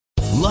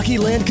Lucky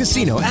Land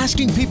Casino,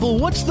 asking people,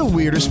 what's the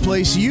weirdest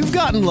place you've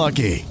gotten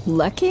lucky?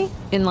 Lucky?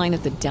 In line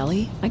at the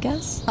deli, I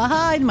guess?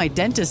 Aha, in my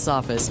dentist's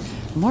office.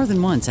 More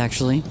than once,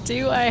 actually.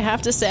 Do I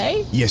have to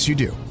say? Yes, you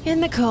do. In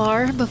the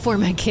car before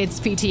my kids'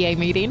 PTA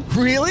meeting.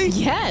 Really?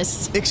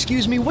 Yes.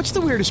 Excuse me, what's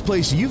the weirdest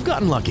place you've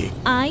gotten lucky?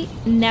 I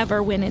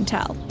never win and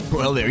tell.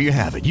 Well, there you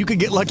have it. You can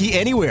get lucky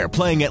anywhere,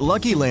 playing at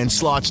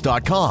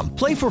LuckyLandSlots.com.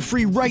 Play for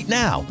free right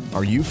now.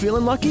 Are you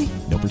feeling lucky?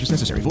 No purchase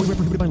necessary. Void where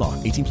prohibited by law.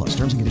 18 plus.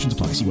 Terms and conditions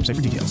apply. See website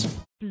for details.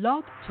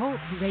 Blog Talk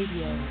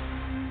Radio.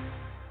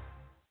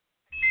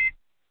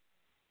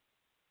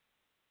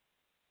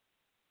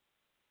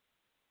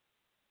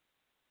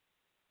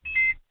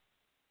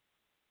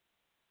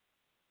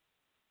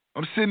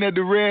 I'm sitting at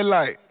the red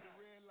light.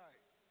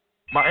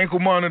 My ankle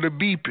monitor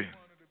beeping.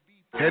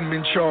 Hadn't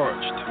been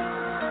charged.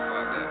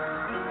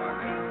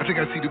 I think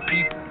I see the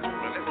people.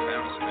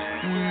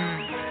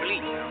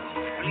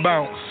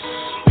 Bounce.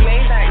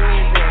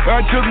 I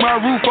took my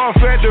roof off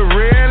at the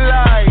red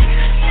light.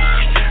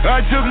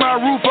 I took my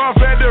roof off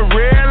at the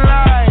red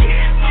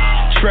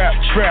light. Trap,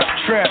 trap,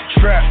 trap,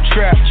 trap,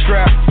 trap,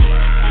 trap.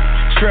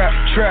 Trap,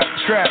 trap,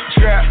 trap,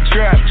 trap,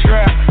 trap,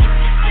 trap.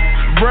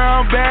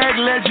 Brown bag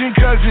legend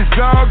cause it's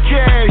all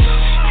cash.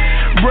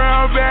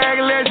 Brown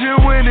bag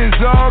legend when it's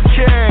all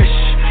cash.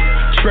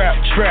 Trap,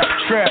 trap,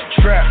 trap,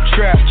 trap,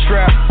 trap,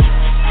 trap.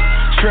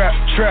 Trap,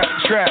 trap,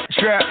 trap,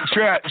 trap,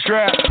 trap,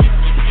 trap.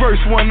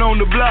 First one on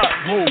the block.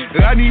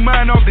 I need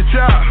mine off the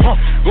top.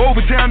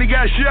 Overtown he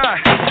got shot,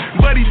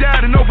 but he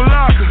died in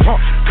overlocker.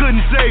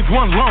 Couldn't save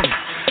one lung.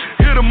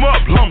 Hit him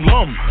up, lum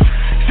lum.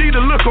 See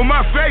the look on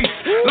my face,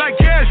 like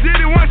Cash did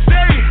in one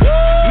state.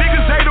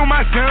 Niggas hate on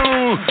my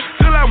sound,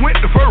 till I went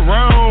the first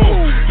round.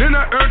 Then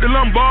I earned the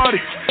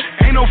Lombardi.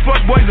 Ain't no fuck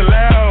boys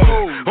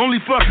allowed.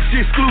 Only fucking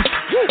shit exclusive.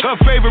 Her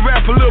favorite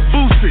rapper, Lil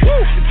Boosie.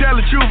 To tell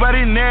the truth, I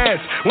didn't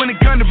ask. When it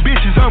come to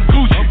bitches, I'm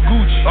Gucci.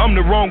 I'm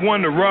the wrong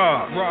one to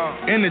rob.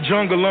 In the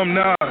jungle, I'm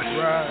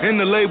Nas. In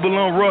the label,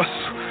 I'm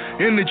Russell.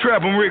 In the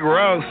trap, I'm Rick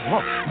Ross.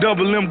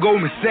 Double M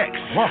Goldman Sachs.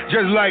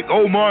 Just like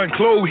Omar and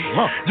Chloe.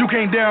 You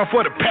came down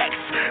for the packs.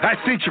 I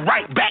sent you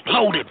right back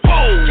loaded. Whoa.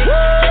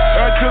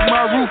 I took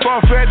my roof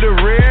off at the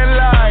red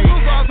light.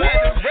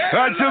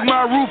 I took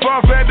my roof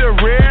off at the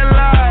red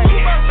light.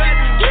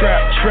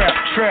 Trap, trap,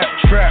 trap,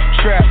 trap,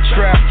 trap,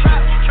 trap.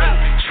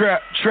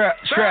 Trap, trap,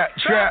 trap,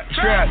 trap,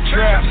 trap,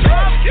 trap.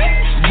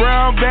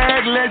 Brown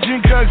bag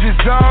legend cause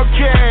it's all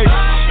cash.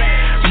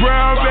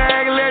 Brown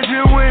bag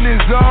legend when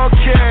it's all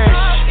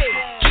cash.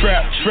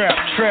 Trap, trap,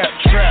 trap,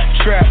 trap,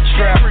 trap,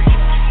 trap.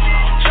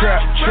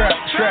 Trap, trap,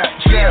 trap,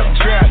 trap,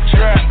 trap,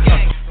 trap.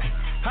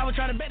 I was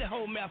trying to bet a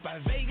whole map by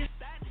Vegas.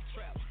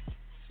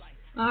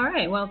 All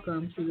right,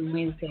 welcome to the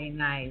Wednesday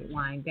night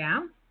wind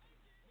down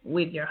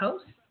with your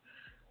hosts,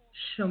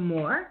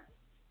 Shamor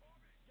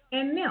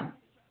and Nim.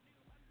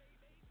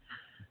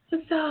 So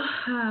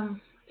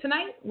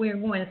tonight we're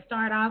going to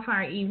start off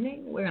our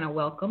evening. We're going to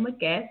welcome a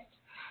guest,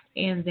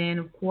 and then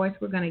of course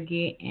we're going to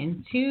get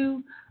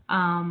into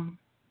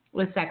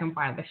the second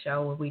part of the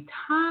show where we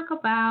talk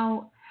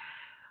about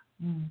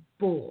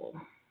bull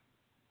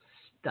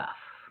stuff.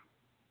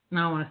 And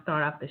I want to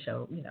start off the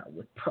show,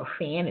 with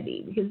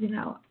profanity because,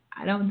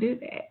 I don't do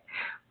that.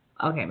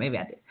 Okay, maybe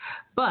I did.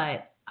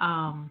 But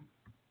I'm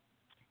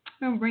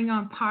going to bring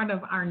on part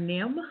of our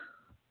NIM.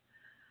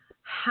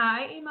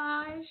 Hi,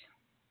 Imaj.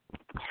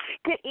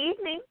 Good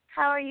evening.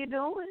 How are you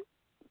doing?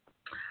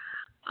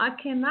 I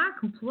cannot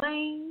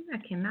complain.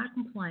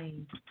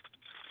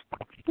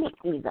 Me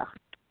either.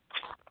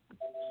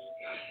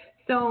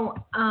 So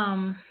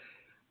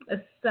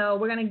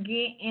we're going to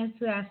get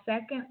into our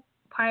second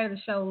part of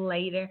the show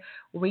later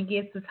where we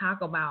get to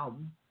talk about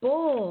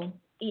bull.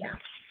 Yeah.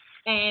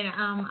 And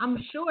I'm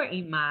sure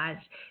Imaj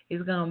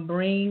is going to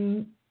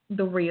bring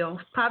the real.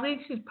 She's probably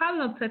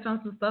going to touch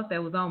on some stuff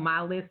that was on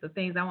my list of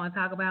things I want to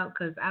talk about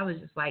because I was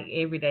just like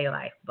everyday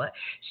life. But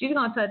she's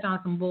going to touch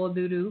on some bull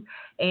doo-doo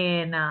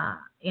and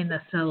in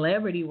the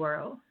celebrity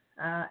world.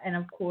 And,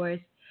 of course,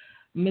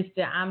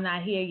 Mr. I'm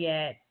Not Here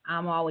Yet,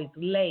 I'm Always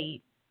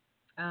Late.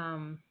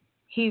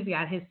 He's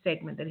got his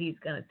segment that he's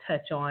going to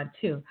touch on,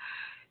 too.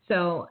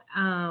 So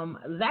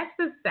that's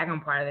the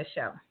second part of the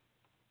show.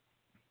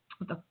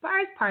 The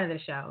first part of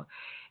the show,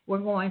 we're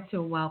going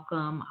to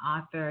welcome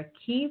author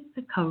Keith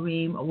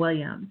Kareem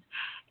Williams.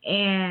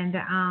 And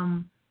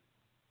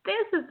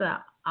this is an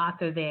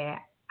author that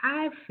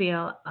I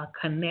feel a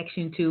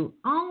connection to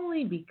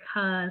only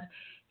because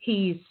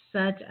he's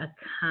such a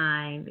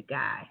kind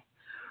guy.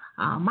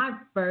 My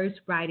first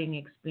writing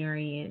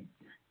experience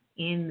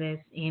in this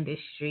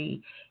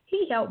industry,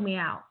 he helped me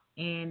out.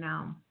 And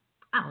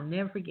I'll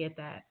never forget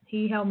that.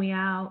 He helped me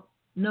out,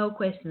 no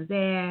questions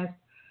asked.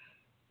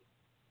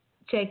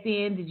 Checked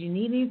in. Did you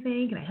need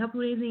anything? Can I help you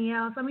with anything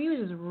else? I mean, he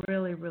was just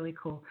really, really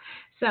cool.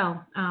 So,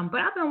 but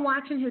I've been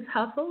watching his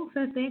hustle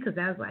since then because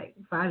that was like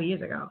 5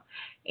 years ago.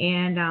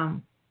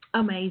 And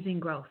amazing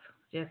growth.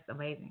 Just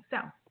amazing. So,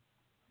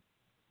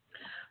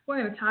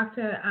 we're going to talk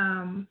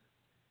to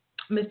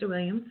Mr.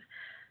 Williams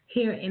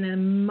here in a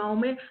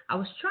moment. I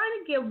was trying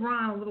to give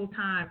Ron a little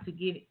time to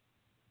get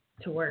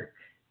to work.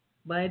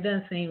 but it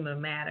doesn't seem to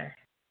matter.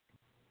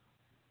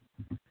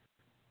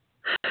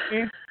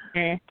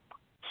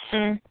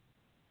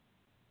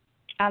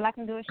 All I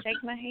can do is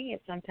shake my head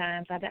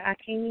sometimes. I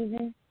can't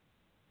even.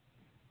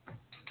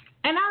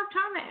 And I'm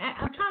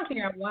trying to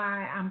figure out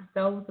why I'm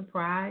so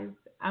surprised.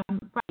 I'm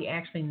probably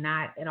actually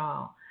not at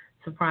all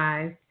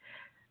surprised.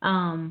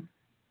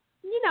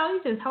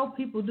 You just hope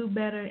people do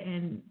better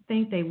and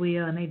think they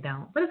will, and they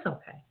don't. But it's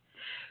okay.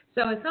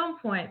 So at some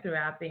point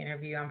throughout the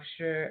interview, I'm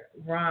sure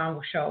Ron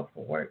will show up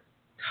for work,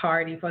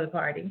 tardy for the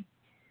party,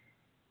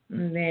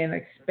 and then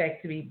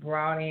expect to be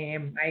brought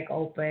in, mic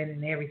open,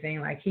 and everything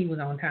like he was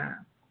on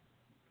time.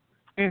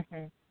 We're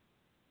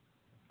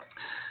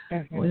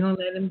going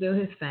to let him do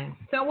his thing.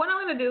 So what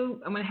I'm going to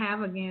do, I'm going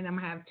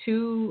to have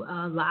two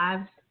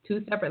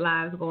separate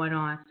lives going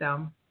on.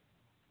 So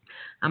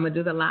I'm going to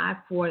do the live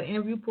for the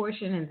interview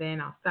portion, and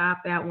then I'll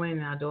stop that one,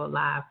 and I'll do a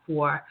live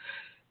for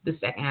the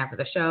second half of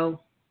the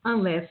show,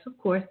 unless, of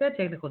course, there are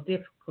technical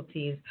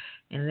difficulties,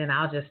 and then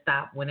I'll just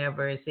stop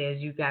whenever it says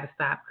you got to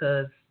stop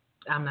because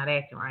I'm not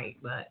acting right.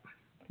 But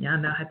y'all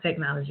know how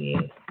technology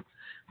is.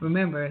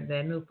 Remember,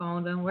 that new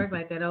phone doesn't work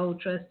like that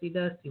old trusty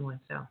dusty one.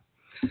 So,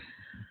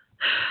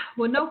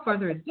 with no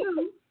further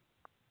ado,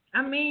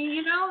 I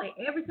mean,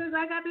 ever since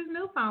I got this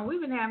new phone, we've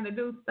been having to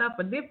do stuff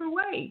a different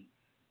way.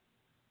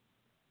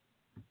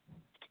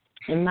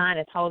 And mine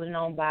is holding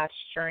on by a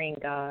string,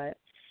 God.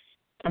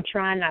 I'm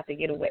trying not to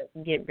get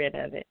rid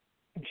of it.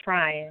 I'm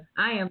trying.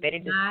 I am but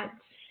it not.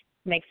 Just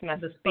makes my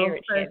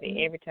spirit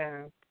heavy every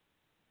time.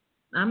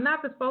 I'm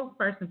not the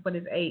spokesperson for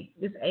this 8.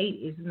 This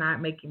 8 is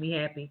not making me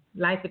happy.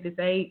 Life at this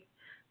 8,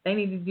 they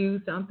need to do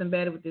something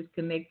better with this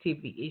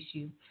connectivity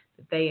issue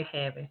that they are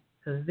having,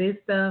 because this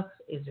stuff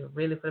is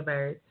really for the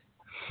birds.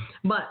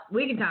 But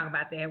we can talk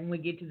about that when we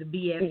get to the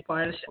BS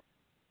part of the show.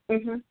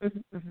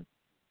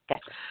 All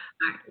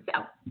right,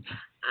 so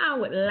I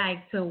would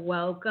like to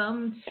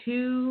welcome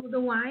to the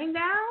wind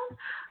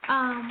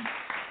down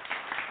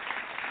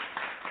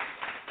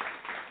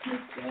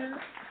Mr.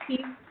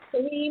 Keith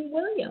Kareem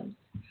Williams.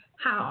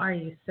 How are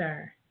you,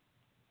 sir?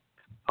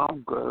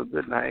 I'm good.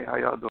 Good night. How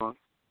y'all doing?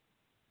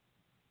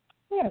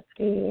 That's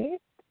good.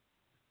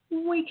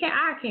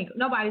 I can't.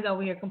 Nobody's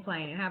over here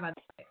complaining. How about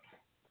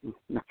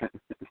that?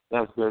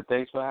 That's good.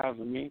 Thanks for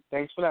having me.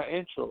 Thanks for that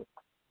intro.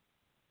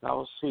 That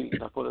was sweet.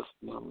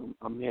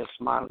 I'm here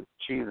smiling,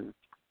 cheating.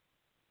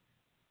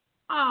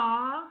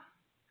 Aw.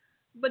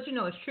 But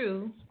it's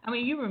true. I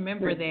mean, you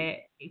remember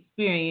that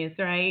experience,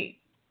 right?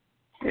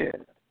 Yeah.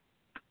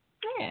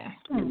 Yeah.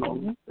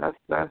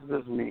 That's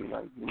just me,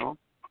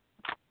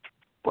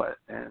 But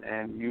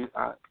and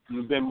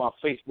you've been my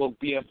Facebook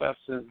BFF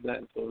since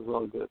then, so it's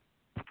all good.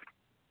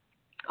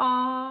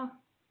 Aw.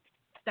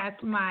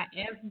 That's my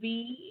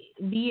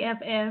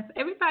BFF.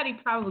 Everybody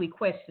probably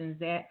questions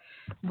that,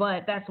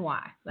 but that's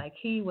why.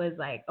 He was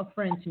a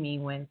friend to me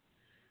when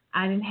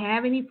I didn't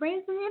have any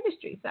friends in the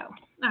industry, so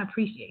I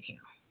appreciate him.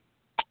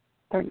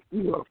 Thank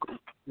you. You're welcome.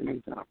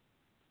 Anytime.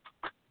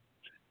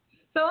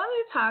 So let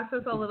me talk to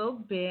us a little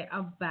bit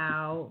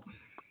about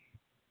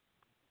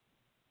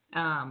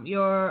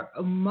your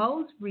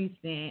most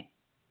recent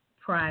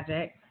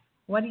project.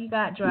 What do you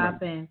got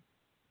dropping?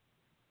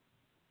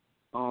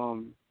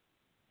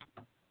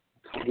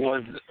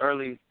 Was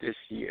early this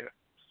year.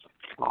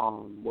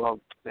 The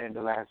end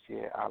of last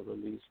year, I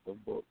released a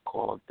book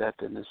called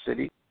Death in the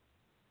City.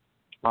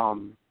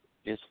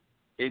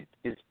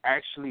 It's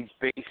actually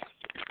based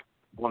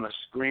on a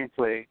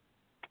screenplay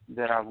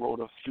that I wrote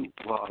a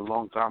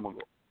long time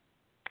ago.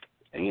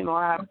 And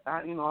I've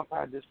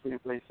had this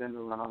screenplay sitting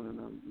around,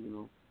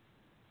 and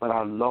but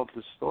I love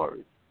the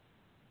story.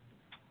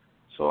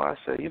 So I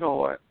said, you know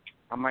what?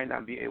 I might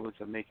not be able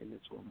to make it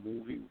into a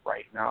movie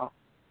right now,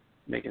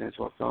 make it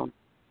into a film.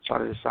 So I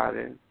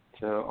decided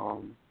to,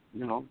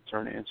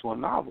 turn it into a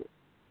novel.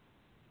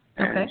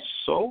 Okay. And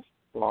so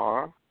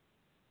far,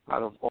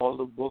 out of all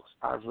the books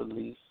I've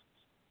released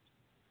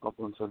up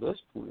until this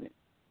point,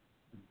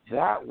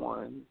 that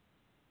one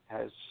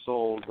has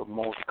sold the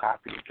most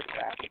copies of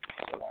that.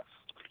 So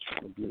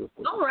that's a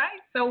beautiful. All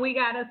right. So we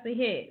got us a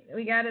hit.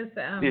 We got us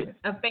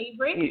a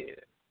favorite. Yeah.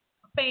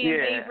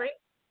 Favorite.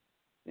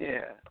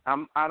 Yeah.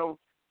 I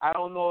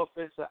don't know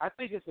if I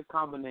think it's a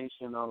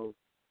combination of,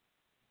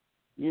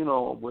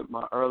 with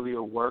my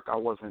earlier work, I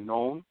wasn't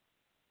known.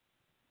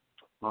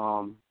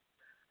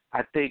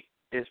 I think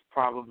it's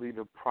probably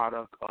the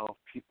product of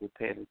people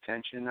paying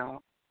attention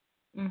now.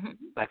 Mm-hmm.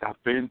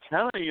 I've been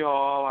telling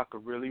y'all, I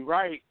could really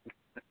write.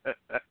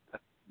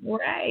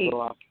 Right.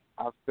 So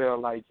I feel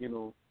like,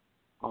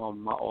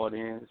 my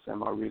audience and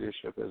my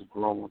readership has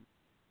grown.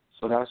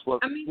 So that's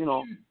what, I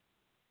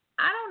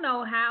don't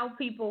know how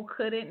people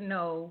couldn't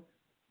know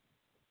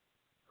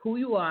who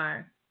you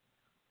are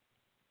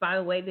by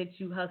the way that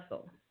you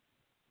hustle.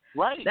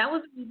 Right. That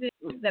was the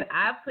reason that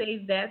I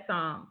played that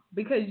song,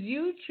 because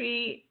you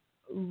treat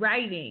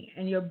writing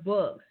and your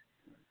books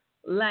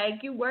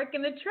like you work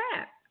in the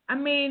trap. I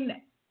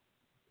mean,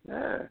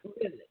 yeah.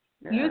 Really,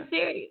 you're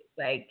serious.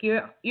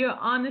 You're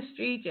on the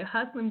street, you're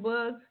hustling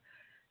books.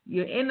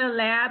 You're in the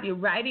lab. You're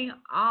writing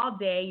all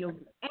day. You're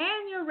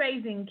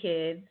raising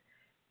kids.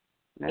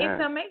 Yeah.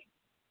 It's amazing.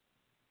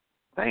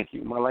 Thank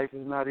you. My life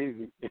is not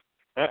easy.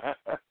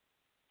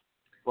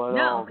 But,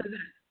 no, because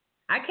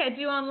I catch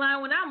you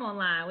online when I'm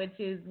online, which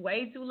is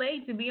way too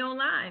late to be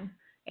online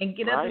and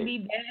get up and be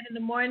bad in the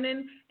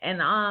morning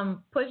and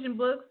pushing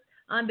books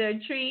under a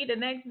tree the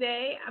next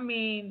day. I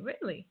mean,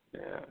 really.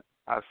 Yeah,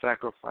 I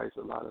sacrifice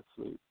a lot of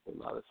sleep.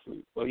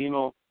 But you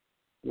know,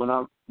 when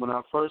I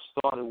first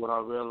started, what I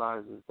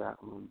realized is that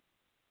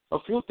a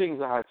few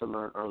things I had to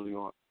learn early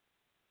on.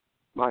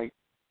 Like,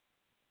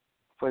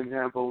 for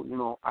example, you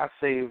know, I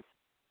save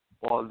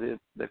all the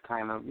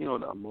kind of, you know,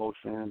 the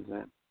emotions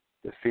and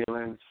the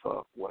feelings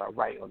for what I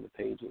write on the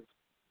pages.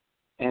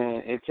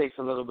 And it takes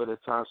a little bit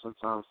of time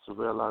sometimes to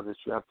realize that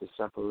you have to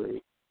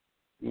separate,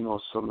 you know,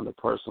 some of the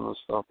personal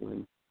stuff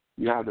when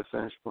you have the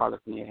finished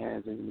product in your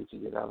hands and you need to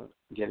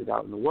get it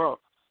out in the world.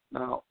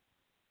 Now,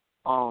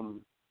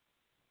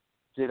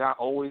 did I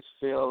always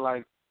feel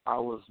like I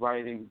was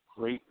writing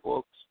great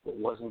books but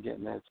wasn't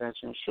getting that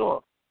attention?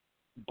 Sure.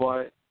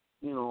 But,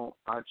 you know,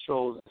 I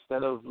chose,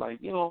 instead of, like,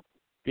 you know,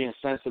 being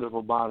sensitive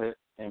about it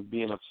and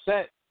being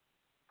upset,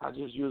 I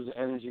just used the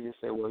energy to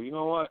say, well, you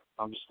know what?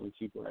 I'm just going to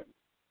keep writing.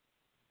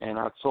 And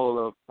I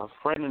told a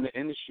friend in the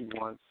industry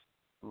once,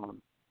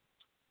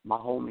 my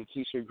homie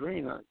Keisha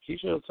Green,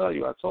 Keisha will tell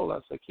you, I told her,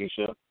 I said,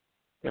 Keisha,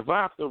 if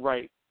I have to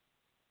write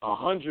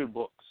 100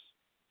 books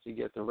to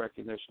get the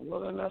recognition,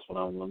 well, then that's what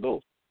I'm going to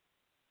do.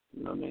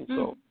 You know what I mean?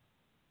 So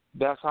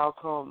that's how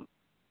come,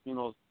 you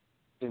know,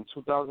 in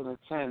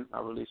 2010,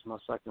 I released my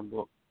second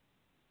book.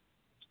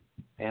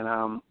 And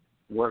I'm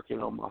working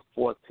on my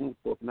 14th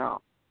book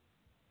now.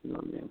 You know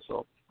what I mean?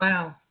 So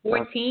wow,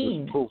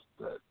 14. That's proof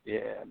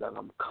that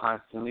I'm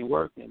constantly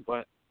working.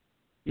 But,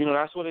 you know,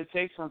 that's what it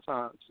takes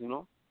sometimes, you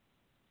know?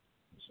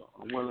 So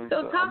I'm willing to.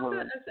 So talk to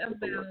us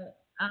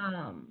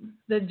about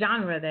the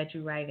genre that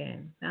you write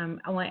in.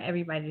 I want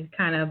everybody to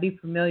kind of be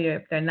familiar,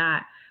 if they're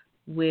not,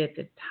 with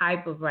the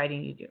type of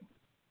writing you do.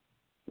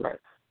 Right.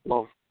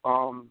 Well,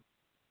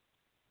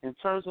 in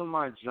terms of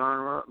my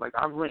genre, like,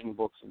 I've written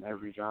books in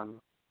every genre,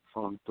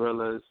 from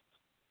thrillers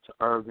to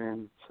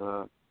urban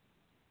to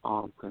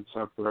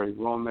contemporary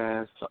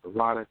romance to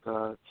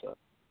erotica to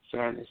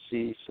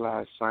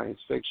fantasy/science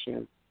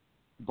fiction.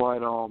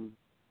 But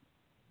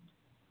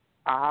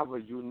I have a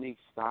unique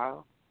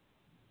style.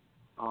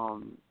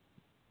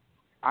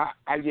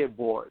 I get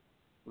bored,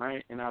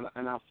 right? And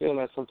I feel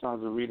that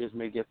sometimes the readers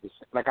may get the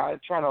same. Like, I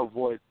try to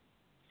avoid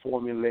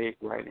formulaic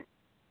writing,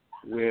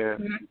 where,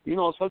 you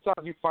know,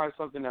 sometimes you find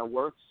something that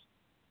works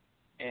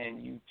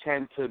and you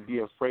tend to be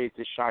afraid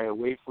to shy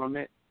away from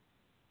it.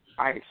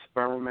 I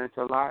experiment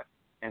a lot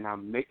and I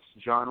mix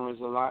genres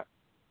a lot.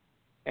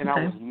 And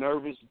I was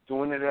nervous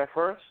doing it at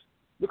first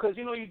because,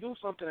 you know, you do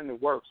something and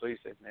it works. So you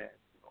say, man,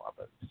 you know, I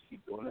better just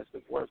keep doing this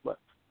if it works. But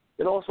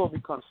it also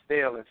becomes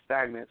stale and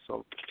stagnant.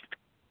 So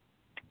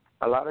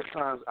a lot of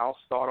times I'll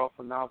start off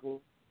a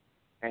novel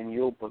and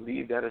you'll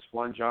believe that it's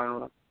one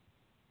genre.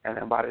 And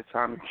then by the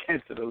time it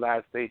gets to the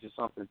last stage, it's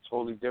something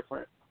totally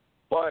different.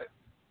 But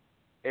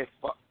if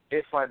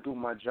I do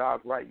my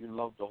job right, you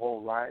love the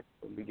whole ride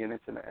from beginning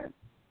to the end.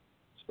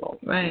 So,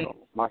 you know,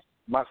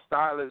 my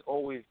style is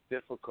always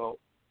difficult.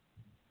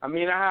 I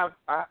mean, I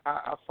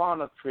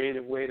found a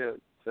creative way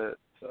to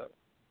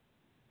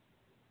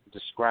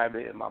describe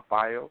it in my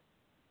bio,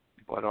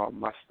 but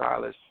my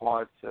style is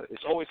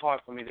it's always hard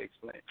for me to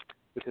explain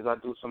because I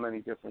do so many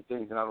different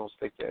things and I don't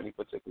stick to any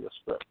particular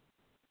script.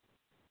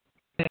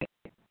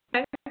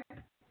 I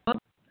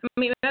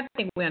mean, I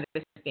think we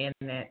understand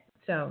that.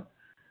 So,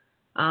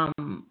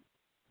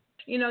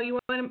 you know, you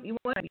want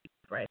to be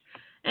fresh,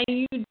 and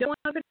you don't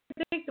want to be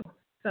predictable.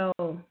 So,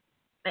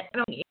 I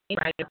don't need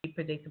anybody to be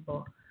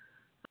predictable.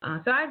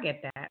 So I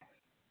get that.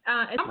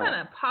 I'm going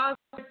to pause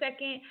for a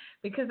second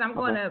because I'm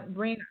going to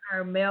bring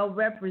our male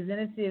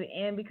representative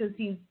in because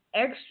he's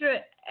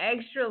extra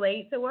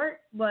late to work,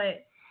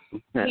 but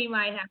he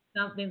might have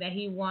something that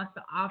he wants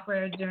to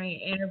offer during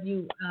an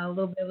interview a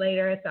little bit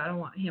later, so I don't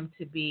want him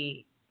to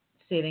be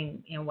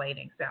sitting and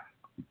waiting. So,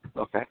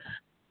 okay.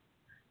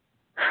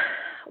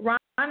 Ron,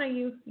 are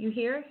you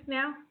here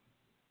now?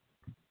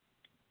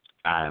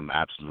 I am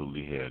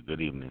absolutely here.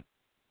 Good evening.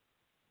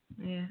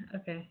 Yeah,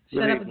 okay.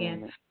 Shut up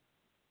again.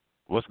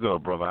 What's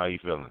good, brother? How you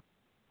feeling?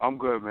 I'm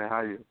good, man.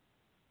 How you?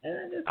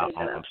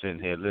 I'm sitting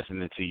here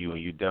listening to you,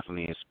 and you're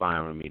definitely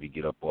inspiring me to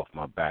get up off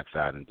my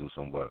backside and do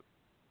some work.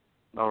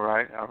 All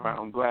right.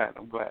 I'm glad.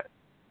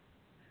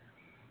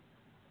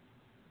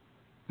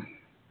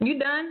 You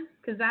done?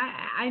 Because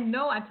I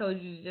know I told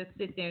you to just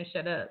sit there and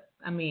shut up.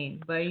 I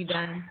mean, but are you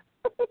done?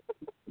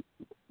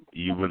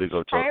 You really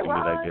go talk to me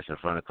like this in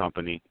front of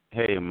company?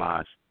 Hey,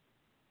 Maj.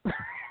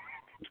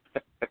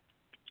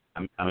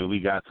 I mean, we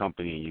got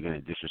company, and you're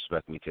going to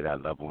disrespect me to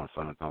that level in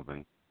front of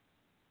company?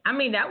 I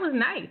mean, that was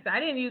nice. I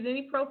didn't use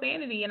any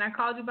profanity, and I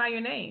called you by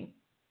your name.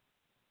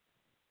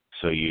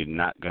 So you're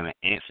not going to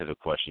answer the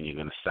question. You're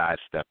going to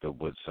sidestep it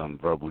with some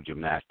verbal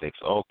gymnastics.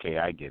 Okay,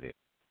 I get it.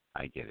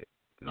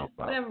 No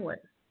problem.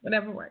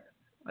 Whatever works.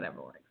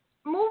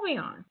 Moving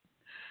on.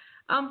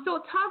 So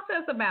talk to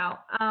us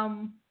about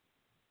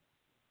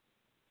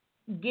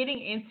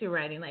getting into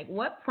writing. Like,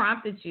 what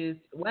prompted you?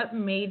 What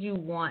made you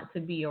want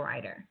to be a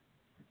writer?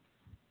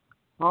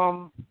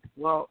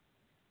 Well,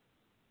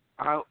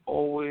 I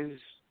always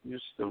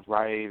used to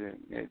write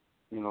and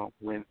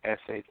win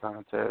essay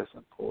contests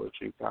and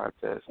poetry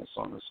contests and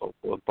so on and so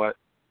forth. But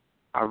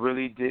I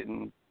really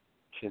didn't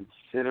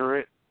consider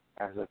it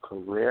as a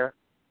career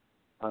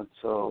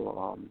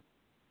until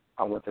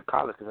I went to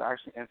college, because I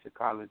actually entered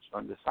college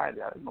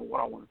undecided. I didn't know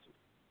what I wanted to.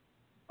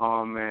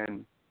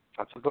 And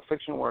I took a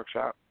fiction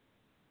workshop,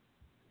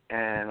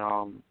 and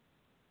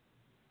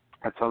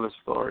I tell this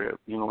story of,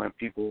 when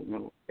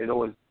people, it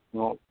always,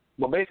 well,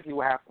 basically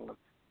what happened was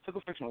I took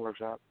a fiction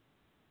workshop,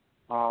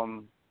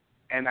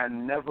 and I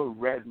never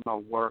read my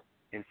work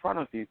in front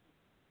of people.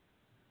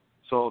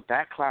 So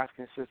that class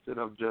consisted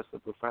of just a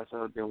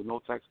professor. There was no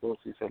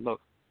textbooks. He said,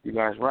 look, you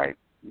guys write,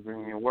 you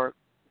bring me your work.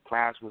 The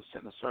class would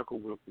sit in a circle,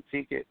 we'll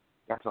critique it.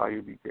 That's how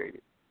you'd be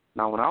graded.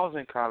 Now, when I was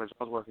in college,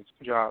 I was working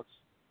 2 jobs,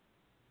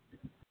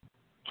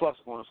 plus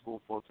going to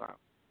school full time.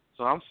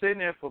 So I'm sitting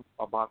there for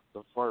about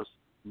the first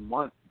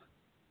month,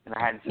 and I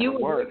hadn't seen a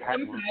word.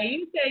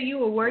 You said you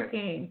were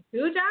working 2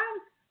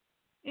 jobs?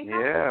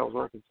 Yeah, I was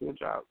working 2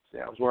 jobs.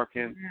 Yeah, I was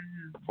working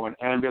for an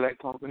ambulance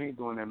company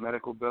doing their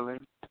medical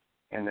billing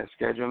and their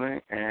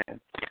scheduling, and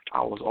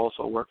I was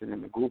also working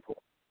in the group home.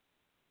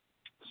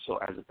 So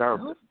as a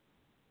therapist.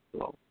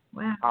 So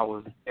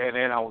wow. And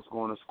then I was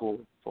going to school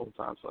full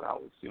time, so that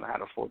was, I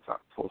had a full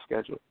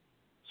schedule.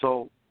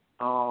 So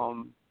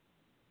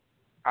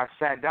I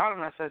sat down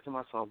and I said to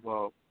myself,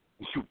 well,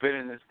 you've been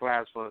in this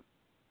class for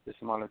this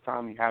amount of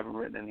time, you haven't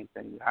written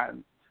anything, you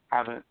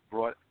haven't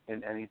brought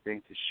in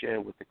anything to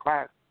share with the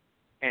class,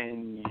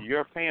 and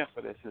you're paying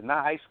for this. It's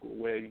not high school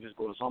where you just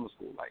go to summer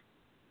school. Like,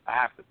 I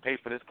have to pay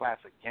for this class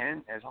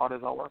again as hard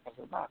as I work? I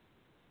said, nah.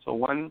 So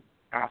one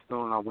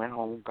afternoon I went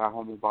home, got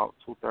home about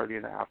 2:30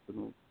 in the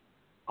afternoon,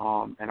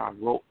 and I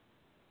wrote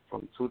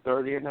from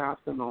 2:30 in the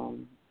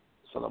afternoon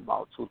till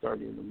about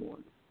 2:30 in the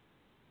morning.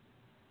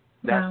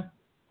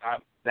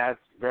 That's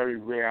very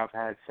rare. I've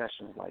had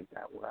sessions like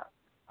that where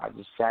I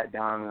just sat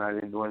down and I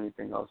didn't do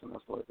anything else, and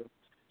that's what I did.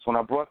 So when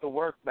I brought the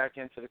work back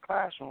into the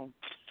classroom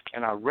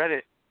and I read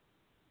it,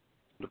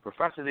 the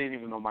professor didn't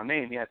even know my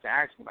name. He had to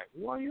ask me, like,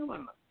 who are you?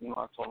 And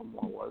I told him who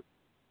I was.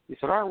 He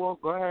said, all right, well,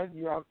 go ahead.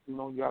 You have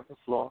the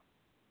floor.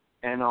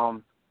 And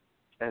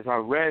as I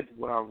read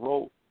what I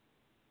wrote,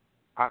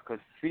 I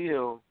could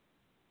feel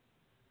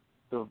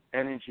the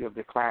energy of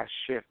the class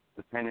shift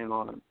depending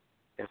on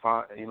if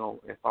I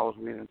was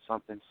reading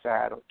something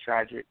sad or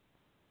tragic,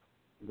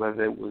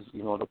 whether it was,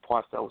 the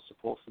parts that was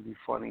supposed to be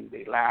funny,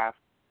 they laughed.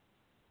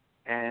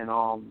 And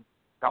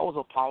that was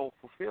a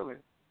powerful feeling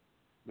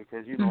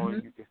because, you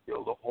could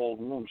feel the whole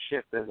room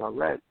shift as I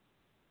read.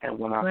 And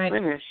when I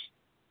finished,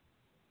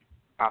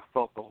 I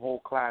felt the whole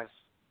class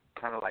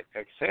kind of like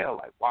exhale,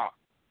 like, wow.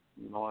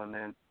 And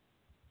then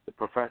the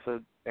professor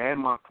and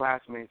my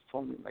classmates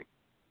told me, like,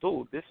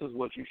 dude, this is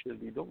what you should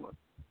be doing.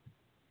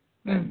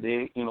 And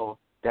they,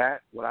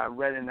 that what I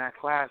read in that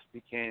class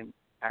became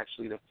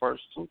actually the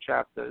first 2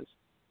 chapters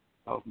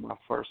of my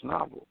first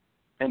novel.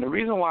 And the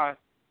reason why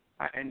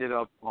I ended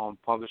up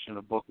publishing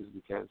a book is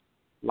because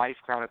life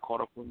kind of caught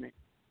up with me.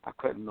 I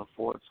couldn't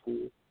afford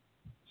school,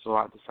 so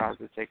I decided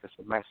to take a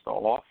semester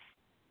off.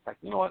 Like,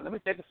 you know what, let me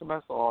take a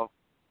semester off,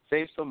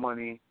 save some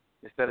money,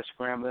 instead of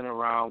scrambling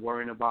around,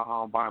 worrying about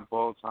how I'm buying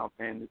books, how I'm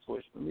paying the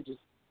tuition. Let me just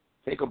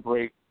take a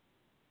break,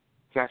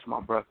 catch my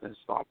breath, and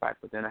start back.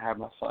 But then I had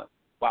my son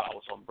while I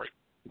was on break,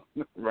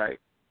 right?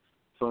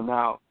 So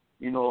now,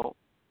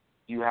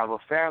 you have a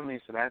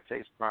family, so that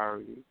takes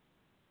priority.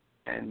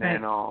 And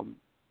then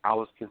I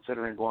was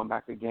considering going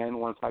back again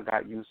once I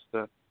got used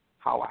to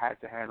how I had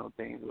to handle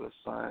things with a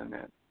son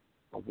and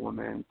a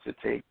woman to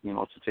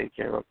take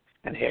care of.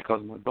 And here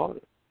comes my daughter.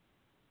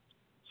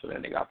 So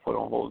then they got put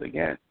on hold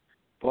again.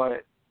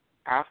 But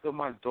after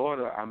my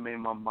daughter, I made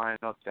my mind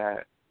up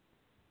that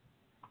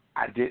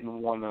I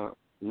didn't want to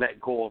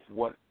let go of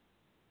what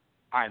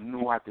I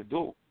knew I had to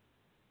do.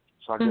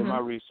 So I did my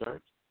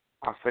research.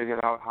 I figured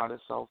out how to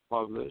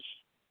self-publish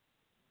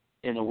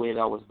in a way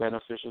that was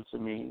beneficial to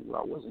me,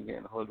 where I wasn't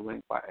getting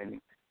hoodwinked by any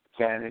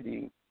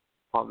vanity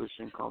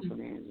publishing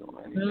companies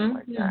or anything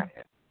like that.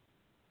 And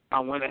I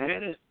went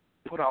ahead and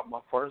put out my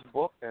first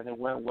book, and it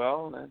went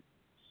well, and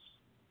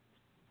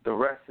the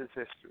rest is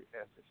history,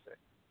 as they say.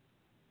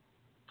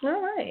 All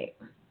right.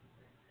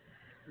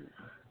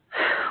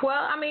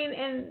 Well, I mean,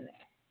 and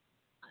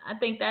I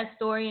think that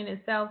story in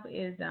itself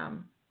is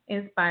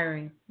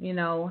inspiring,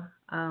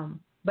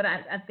 but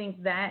I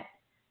think that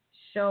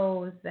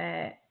shows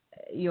that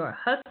your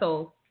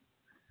hustle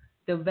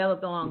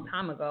developed a long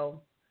time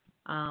ago.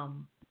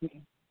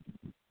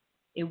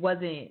 It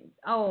wasn't,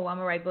 I'm going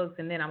to write books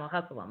and then I'm going to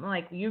hustle them.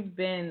 Like, you've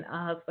been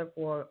a hustler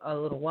for a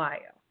little while.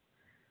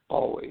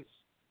 Always.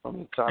 From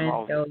the time I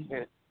was a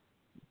kid.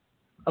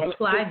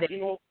 Apply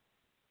that.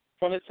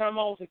 From the time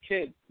I was a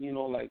kid,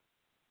 like,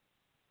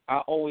 I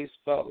always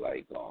felt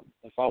like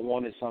if I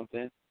wanted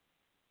something,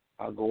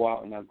 I'd go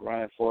out and I'd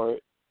grind for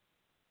it,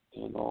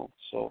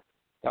 So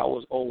That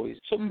was always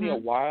took me a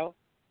while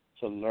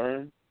to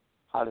learn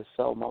how to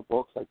sell my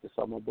books, like to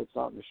sell my books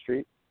out in the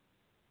street.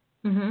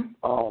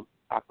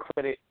 I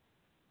credit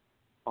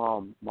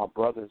my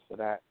brothers for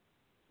that.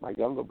 My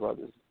younger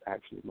brothers,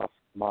 actually.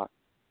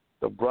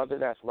 The brother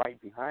that's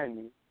right behind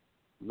me,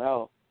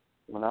 Mel,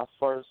 when I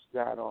first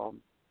got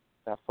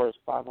that first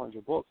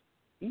 500 books,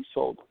 he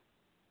sold them.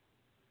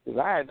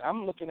 Because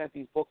I'm looking at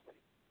these books like,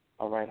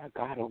 all right, I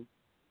got them.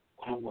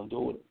 What am I going to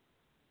do with them?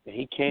 And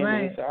he came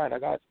and he said, all right, I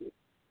got you.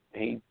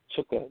 And he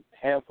took a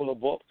handful of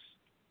books.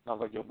 And I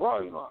was like, yo,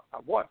 bro,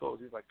 I bought those.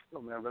 He's like,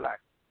 no, man, relax.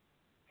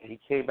 And he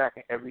came back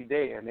every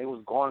day, and they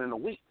was gone in a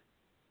week.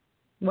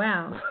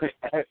 Wow.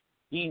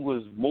 He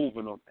was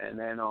moving them. And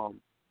then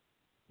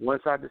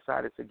once I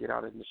decided to get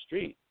out in the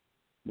street,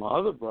 my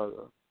other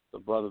brother, the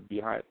brother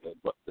behind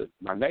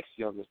my next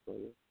youngest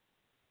brother,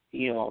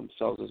 he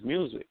sells his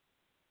music.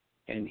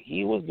 And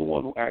he was the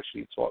one who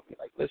actually taught me,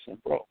 like,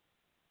 listen, bro,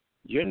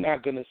 you're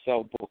not going to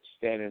sell books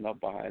standing up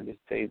behind this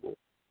table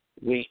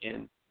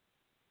waiting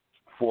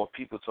for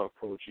people to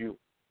approach you.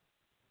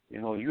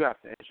 You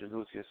have to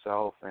introduce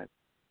yourself. And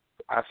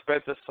I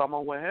spent the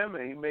summer with him,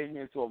 and he made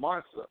me into a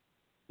monster.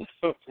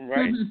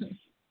 Right?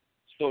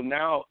 So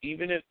now,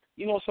 even if,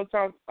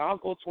 sometimes I'll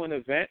go to an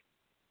event,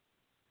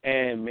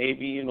 and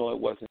maybe, it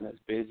wasn't as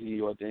busy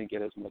or didn't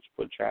get as much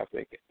foot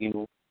traffic,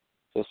 to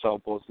sell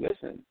books.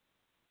 Listen,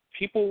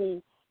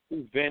 people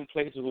who've been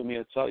places with me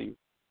will tell you,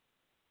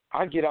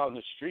 I get out in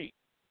the street,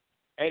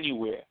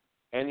 anywhere,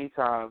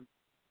 anytime,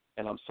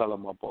 and I'm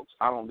selling my books.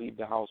 I don't leave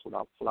the house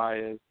without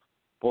flyers,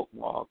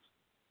 bookmarks,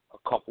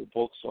 a couple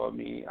books on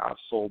me.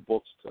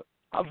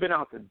 I've been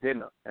out to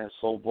dinner and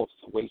sold books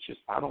to waitress.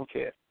 I don't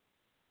care.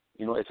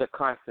 It's a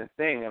constant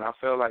thing, and I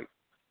feel like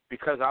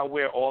because I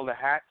wear all the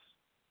hats,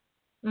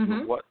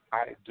 what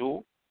I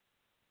do,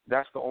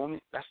 that's the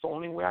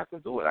only way I can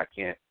do it.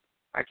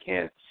 I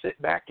can't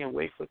sit back and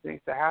wait for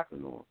things to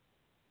happen or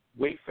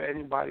wait for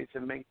anybody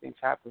to make things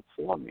happen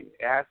for me.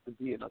 It has to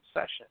be an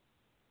obsession.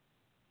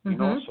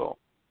 So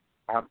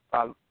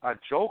I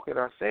joke and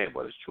I say it,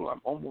 but it's true.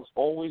 I'm almost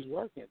always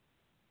working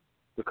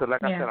because,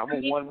 like I said, I'm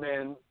a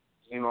one-man.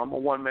 I'm a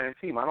one-man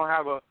team. I don't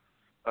have a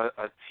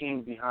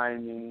team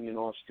behind me,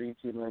 a street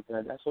team like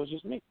that. That's all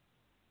just me.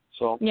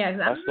 So yes,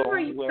 I that's the remember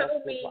only you way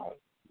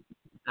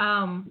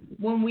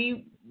told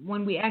me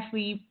when we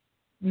actually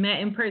met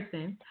in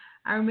person.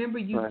 I remember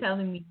you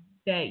telling me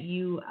that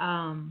you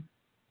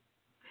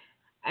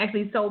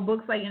actually sold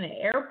books like in the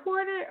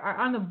airport or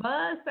on the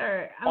bus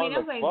or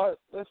bus.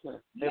 Listen,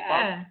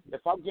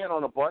 if I'm getting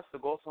on a bus to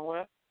go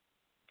somewhere,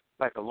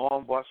 like a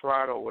long bus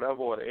ride or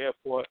whatever, or the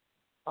airport,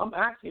 I'm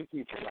asking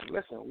people like,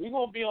 listen, we're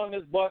gonna be on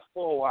this bus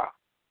for a while,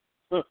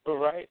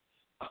 right?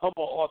 I'm an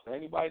author.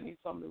 Anybody need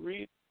something to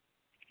read?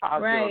 I'll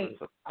get on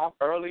this.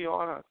 Early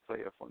on, I'll tell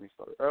you a funny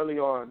story. Early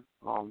on,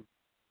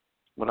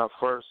 when I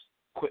first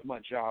quit my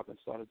job and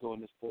started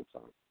doing this full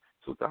time,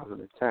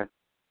 2010,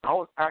 I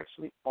was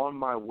actually on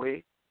my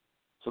way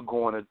to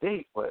go on a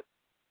date, but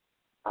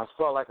I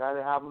felt like I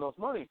didn't have enough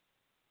money.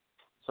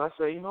 So I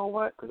said, you know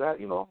what? Because I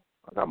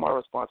got my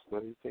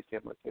responsibility to take care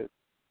of my kids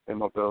and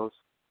my bills.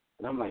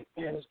 And I'm like,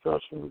 man, this girl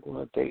shouldn't go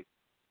on a date.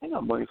 I ain't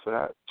got money for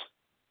that.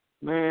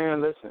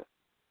 Man, listen.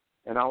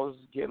 And I was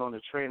getting on the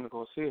train to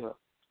go see her.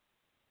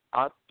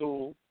 I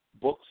threw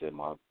books in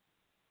my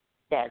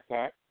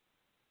backpack,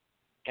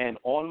 and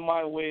on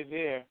my way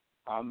there,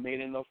 I made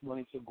enough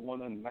money to go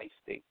on a nice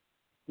date.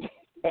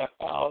 I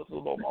was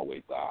on my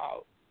way to the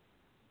house.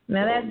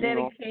 Now that's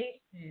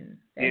dedication.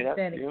 That's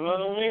dedication. You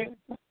know what I mean?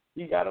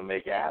 You got to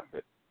make it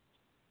happen.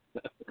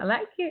 I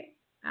like it.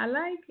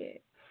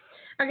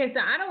 Okay, so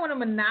I don't want to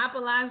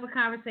monopolize the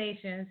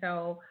conversation.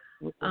 So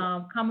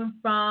coming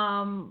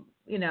from,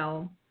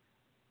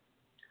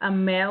 a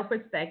male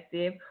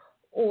perspective,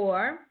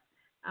 or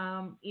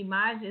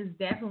Imaj is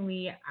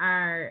definitely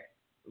our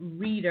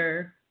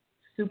reader,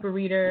 super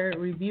reader,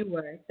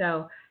 reviewer.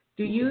 So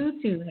do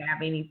you two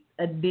have any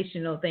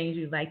additional things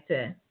you'd like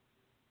to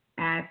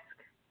ask?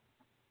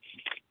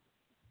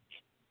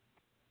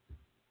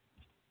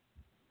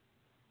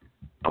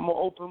 I'm an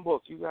open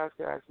book. You guys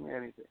can ask me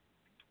anything.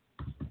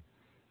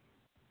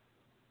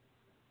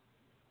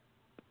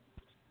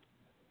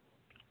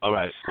 All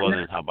right. Well,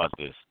 then, how about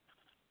this?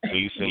 So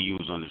you say you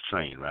was on the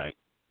train, right?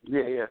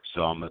 Yeah.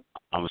 So I'm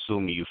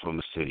assuming you're from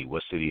a city.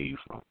 What city are you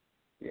from?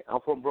 Yeah, I'm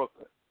from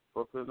Brooklyn,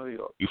 New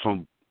York. You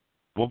from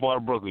what part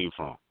of Brooklyn you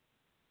from?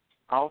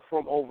 I'm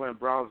from over in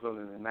Brownsville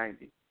in the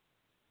 90s.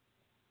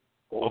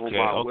 Over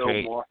Okay.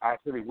 Wilmore,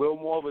 actually,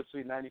 Wilmore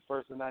between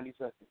 91st and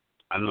 92nd.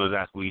 I know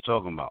exactly what you're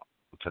talking about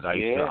because I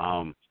used to.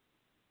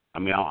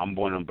 I'm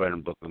born and bred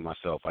in Brooklyn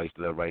myself. I used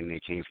to live right near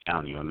Kings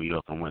County on New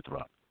York and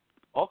Winthrop.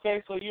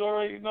 Okay, so you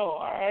already know,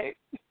 all right?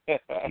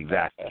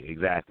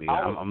 Exactly.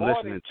 I'm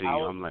listening to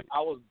you. I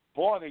was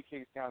born in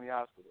Kings County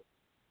Hospital.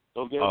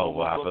 Oh,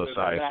 wow, I feel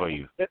sorry for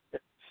you.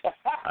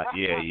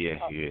 Yeah.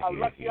 I'm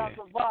lucky I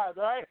survived,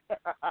 right?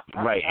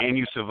 Right, and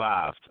you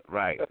survived.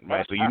 Right.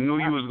 So you knew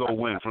you was going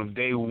to win. From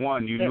day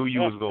one, you knew you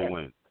was going to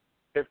win.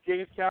 If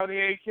Kings County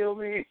ain't killed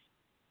me.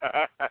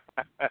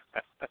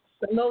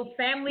 A little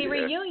family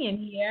reunion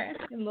here.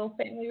 A little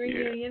family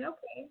reunion.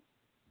 Okay.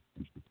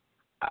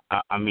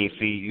 I mean,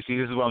 see,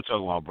 this is what I'm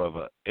talking about,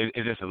 brother.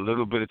 It's just a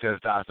little bit of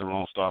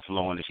testosterone start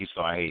flowing and she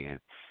start hating.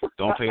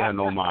 Don't pay her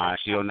no mind.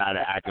 She don't know how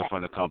to act in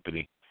front of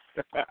company.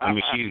 I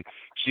mean,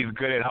 she's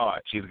good at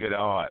heart. She's good at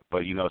heart.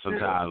 But,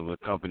 sometimes when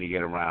company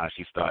get around,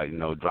 she start,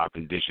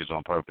 dropping dishes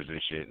on purpose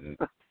and shit and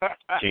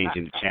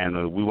changing the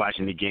channel. We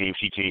watching the game,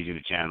 she changing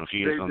the channel.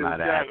 She just don't know how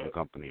to act in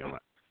company around.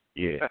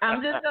 Yeah.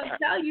 I'm just going to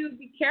tell you,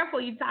 be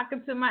careful. You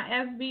talking to my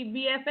SB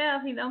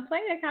BFF. He don't play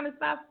that kind of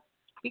stuff.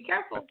 Be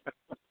careful.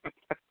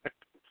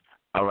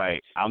 All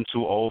right, I'm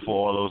too old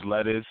for all those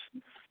letters.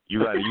 You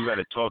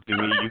gotta talk to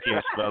me. You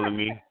can't spell to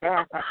me.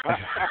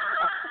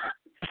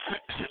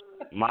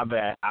 My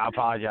bad. I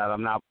apologize.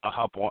 I'm not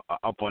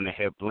up on the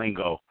hip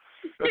lingo.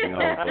 But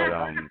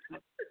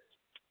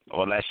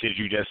all that shit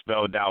you just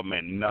spelled out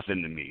meant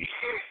nothing to me.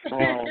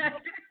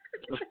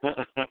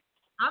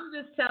 I'm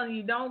just telling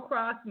you, don't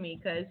cross me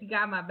because you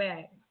got my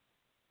back.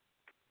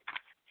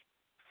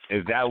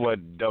 Is that what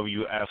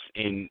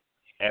WFNFVWST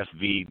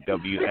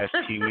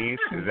means?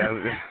 Is that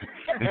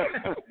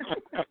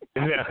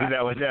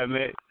what that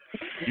meant?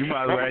 You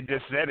might as well have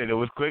just said it. It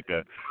was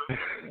quicker.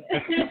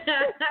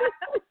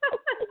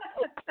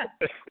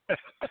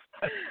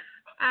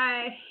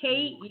 I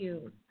hate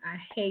you. I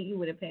hate you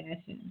with a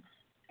passion.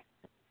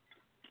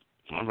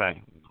 All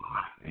right.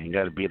 Ain't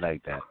got to be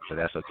like that, but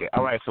that's okay.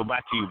 All right, so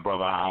back to you,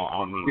 brother. I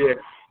don't mean to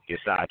get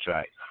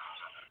sidetracked.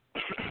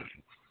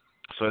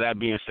 So that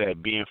being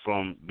said, being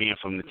from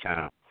the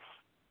town,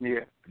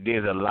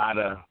 there's a lot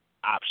of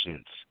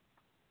options.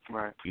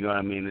 Right. You know what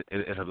I mean?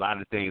 There's a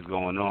lot of things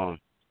going on.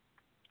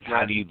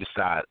 How do you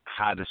decide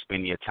how to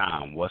spend your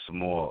time? What's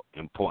more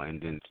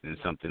important than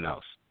something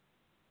else?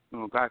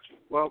 Oh, got you.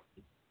 Well,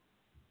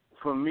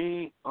 for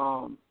me,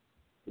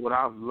 what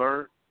I've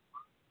learned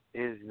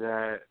is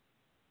that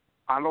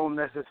I don't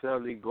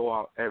necessarily go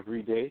out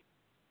every day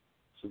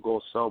to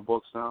go sell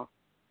books now,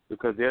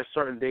 because there are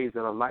certain days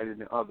that are lighter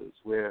than others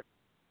where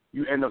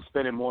you end up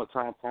spending more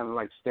time kind of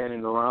like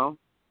standing around.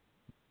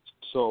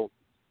 So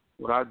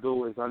what I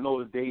do is I know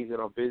the days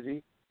that are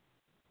busy.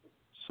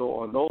 So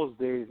on those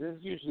days,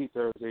 it's usually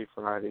Thursday,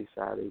 Friday,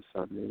 Saturday,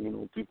 Sunday.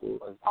 People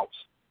are out.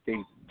 They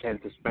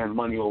tend to spend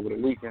money over the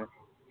weekend.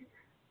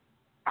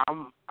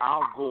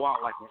 I'll go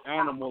out like an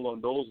animal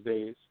on those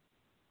days.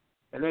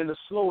 And then the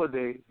slower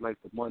days, like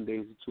the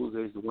Mondays, the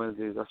Tuesdays, the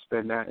Wednesdays, I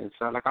spend that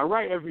inside. Like I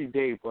write every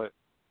day, but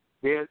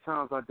there are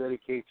times I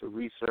dedicate to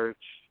research.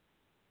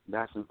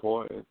 That's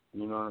important.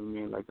 You know what I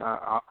mean? Like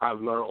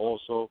I've learned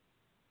also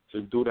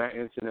to do that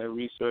internet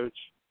research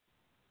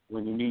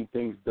when you need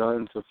things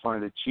done, to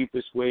find the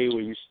cheapest way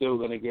where you're still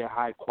going to get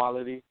high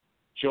quality.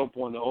 Jump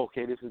on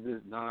this is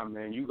this. Nah,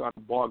 man, you got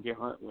to bargain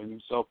hunt when you're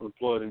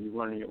self-employed and you're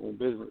running your own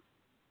business.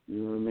 You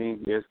know what I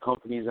mean? There's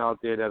companies out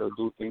there that'll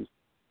do things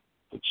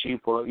for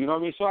cheaper. You know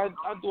what I mean? So I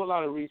do a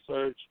lot of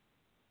research.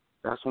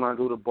 That's when I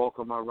do the bulk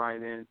of my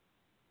writing.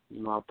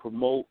 I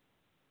promote.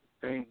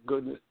 Thank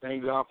God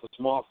for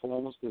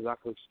smartphones, because I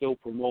could still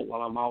promote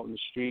while I'm out in the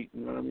street.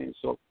 You know what I mean?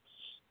 So,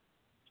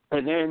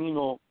 and then,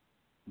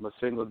 I'm a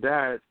single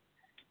dad,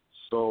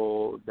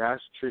 so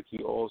that's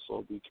tricky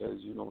also because,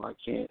 I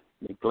can't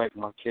neglect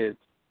my kids.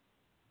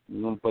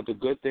 But the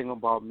good thing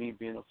about me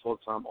being a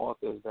full-time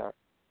author is that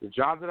the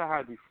job that I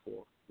had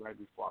before, right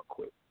before I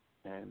quit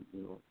and,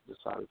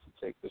 decided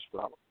to take this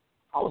route,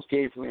 I was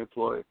gainfully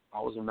employed. I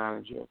was a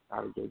manager. I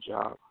had a good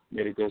job,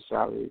 made a good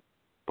salary,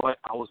 but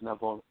I was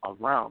never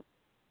around.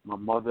 My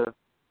mother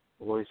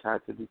always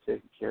had to be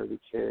taking care of the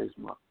kids,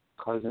 my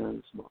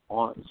cousins, my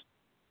aunts.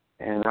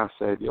 And I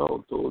said,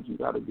 yo, dude, you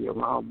got to be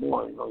around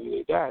more.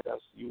 You're their dad.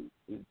 That's you.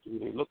 Who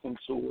they looking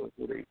to, or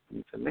who they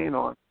need to lean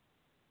on.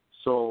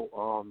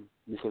 So,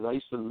 because I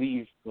used to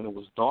leave when it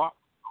was dark,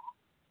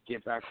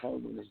 get back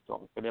home when it's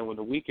dark. But then when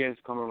the weekends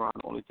come around,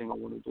 the only thing I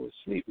want to do is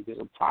sleep because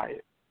I'm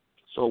tired.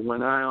 So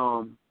when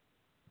I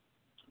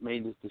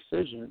made this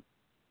decision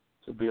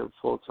to be a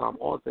full-time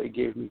author, it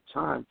gave me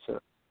time to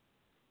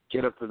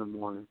get up in the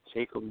morning,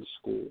 take them to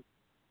school,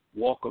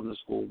 walk them to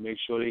school, make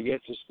sure they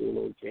get to school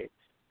okay.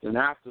 Then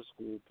after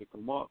school, pick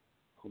them up,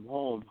 come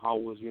home. How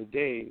was your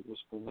day?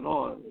 What's going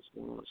on? What's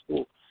going on at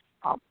school?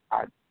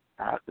 I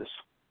have this.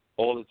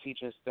 All the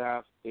teaching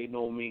staff, they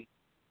know me.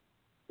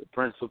 The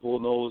principal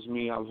knows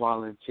me. I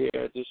volunteer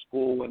at the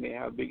school when they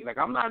have big. Like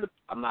I'm not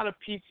a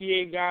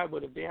PTA guy,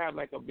 but if they have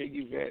like a big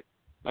event,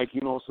 like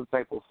some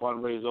type of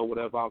fundraiser or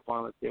whatever, I'll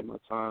volunteer my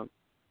time.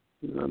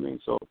 You know what I mean?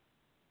 So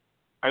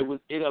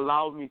it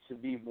allowed me to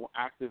be more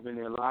active in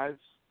their lives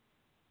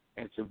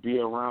and to be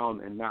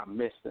around and not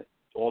miss it.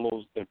 All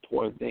those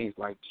important things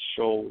like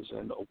shows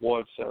and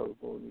award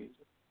ceremonies,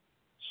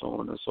 so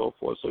on and so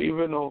forth. So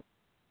even though,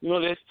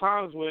 there's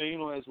times where,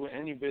 as with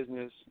any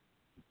business,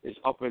 it's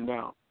up and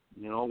down.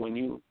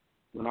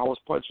 When I was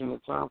punching the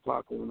time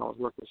clock or when I was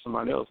working with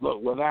somebody else,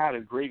 look, whether I had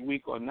a great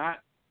week or not,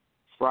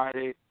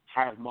 Friday,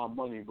 have my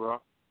money,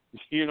 bro.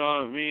 You know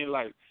what I mean?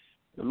 Like,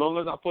 as long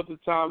as I put the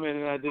time in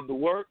and I did the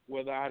work,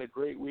 whether I had a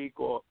great week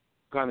or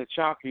kind of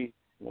choppy,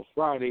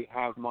 Friday,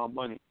 have my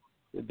money.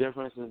 The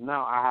difference is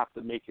now I have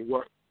to make it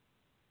work.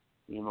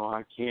 You know,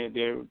 I can't.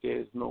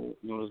 There's no.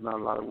 You know, there's not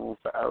a lot of room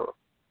for error.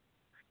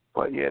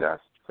 But yeah,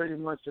 that's pretty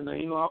much. You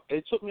know,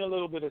 it took me a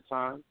little bit of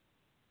time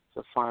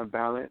to find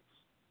balance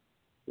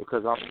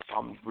because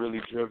I'm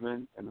really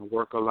driven and I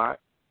work a lot.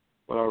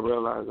 But I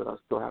realize that I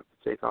still have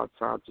to take out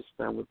time to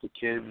spend with the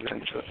kids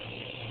and to,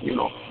 you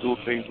know, do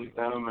things with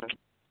them. And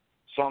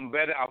so I'm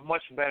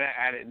much better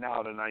at it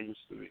now than I used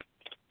to be.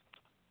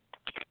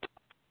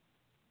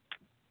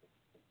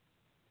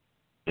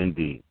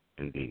 Indeed.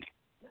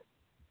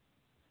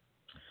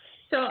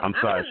 So I'm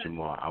sorry,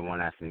 Shamar. I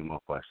won't ask any more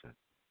questions.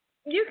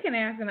 You can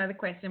ask another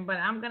question, but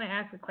I'm going to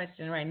ask a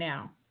question right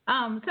now.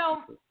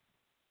 So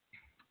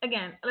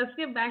again, let's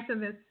get back to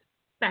this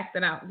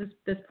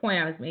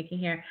point I was making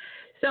here.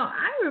 So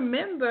I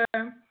remember,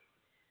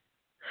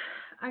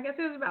 I guess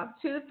it was about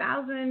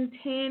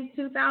 2010,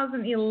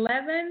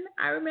 2011.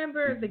 I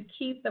remember the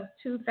Keith of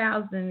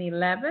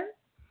 2011.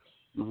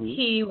 Mm-hmm.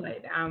 He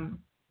would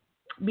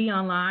be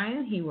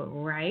online. He would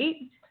write.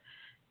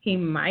 He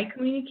might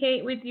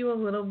communicate with you a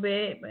little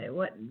bit, but it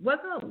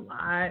wasn't a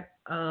lot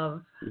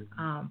of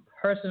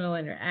personal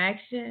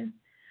interaction.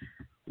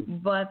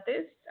 But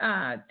this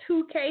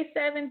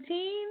 2K17,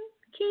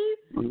 Keith,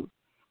 mm-hmm.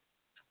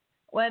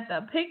 with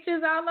the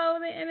pictures all over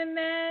the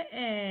internet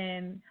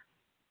and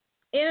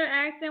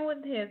interacting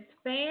with his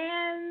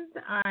fans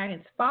or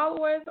his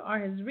followers or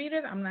his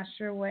readers, I'm not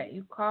sure what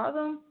you call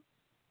them.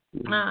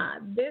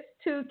 Mm-hmm. This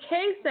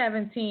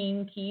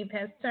 2K17, Keith,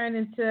 has turned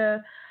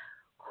into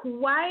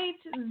quite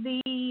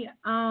the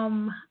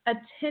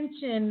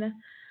attention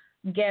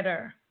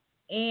getter.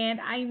 And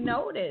I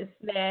noticed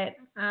that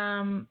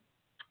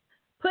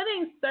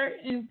putting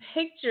certain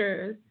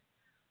pictures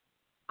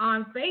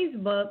on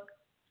Facebook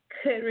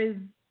could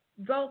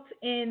result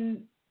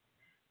in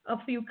a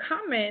few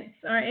comments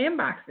or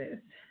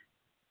inboxes.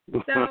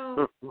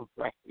 So,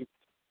 right.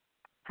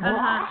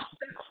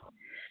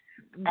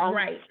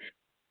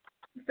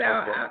 So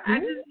I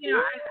just, you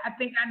know, I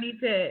think I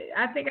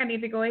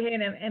need to go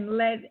ahead and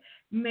let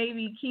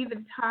maybe Keith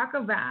talk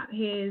about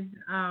his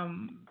I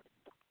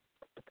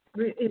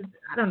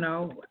don't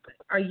know.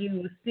 Are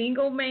you a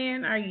single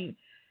man? Are you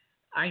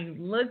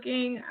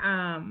looking?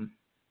 I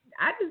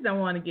just don't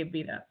want to get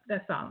beat up.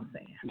 That's all I'm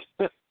saying.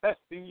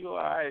 You all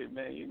right,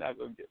 man. You're not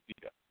gonna get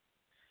beat up.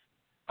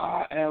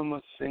 I am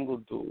a single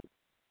dude,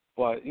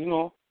 but you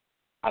know,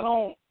 I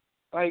don't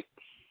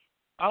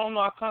know.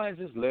 I kind of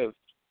just live.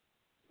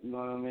 You know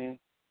what I mean?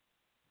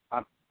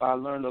 I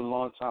learned a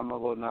long time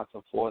ago not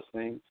to force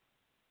things.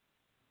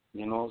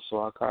 You know,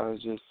 so I kind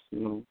of just, you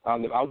know,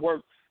 I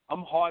work.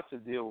 I'm hard to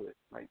deal with.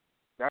 Like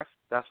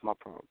that's my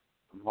problem.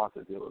 I'm hard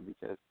to deal with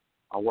because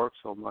I work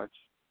so much,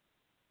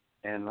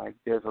 and like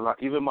there's a lot.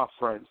 Even my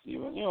friends,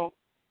 even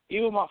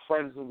my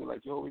friends will be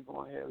like, "Yo, we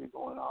going here, we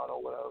going out,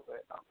 or whatever."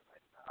 And I'm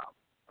like, "Nah,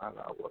 I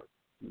gotta work."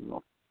 You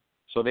know,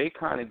 so they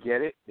kind of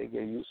get it. They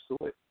get used to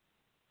it.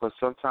 But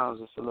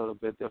sometimes it's a little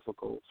bit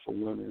difficult for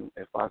women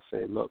if I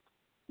say, look,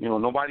 you know,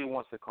 nobody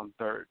wants to come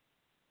third,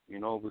 you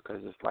know,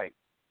 because it's like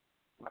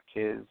my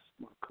kids,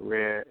 my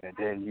career, and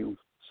then you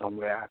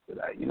somewhere after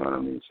that. You know what I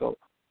mean? So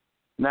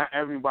not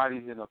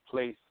everybody's in a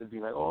place to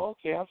be like, oh,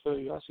 okay, I feel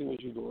you. I see what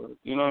you're doing.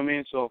 You know what I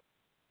mean? So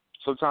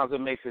sometimes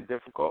it makes it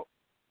difficult.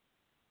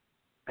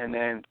 And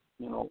then,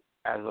 you know,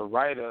 as a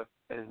writer,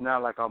 it's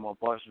not like I'm a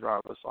bus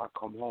driver, so I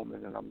come home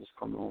and then I'm just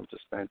coming home to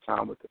spend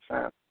time with the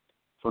family.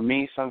 For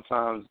me,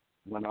 sometimes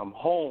when I'm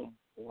home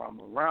or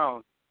I'm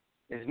around,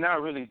 it's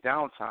not really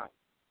downtime.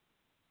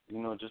 You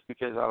know, just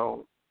because I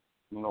don't,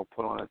 you know,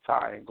 put on a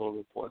tie and go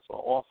report to an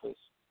office.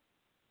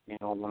 You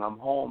know, when I'm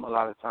home, a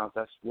lot of times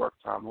that's work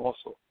time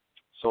also.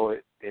 So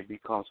it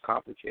becomes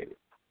complicated.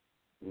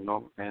 You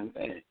know, and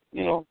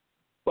you know,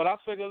 but I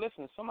figure,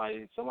 listen,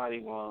 somebody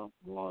gonna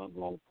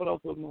put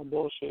up with my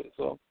bullshit.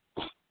 So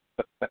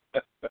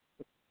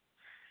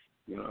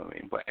you know what I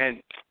mean. But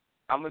and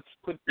I'm gonna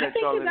I think you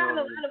got a lot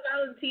of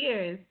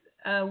volunteers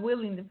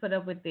willing to put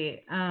up with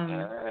it.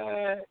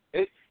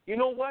 You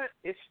know what?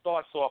 It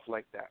starts off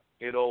like that.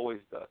 It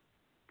always does.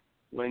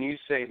 When you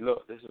say,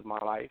 "Look, this is my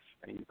life,"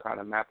 and you kind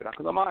of map it out,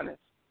 because I'm honest.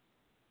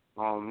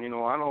 You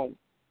know, I don't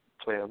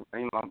play.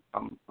 You know,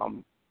 I'm.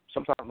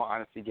 Sometimes my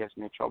honesty gets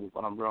me in trouble,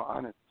 but I'm real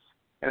honest.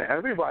 And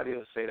everybody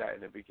will say that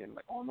in the beginning,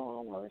 like, "Oh no,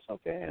 don't worry, it's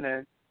okay," and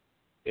then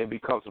it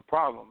becomes a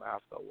problem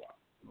after a while.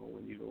 You know,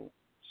 when you don't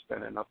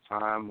spend enough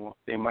time, or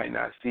they might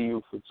not see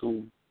you for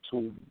two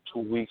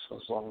weeks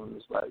or so, and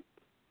it's like.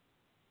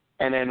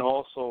 And then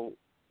also,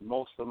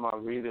 most of my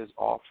readers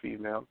are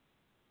female,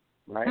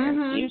 right?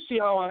 Mm-hmm. And you see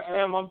how I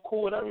am. I'm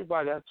cool with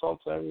everybody. I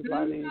talk to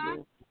everybody. Mm-hmm. You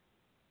know?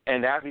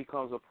 And that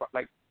becomes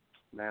like,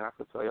 man, I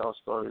could tell y'all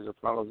stories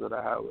of problems that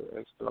I had with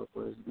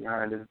ex-girlfriends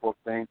behind this book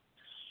thing.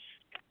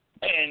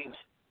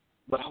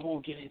 But I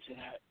won't get into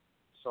that.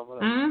 Some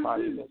of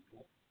everybody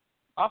listening.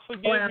 I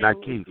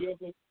forgive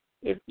you.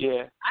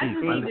 Yeah. I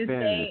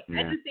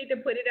just need to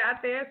put it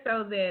out there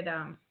so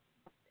that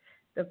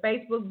the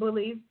Facebook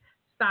bullies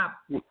stop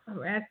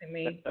harassing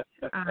me.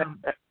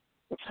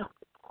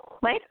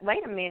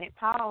 Wait a minute.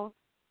 Pause.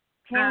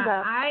 Hands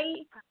up.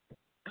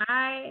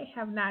 I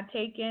have not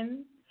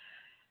taken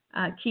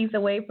Keith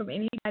away from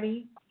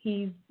anybody.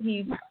 He's like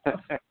you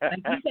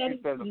said,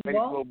 he's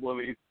Facebook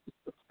bully.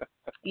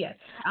 Yes.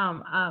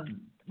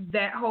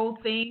 That whole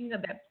thing,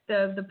 that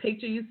the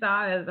picture you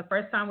saw is the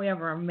first time we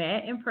ever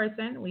met in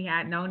person. We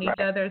had known each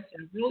other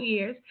several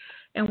years,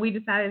 and we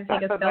decided to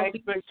take a selfie.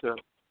 Nice picture.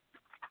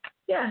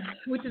 Yeah,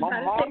 we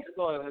decided to take a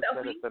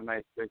selfie. It's a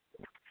nice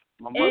picture.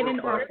 And in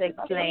order to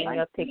explain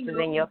your pictures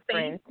and your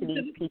friends to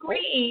these people,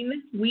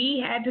 we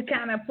had to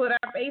kind of put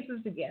our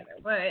faces together,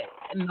 but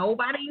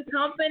nobody's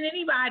humping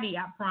anybody.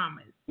 I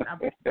promise.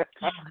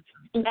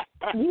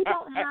 You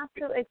don't have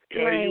to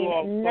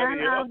explain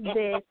none of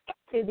this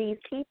to these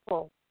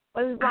people.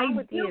 What is wrong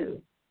with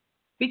you?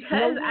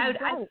 Because I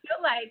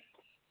feel like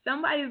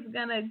somebody's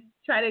gonna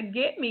try to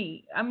get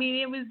me. I mean,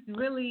 it was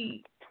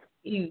really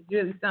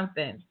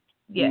something.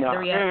 Yeah, the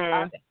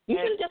reality. You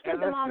can just put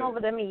them on over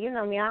to me. You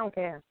know me. I don't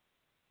care.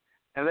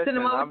 And listen,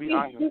 I'll be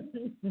honest.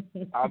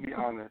 I'll be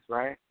honest,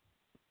 right?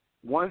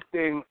 One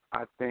thing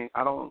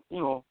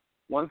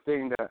one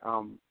thing that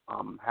I'm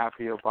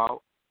happy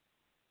about,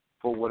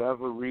 for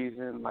whatever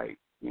reason, like,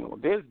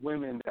 there's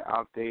women that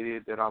I've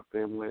dated, that I've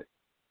been with,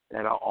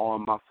 that are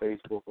on my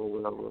Facebook or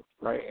whatever,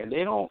 right? And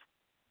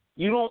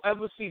you don't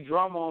ever see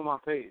drama on my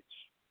page.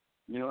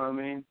 You know what I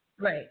mean?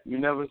 Right. You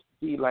never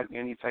see, like,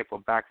 any type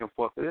of back and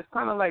forth. It's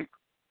kind of like,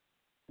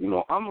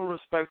 I'm a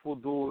respectful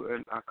dude,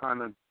 and I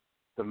kind of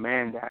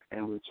demand that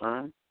in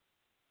return.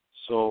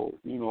 So,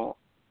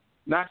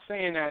 not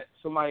saying that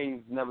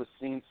somebody's never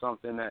seen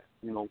something that,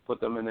 put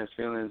them in their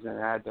feelings and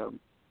had them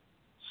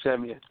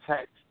send me a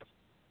text.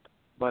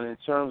 But in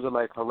terms of,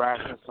 like,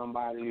 harassing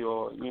somebody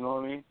or, you know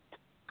what I mean,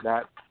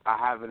 that I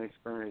haven't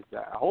experienced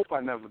that. I hope I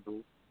never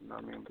do, you know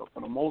what I mean? But for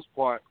the most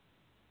part,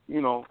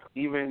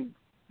 even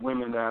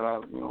women that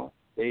are,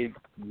 they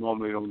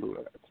normally don't do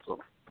that. So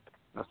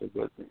that's a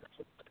good thing.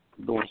 So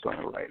doing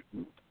something right.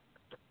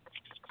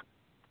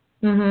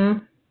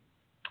 Mhm.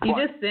 You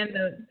just send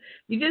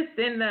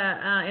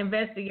the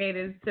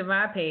investigators to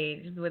my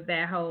page with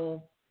that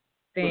whole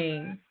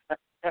thing.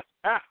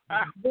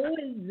 Who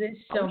is this?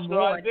 I'm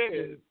sure I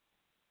did.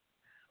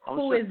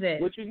 Who is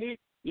it? What you need?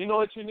 You know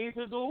what you need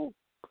to do?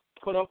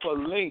 Put up a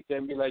link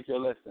and be like, yo,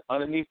 listen,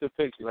 underneath the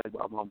picture, like,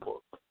 buy my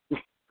book.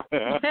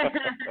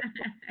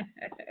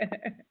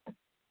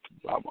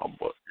 Buy my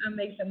book. I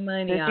make the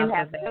money Since off you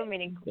have of that.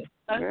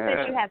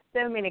 Since you have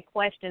so many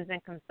questions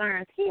and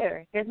concerns,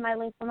 here's my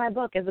link for my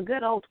book. It's a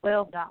good old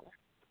 $12.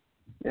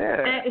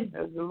 Yeah,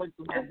 that's the link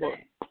to my book.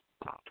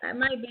 That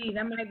might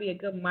be a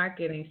good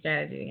marketing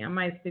strategy. I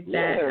might stick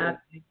that out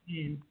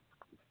there.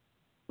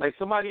 Like,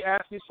 somebody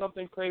asks you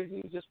something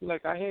crazy, just be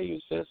like, I hear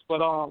you, sis,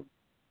 but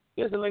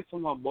here's a link to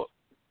my book.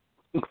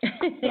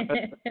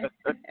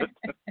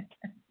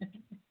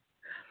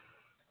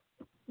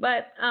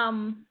 But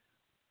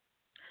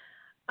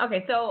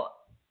okay, so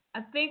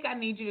I think I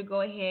need you to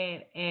go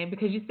ahead and,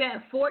 because you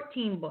said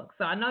 14 books,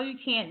 so I know you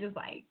can't just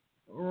like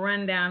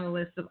run down the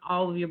list of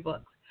all of your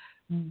books,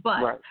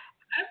 but out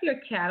of your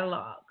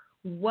catalog,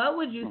 what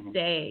would you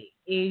say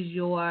is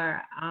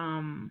your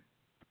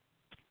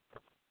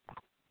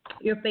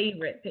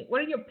favorite pick?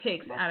 What are your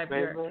picks out of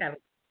your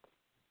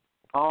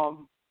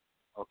catalog?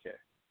 Okay.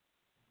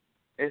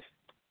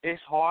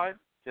 It's hard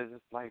because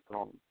it's like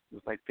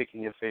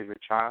picking your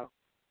favorite child,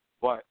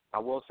 but I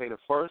will say the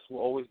first will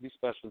always be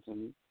special to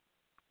me,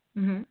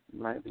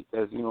 right?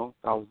 Because that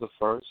was the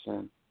first,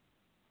 and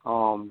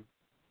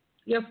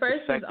your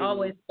first is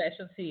always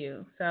special to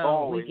you. So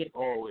always, we get that.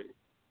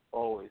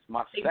 always.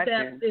 My Except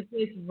second, if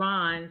it's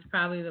Ron's,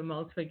 probably the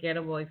most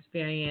forgettable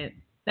experience.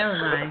 Never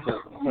mind.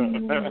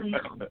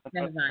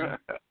 Never mind.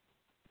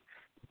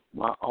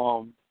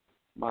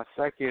 My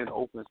second,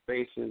 Open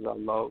Spaces, I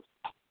love,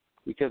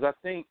 because I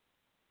think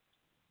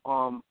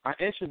I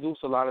introduce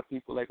a lot of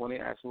people, like when they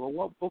ask me, well,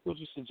 what book would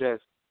you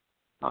suggest?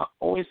 I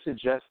always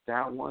suggest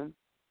that one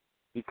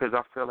because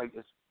I feel like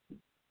it's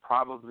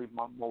probably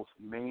my most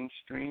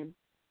mainstream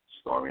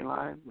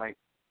storyline, like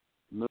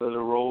middle of the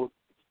road,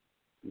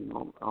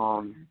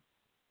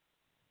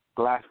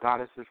 Glass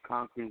Goddesses,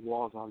 Concrete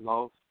Walls, I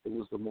love. It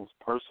was the most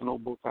personal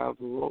book I ever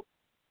wrote.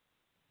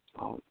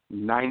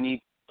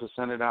 90%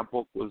 of that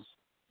book was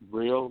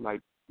real,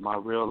 like my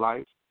real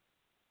life.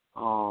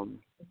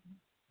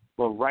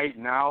 But right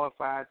now, if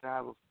I had to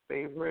have a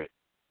favorite,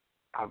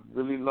 I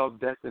really love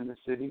Death in the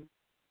City.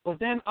 But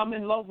then I'm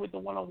in love with the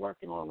one I'm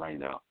working on right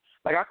now.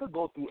 Like, I could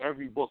go through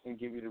every book and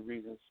give you the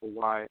reasons for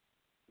why,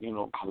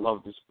 I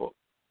love this book.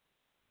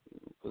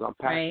 Because I'm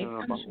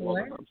passionate about all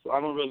of them. So I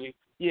don't really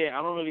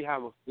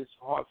have it's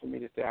hard for me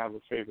to say I have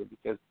a favorite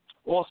because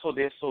also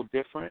they're so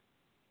different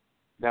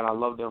that I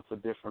love them for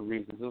different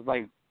reasons.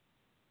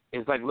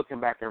 It's like looking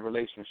back at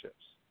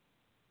relationships.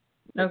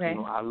 Okay.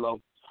 I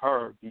love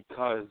her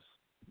because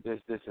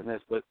this, and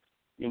this, but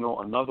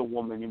another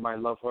woman, you might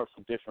love her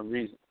for different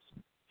reasons.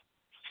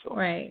 So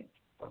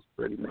that's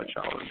pretty much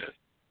how it is.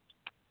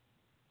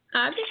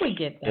 I think we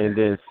get that. And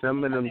then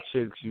some of them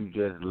chicks you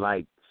just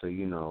like, so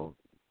you don't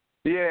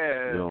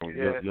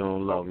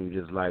love them, you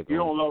just like them. You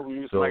don't love them,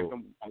 you just like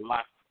them a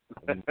lot.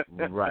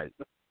 Right.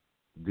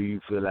 Do you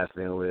feel that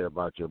same way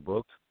about your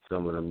books?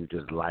 Some of them you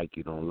just like,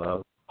 you don't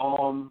love?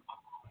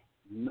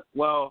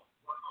 Well,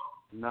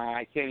 nah,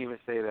 I can't even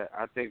say that.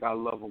 I think I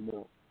love them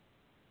more.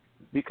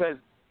 Because,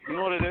 you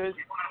know what it is?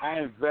 I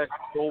invest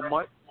so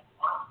much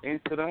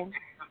into them.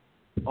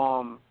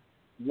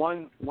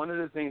 One of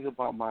the things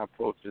about my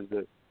approach is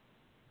that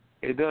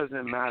it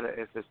doesn't matter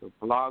if it's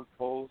a blog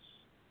post,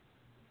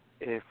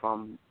 if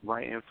I'm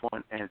writing for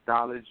an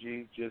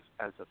anthology just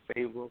as a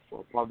favor for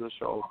a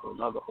publisher or for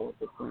another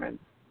author friend,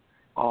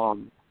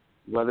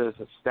 whether it's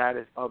a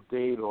status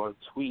update or a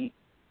tweet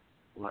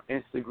or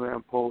an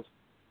Instagram post,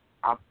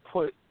 I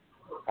put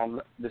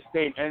the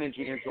same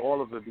energy into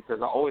all of it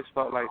because I always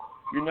felt like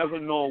you never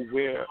know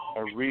where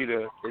a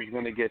reader is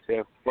going to get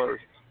their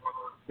first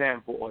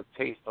sample or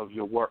taste of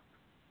your work,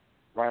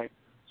 right?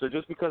 So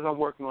just because I'm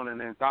working on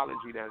an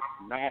anthology that's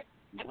not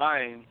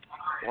mine,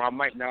 or I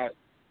might not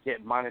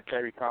get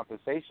monetary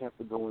compensation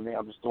for doing it,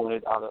 I'm just doing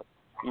it out of,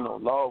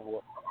 love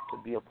or to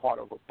be a part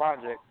of a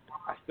project,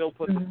 I still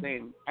put the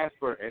same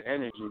effort and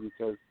energy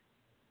because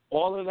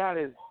all of that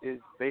is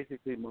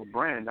basically my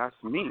brand. That's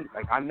me.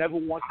 Like, I never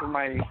want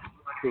somebody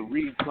to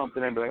read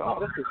something and be like, oh,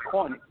 this is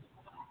corny,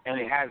 and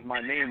it has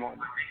my name on it.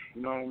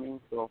 You know what I mean?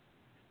 So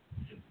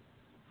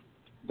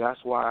that's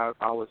why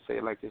I would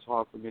say, like, it's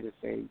hard for me to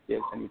say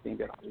there's anything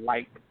that I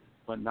like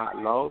but not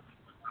love.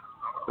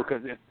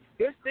 Because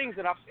there's things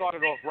that I've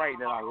started off right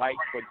that I like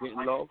but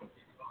didn't love,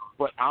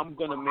 but I'm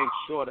going to make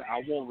sure that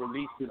I won't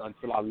release it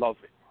until I love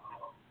it.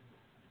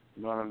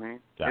 You know what I mean?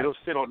 Yeah. It'll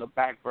sit on the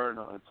back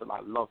burner until I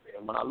love it.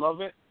 And when I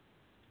love it,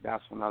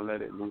 that's when I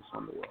let it loose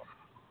on the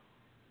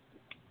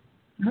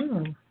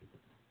world.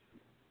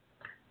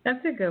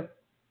 That's a good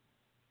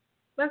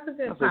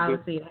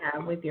policy to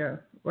have with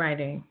your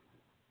writing.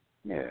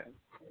 Yeah.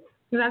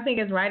 Because I think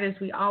as writers,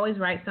 we always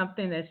write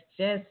something that's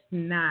just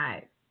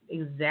not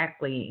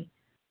exactly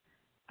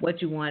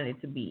what you want it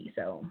to be.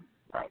 So.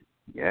 Right.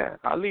 Yeah.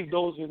 I leave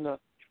those in the.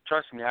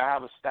 Trust me, I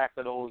have a stack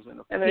of those in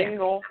the. And then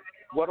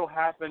what'll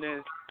happen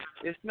is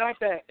it's not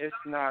that you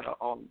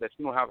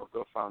don't have a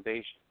good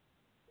foundation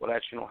or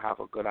that you don't have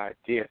a good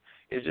idea.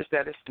 It's just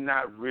that it's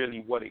not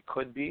really what it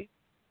could be.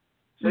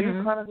 So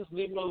you kind of just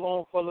leave it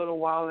alone for a little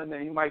while, and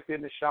then you might be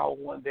in the shower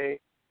one day,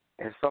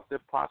 and something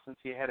pops into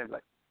your head, and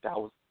like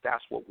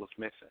that's what was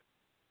missing,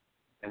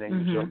 and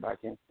then you jump back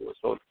into it.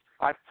 So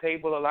I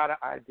table a lot of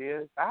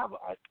ideas. I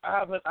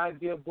have an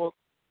idea book.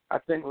 I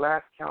think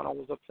last count I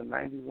was up to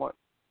 91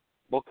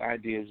 book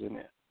ideas in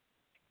there.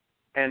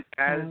 And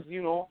as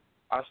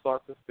I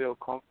start to feel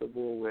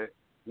comfortable with,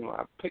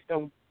 I pick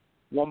them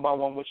one by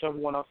one, whichever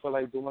one I feel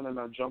like doing, and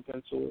I jump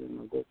into it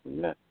and I go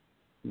from there.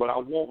 But I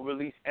won't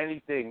release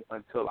anything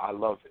until I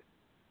love it.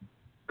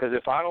 Because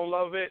if I don't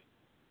love it,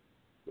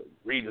 the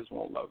readers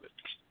won't love it.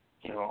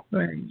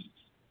 Right.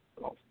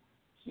 So,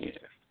 yeah.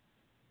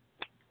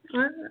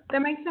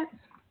 That makes sense.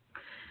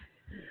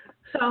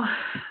 So,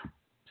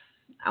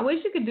 I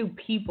wish you could do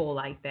people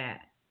like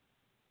that.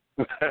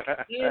 Put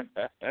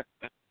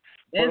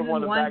them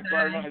on the back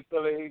burner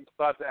until they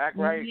start to act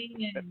right.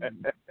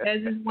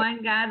 There's this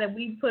one guy that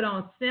we put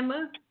on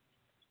simmer.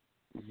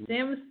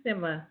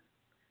 Simmer.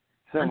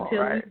 Until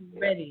right? we're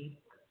ready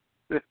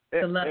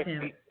to love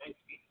him.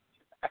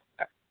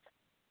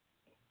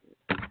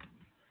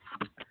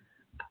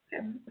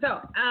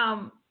 So,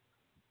 I'm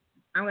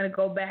going to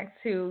go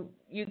back to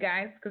you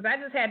guys because I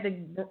had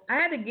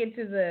to get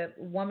to the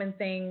woman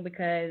thing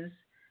because,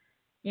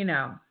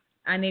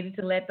 I needed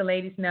to let the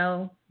ladies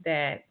know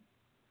that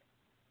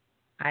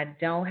I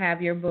don't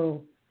have your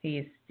boo. He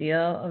is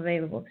still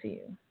available to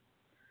you.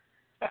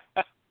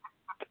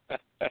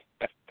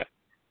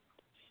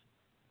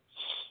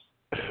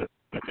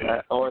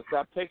 Or is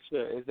that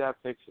picture? It is the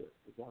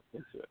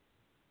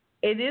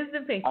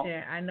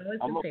picture. I know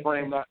it's the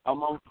picture. I'm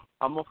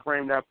gonna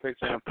frame that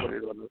picture and put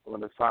it on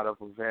the side of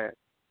a van.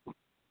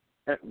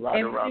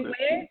 Right around the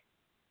street.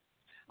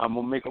 I'm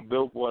gonna make a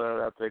billboard out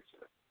of that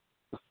picture.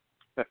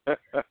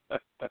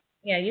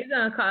 Yeah, you're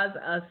gonna cause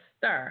a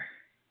stir.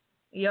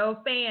 Your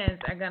fans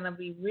are gonna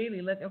be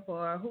really looking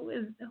for who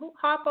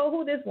Harpo,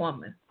 who this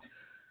woman.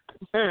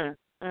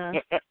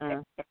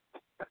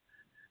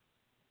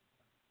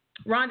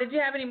 Ron, did you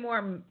have any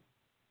more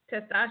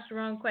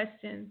testosterone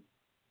questions?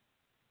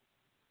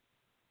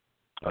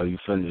 Oh, you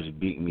finished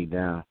beating me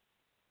down.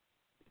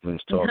 You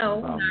finished talking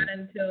about me. No, not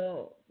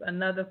until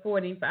another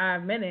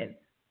 45 minutes.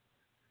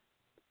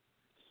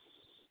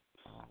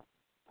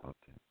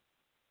 Okay.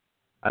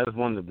 I just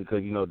wondered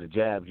because, the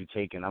jabs you're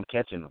taking, I'm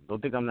catching them.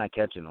 Don't think I'm not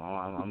catching them.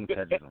 I'm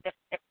catching them.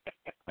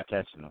 I'm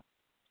catching them.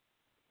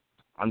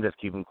 I'm just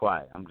keeping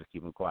quiet.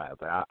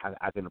 But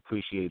I can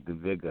appreciate the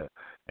vigor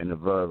and the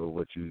verve of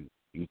what you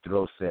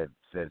throw said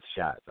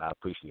shots. I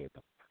appreciate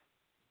them.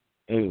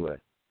 Anyway,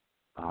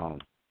 all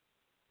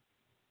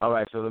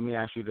right. So let me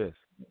ask you this: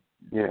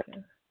 Yeah,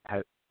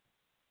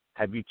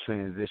 have you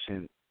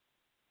transitioned,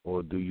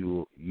 or do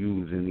you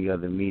use any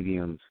other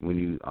mediums when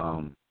you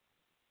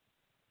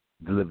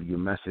deliver your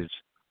message?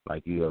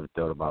 Like, you ever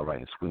thought about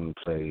writing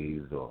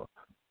screenplays or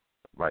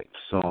write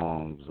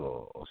songs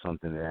or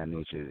something of that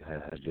nature?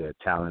 Has your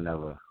talent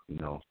ever,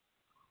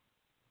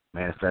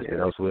 manifested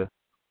elsewhere?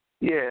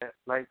 Yeah,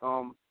 like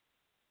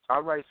I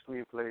write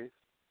screenplays.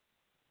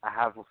 I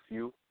have a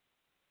few.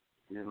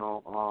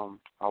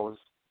 I was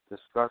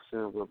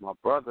discussing with my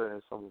brother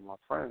and some of my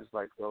friends,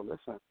 like, yo,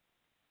 listen,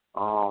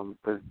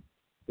 because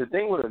the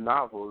thing with a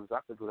novel is I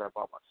could do that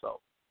by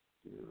myself.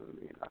 You know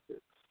what I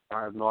mean?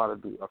 I know how to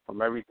do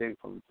from everything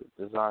from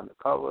to design the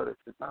cover to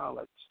sit down,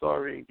 like the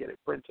story, get it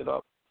printed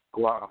up,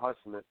 go out and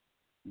hustle it.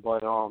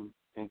 But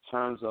in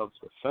terms of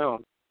the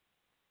film,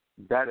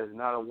 that is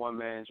not a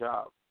one-man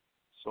job.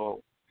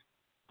 So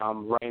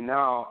right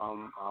now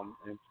I'm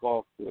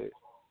involved with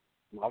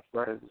my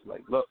friends.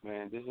 Like, look,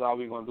 man, this is how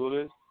we're gonna do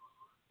this.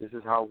 This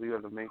is how we're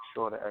gonna make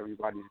sure that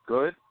everybody's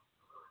good.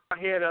 I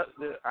hear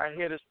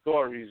the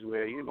stories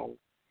where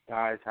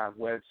guys have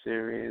web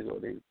series or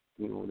they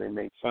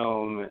make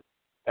film and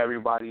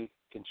everybody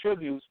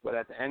contributes, but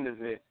at the end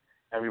of it,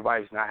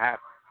 everybody's not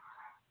happy.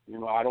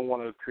 I don't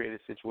want to create a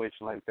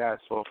situation like that.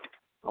 So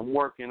I'm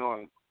working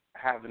on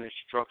having it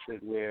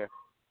structured where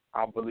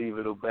I believe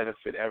it'll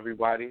benefit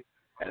everybody.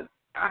 And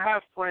I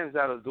have friends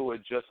that'll do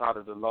it just out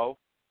of the love,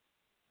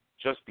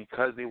 just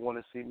because they want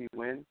to see me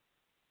win.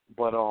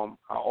 But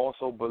I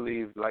also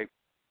believe, like,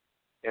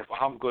 if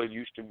I'm good,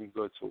 you should be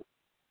good too.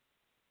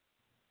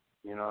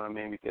 You know what I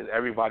mean? Because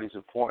everybody's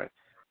important.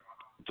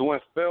 Doing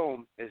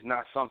film is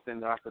not something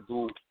that I could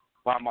do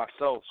by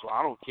myself, so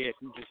I don't care if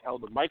you just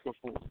held a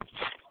microphone.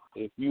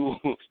 If you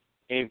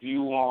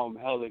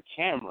held a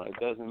camera, it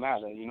doesn't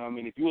matter. You know what I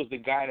mean? If you was the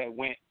guy that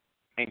went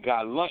and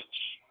got lunch,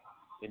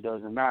 it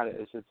doesn't matter.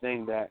 It's a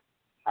thing that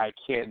I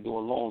can't do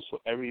alone, so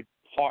every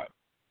part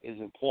is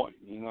important.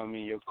 You know what I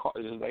mean? Your car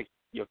is like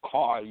your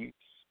car.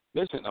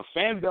 Listen, a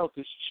fan belt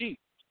is cheap,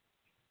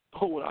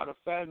 but without a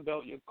fan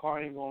belt, your car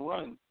ain't gonna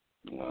run.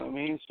 You know what I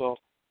mean? So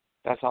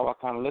that's how I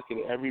kind of look at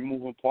it. Every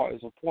moving part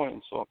is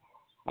important. So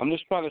I'm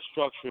just trying to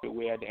structure it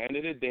where at the end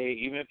of the day,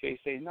 even if they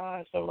say, nah,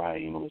 it's all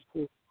right, it's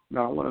cool.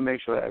 No, I want to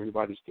make sure that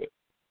everybody's good.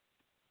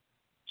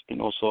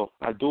 So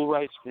I do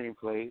write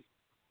screenplays.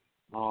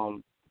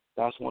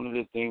 That's one of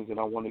the things that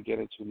I want to get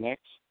into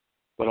next.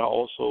 But I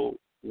also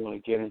want to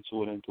get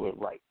into it and do it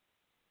right.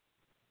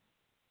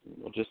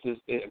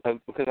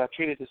 Because I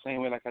treat it the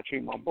same way like I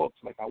treat my books.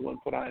 Like, I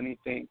wouldn't put out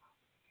anything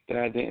that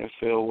I didn't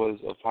feel was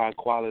of high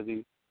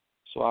quality.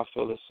 So I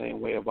feel the same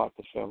way about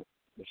the film.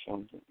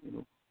 So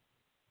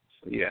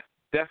yeah,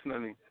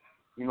 definitely.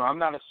 I'm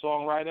not a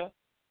songwriter.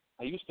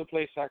 I used to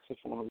play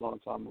saxophone a long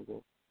time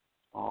ago.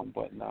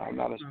 But no, I'm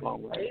not a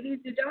songwriter. Ladies,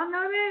 did y'all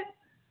know that?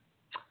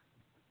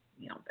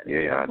 Yeah,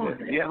 I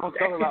did. Yeah, I don't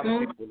tell a lot of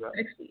people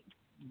that.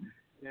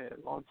 Yeah,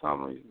 long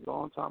time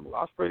ago. I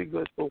was pretty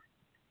good too.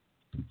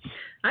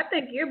 I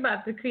think you're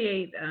about to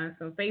create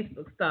some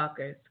Facebook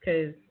stalkers,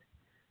 because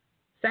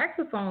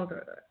saxophone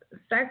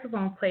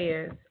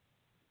players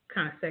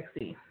kind of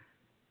sexy.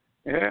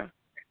 Yeah.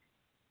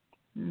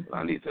 Mm-hmm.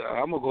 I'm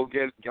gonna go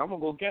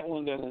get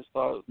one then and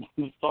start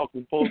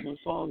composing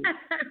songs.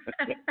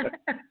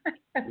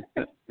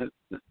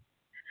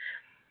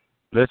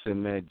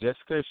 Listen, man, just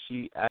because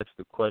she asked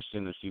the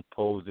question or she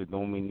posed it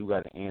don't mean you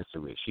got to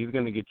answer it. She's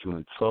going to get you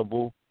in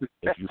trouble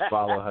if you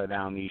follow her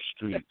down these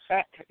streets.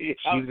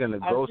 She's going to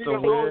go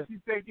somewhere. She's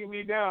taking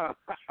me down.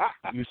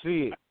 You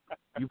see it.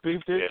 You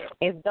peeped it?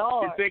 It's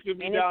dark. She's taking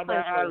me down the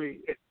alley.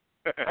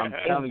 I'm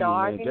telling you,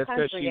 man, just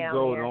because she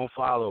goes, don't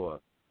follow her.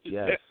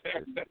 Yes. What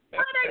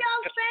are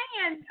y'all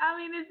saying? I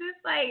mean, is this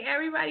like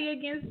everybody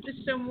against the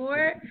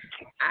Shamor?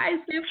 I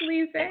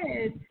simply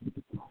said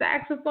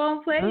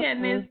saxophone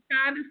playing is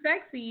kind of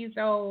sexy,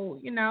 so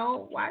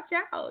watch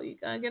out. You're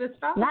gonna get a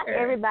stalker. Not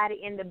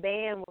everybody in the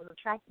band was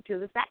attracted to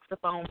the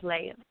saxophone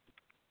player.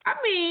 I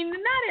mean,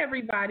 not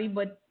everybody,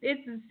 but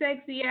it's a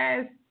sexy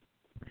ass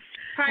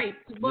type.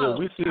 Yeah,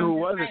 we see who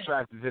was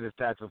attracted to the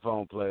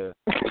saxophone player.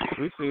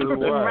 We see who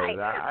was. Right.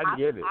 I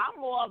get it. I'm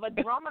more of a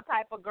drummer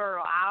type of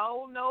girl. I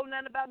don't know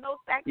nothing about no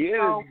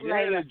saxophone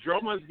player. Yeah, the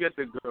drummers get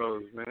the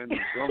girls, man. The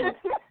drummers.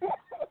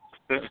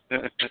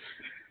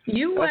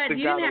 You didn't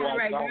have the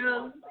right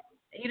girls.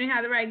 You didn't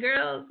have the right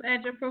girls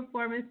at your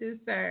performances,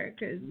 sir.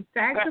 Because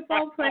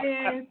saxophone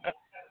players,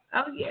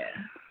 oh yeah.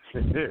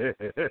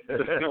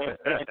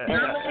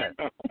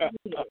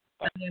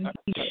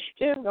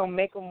 Just gonna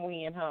make them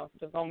win, huh?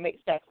 Just gonna make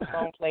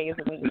saxophone players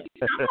win.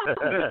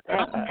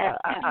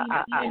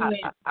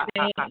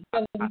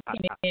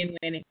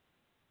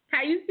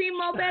 How you see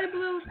Mo Better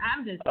Blues?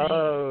 I'm just saying.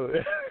 Oh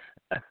yeah.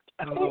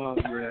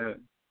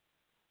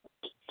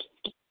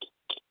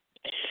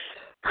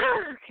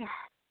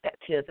 That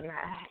tears in my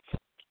eyes.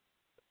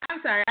 I'm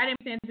sorry, I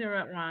didn't mean to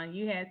interrupt, Ron.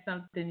 You had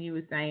something you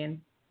were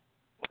saying.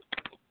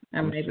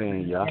 I'm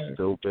saying y'all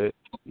stupid.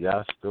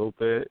 Y'all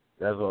stupid.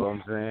 That's all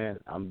I'm saying.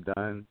 I'm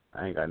done.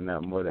 I ain't got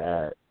nothing more to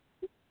add.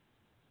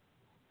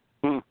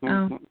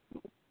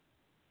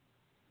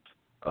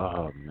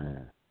 Oh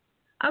man.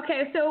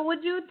 Okay, so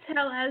would you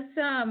tell us?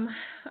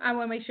 I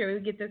want to make sure we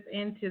get this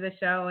into the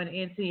show and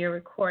into your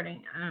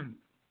recording.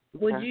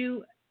 Would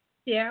you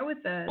share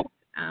with us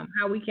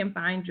how we can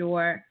find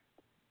your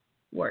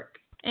work?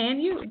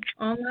 And you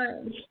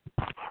online.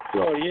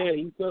 So yeah,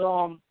 you could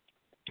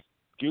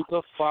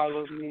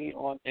follow me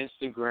on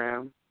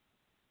Instagram.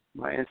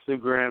 My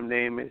Instagram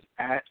name is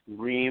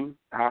 @Reem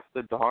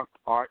After Dark,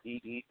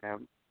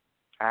 REEM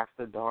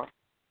After Dark.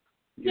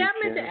 Yeah, I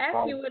meant to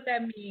ask you what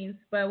that means,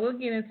 but we'll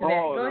get into that.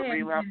 Go ahead.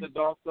 Reem After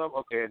Dark stuff.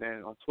 Okay,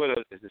 then on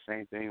Twitter it's the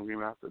same thing,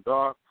 Reem After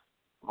Dark.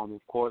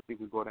 Of course, you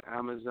can go to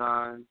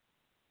Amazon.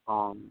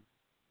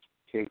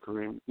 Keith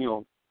Kareem,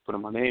 put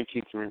in my name,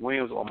 Keith Kareem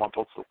Williams. All my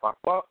books will pop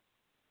up.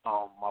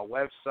 My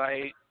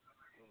website,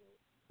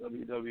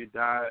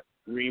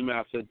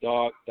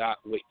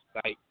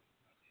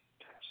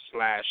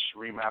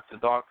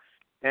 www.reemafterdark.wixsite/reemafterdark.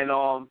 And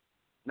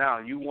now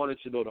you wanted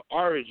to know the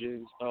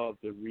origins of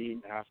the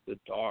Reem After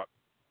Dark.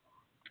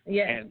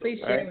 Yes, please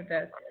share with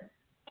us.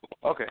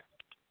 Okay.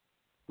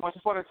 Once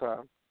upon a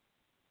time,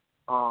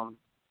 I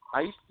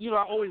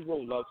always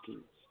wrote love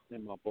scenes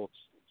in my books,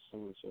 so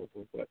on and so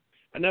forth, but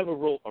I never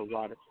wrote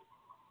erotic.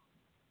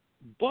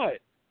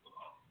 But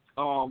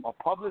a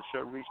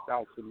publisher reached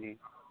out to me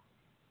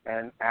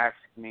and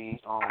asked me,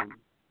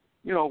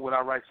 would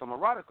I write some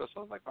erotica? So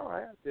I was like, all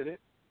right, I did it.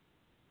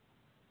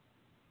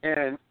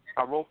 And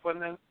I wrote for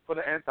the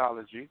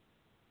anthology.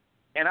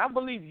 And I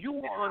believe you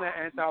were on that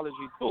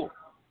anthology too.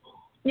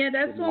 Yeah,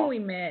 that's when we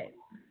met.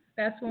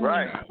 That's when we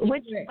met.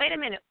 Wait a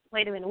minute.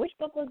 Which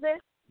book was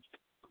this?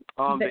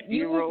 The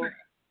Eros.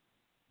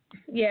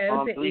 Yeah, it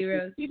was the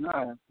Eros.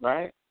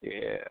 Right?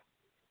 Yeah.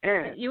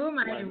 And you were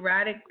my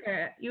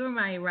erotica. You were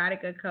my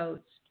erotica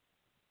coach.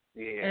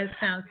 Yeah. It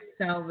sounds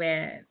so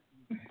bad.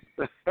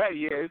 Yeah,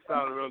 it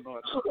sounds real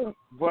good.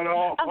 But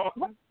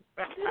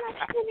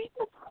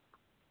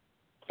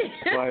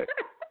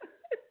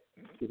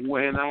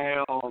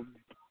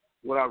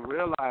what I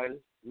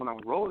realized when I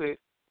wrote it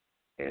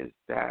is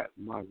that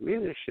my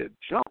readership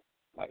jumped.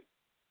 Like,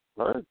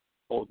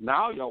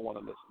 now y'all want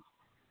to listen.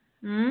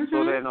 Mm-hmm.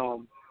 So then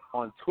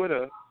on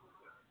Twitter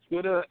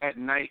at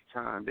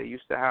nighttime, they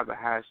used to have a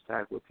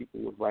hashtag where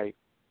people would write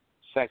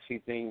sexy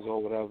things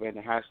or whatever, and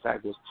the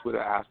hashtag was Twitter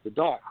After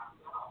Dark.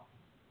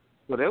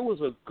 But there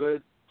was a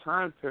good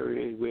time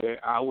period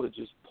where I would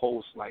just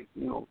post, like,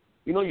 you're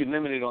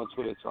limited on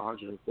Twitter to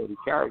 140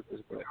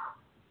 characters, but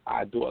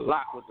I do a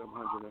lot with them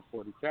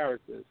 140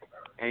 characters.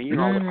 And,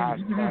 I would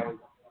hashtag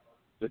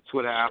the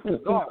Twitter After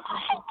Dark.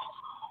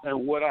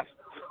 And what I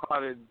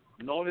started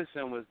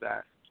noticing was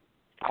that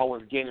I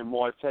was getting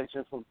more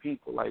attention from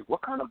people. Like,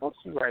 what kind of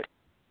books you write?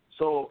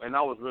 So, and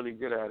I was really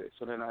good at it.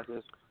 So then I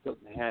just took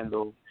the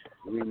handle,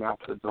 Reem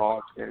After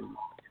Dark, and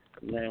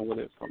ran with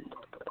it from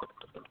there.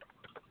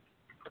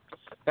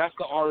 That's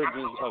the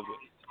origins of it.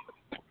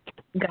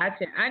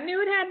 Gotcha. I knew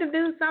it had to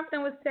do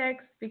something with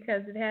sex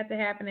because it had to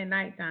happen at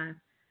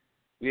nighttime.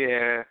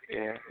 Yeah.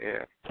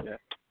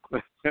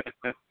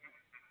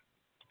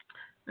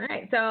 All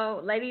right,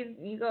 so ladies,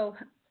 you go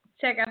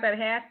check out that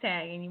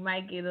hashtag, and you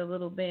might get a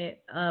little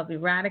bit of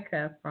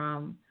erotica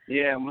from.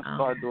 Yeah, I'm gonna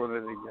start doing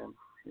it again.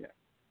 Yeah,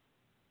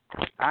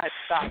 I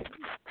stopped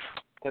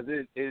because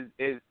it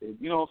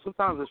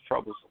sometimes it's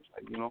troublesome.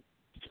 Like,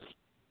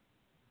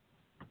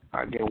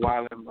 I get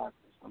wild and back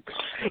or something.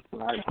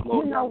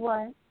 You know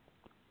what?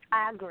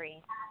 I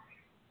agree.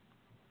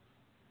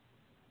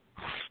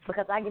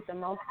 Because I get the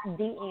most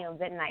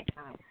DMs at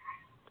nighttime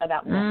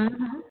about nothing.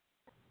 Mm-hmm.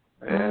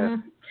 Yeah.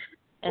 Mm-hmm.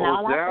 And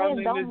all I say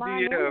is don't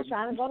mind me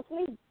trying to go to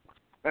sleep.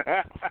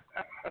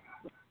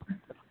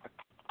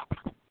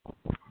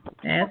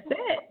 That's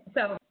it.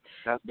 So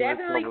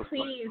definitely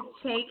please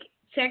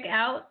check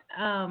out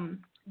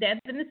Death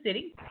in the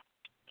City.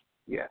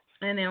 Yes.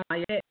 And then while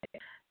you're there,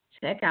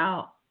 check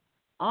out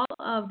all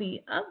of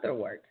the other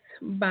works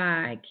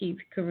by Keith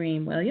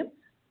Kareem Williams.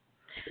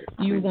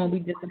 You won't be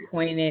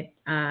disappointed.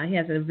 He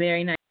has a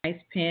very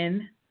nice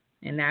pen,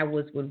 and that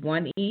was with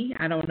one E.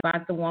 I don't know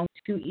about the one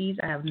with two E's.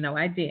 I have no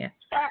idea.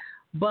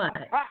 But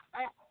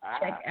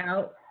check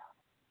out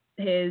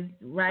his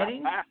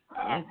writing.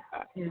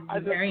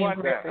 It's very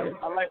impressive.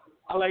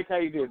 I like how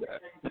you did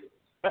that.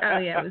 Oh,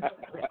 yeah.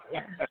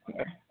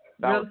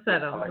 Real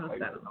subtle.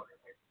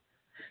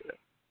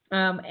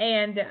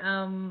 And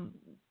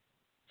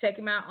check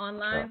him out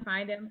online.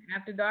 Find him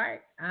After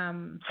Dark.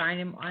 Find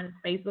him on his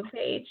Facebook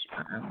page.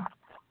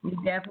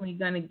 You're definitely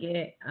going to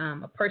get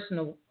a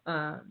personal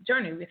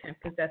journey with him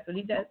because that's what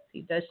he does.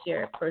 He does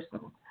share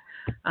personal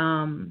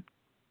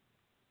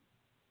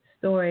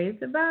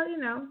stories about,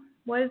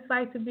 what it's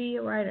like to be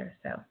a writer.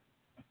 So,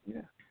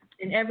 yeah.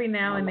 And every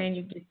now and then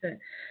you get to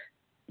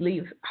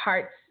leave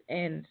hearts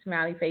and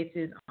smiley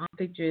faces on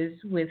pictures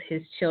with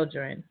his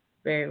children.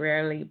 Very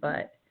rarely,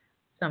 but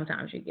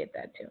sometimes you get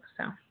that too.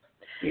 So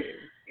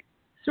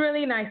it's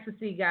really nice to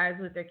see guys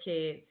with their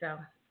kids. So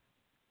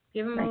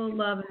give them a little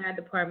love in that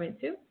department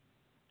too.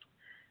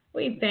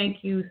 We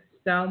thank you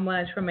so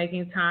much for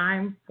making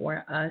time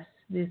for us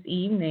this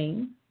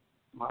evening.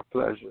 My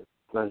pleasure.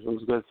 It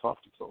was good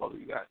talking to all of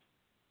you guys.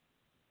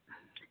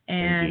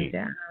 And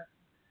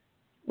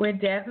we're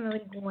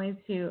definitely going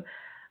to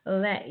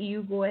let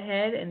you go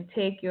ahead and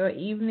take your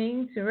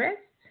evening to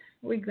rest.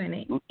 we're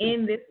going to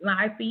end this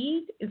live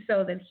feed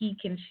so that he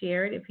can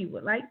share it if he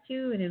would like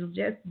to, and it'll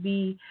just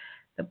be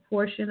the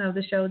portion of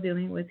the show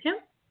dealing with him.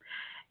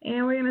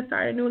 And we're going to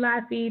start a new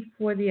live feed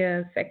for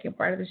the second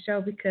part of the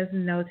show because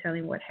no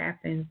telling what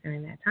happens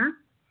during that time.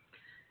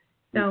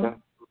 So,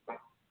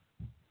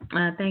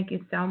 thank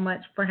you so much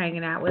for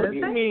hanging out with us. What do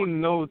you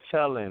mean no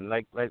telling?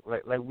 Like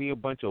we a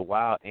bunch of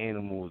wild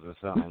animals or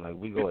something? Like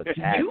we go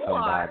attack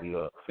somebody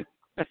or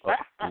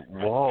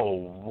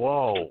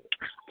whoa.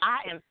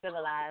 I am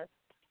civilized.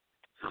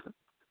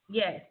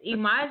 Yes,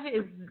 Imaja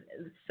is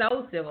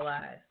so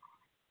civilized.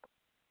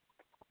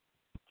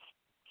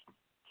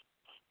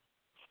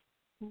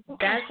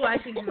 That's why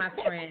she's my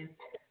friend.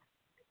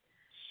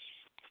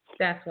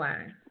 That's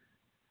why.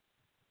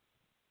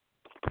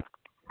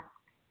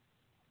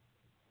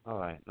 All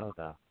right, no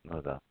doubt.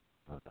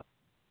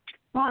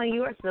 Well,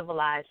 you are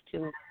civilized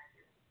too.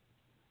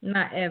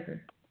 Not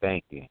ever.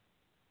 Thank you,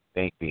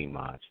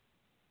 Imaj.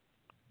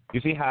 You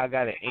see how I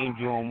got an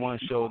angel on one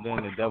shoulder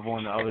and the devil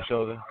on the other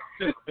shoulder?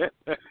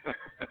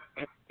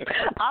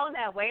 All of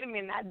that. Wait a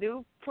minute. I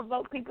do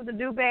provoke people to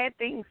do bad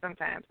things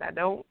sometimes. I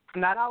don't.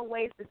 Not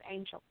always this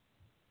angel.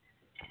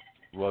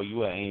 Well,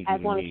 you an angel. I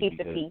to want me to keep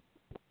the peace.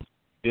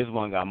 This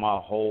one got my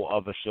whole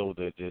other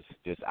shoulder just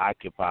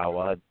occupied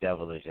while her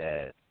devilish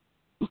ass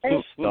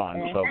is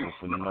starting trouble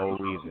for no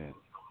reason.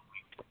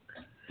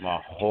 My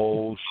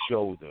whole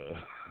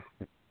shoulder.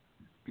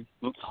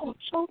 Whole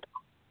shoulder.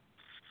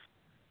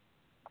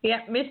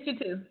 Yeah, missed you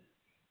too.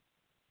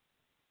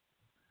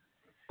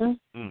 Imaj,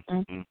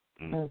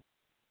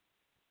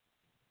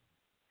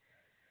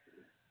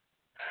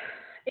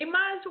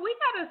 we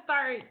gotta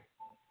start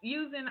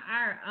using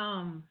our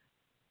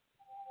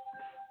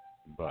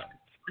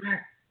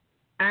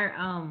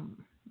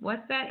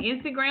what's that,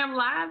 Instagram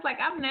live? Like,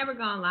 I've never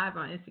gone live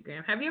on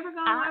Instagram. Have you ever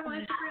gone live on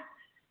Instagram?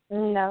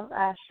 No,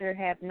 I sure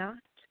have not.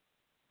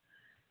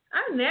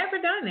 I've never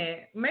done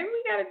it. Maybe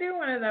we got to do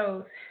one of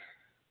those.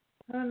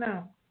 I don't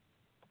know.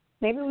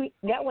 Maybe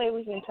that way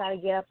we can try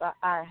to get up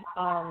our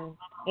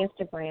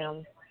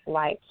Instagram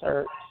likes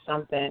or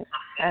something.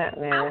 I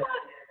don't know.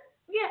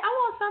 I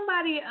want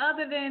somebody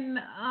other than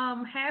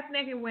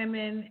half-naked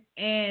women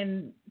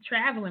and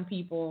traveling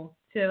people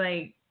to,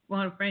 like,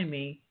 want to friend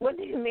me. What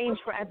do you mean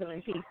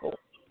traveling people?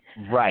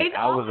 Right.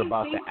 I was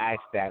about to ask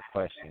that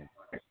question.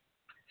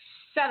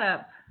 Shut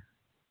up.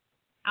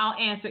 I'll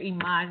answer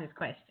Imaj's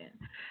question.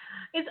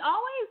 It's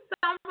always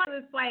somebody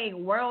that's like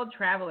world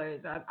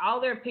travelers. All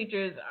their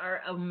pictures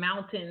are of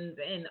mountains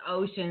and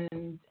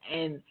oceans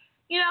and,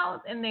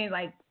 and they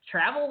like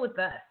travel with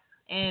us.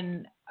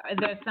 And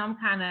there's some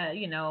kind of,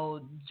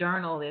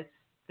 journalist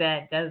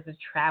that does the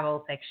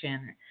travel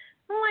section.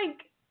 I'm like,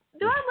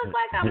 do I look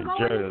like I'm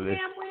going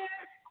anywhere?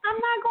 I'm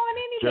not going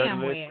any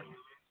damn where.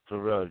 For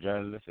real,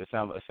 journalist. It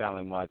sounds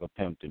like more like a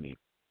pimp to me.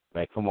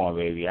 Like, come on,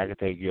 baby, I can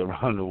take you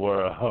around the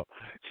world.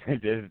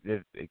 just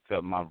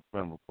accept my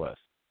friend request.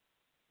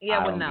 Yeah,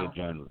 I but don't no. get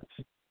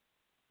journalists.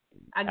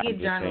 I get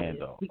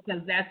journalists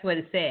because that's what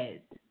it says.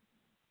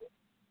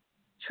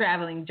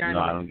 Traveling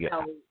journalist. No, I don't get.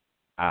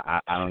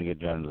 I don't get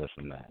journalists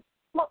from that.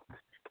 Well,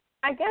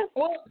 I guess.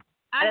 Well,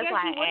 that's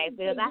why I asked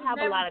because I have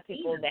a lot of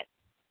people that.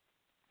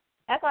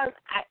 That's why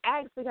I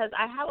asked because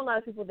I have a lot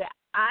of people that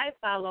I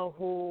follow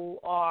who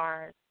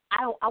are.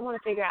 I want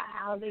to figure out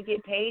how they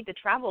get paid to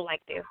travel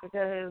like this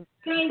because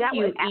that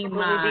would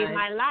absolutely be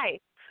my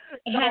life.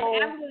 It has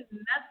absolutely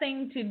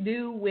nothing to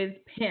do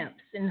with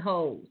pimps and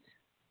hoes.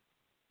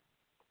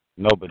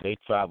 No, but they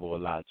travel a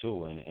lot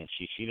too, and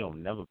she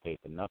don't never pay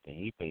for nothing.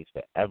 He pays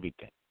for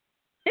everything.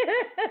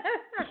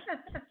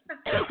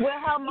 Well,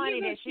 her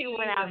money that she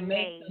went out and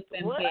made.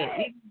 He's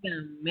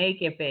gonna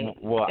make it pay.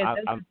 Well,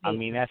 I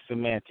mean that's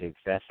semantics.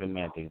 That's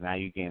semantics. Now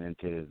you're getting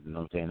into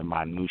the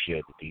minutiae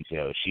of the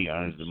details. She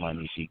earns the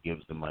money. She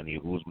gives the money.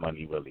 Whose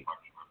money really?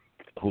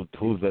 Whose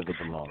does it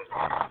belong to?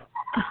 I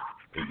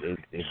don't know.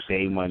 It's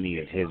their money.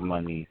 It's his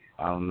money.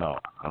 I don't know.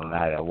 I don't know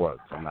how that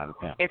works. I'm not a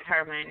pimp. It's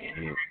her money.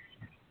 Yeah.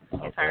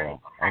 It's her.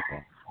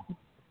 Okay.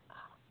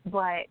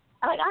 But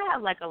I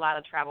have like a lot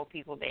of travel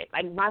people that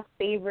like my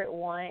favorite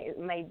one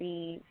may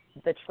be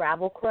the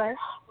Travel Crush,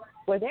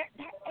 where they're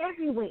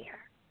everywhere.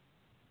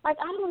 Like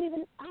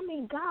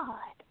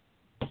God,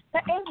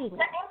 they're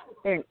everywhere.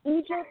 They're in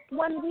Egypt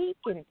one week,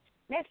 and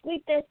next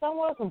week they're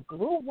somewhere else in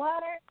blue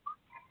water.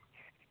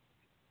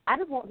 I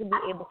just want to be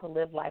able to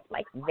live life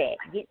like that,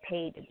 get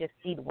paid to just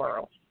see the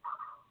world.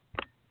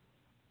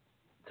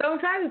 So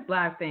try this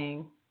live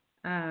thing.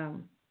 Are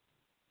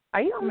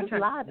you on this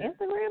live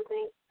Instagram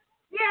thing?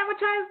 Yeah, I'm gonna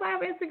try this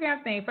live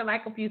Instagram thing for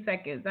like a few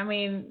seconds. I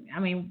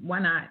mean, why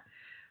not?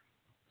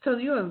 So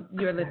you're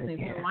listening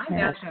to the Wind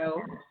Down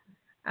Show.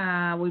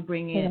 We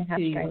bring it to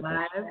you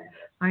live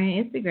on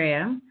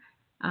Instagram,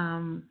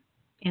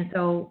 and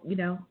so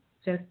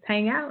just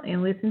hang out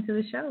and listen to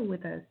the show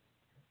with us.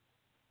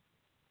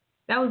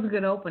 That was a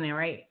good opening,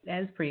 right?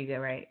 That is pretty good,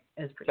 right?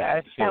 That's pretty.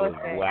 That good. shit was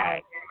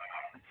whack.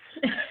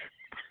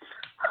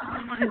 Oh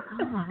my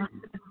God!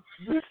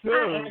 I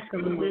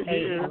absolutely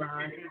hate you,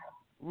 Ron.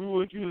 We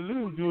want you to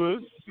listen to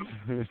us.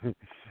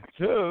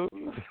 So,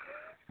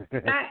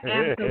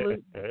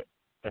 absolutely.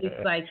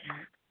 It's like,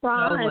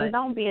 Ron,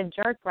 don't be a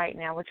jerk right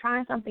now. We're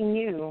trying something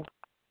new.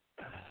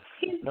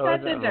 He's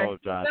such a jerk.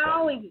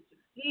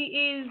 He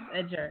is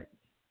a jerk.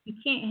 He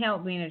can't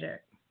help being a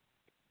jerk.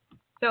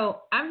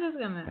 So I'm just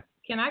gonna.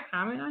 Can I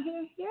comment on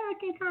here? Yeah, I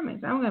can comment.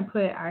 So I'm gonna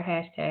put our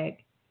hashtag.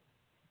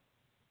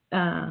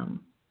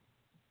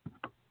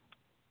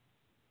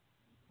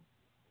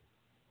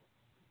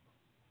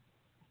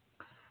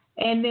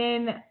 And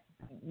then,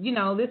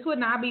 this would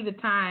not be the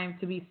time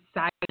to be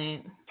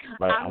silent.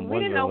 Right, I'm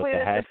wondering what the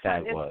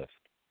hashtag was.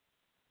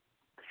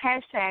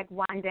 Hashtag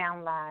Wind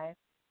Down Live.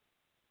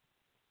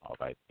 All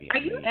right. Are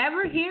you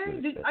ever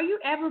here? Are you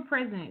ever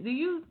present? Do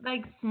you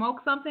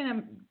smoke something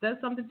and does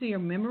something to your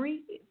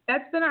memory?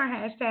 That's been our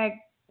hashtag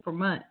for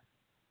months.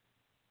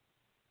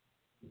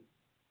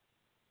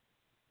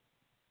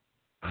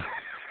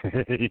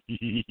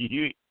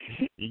 you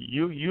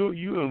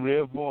in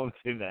real form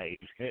tonight.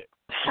 I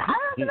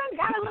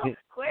got a little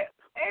square.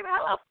 My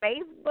little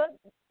Facebook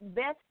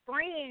best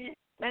friend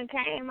that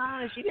came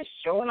on and she just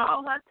showing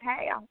all her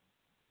tail.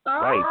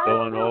 Right,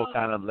 throwing all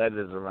kind of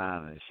letters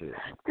around and shit.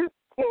 Just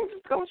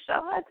gonna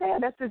show her tail.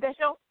 That's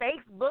your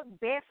Facebook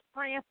best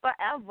friend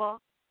forever.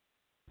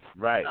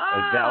 Right.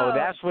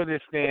 That's what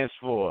it stands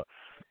for.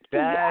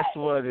 That's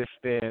what it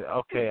stands.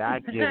 Okay, I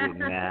get it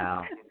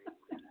now.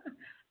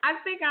 I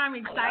think I'm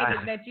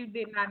excited that you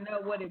did not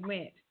know what it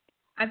meant.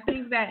 I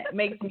think that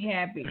makes me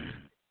happy.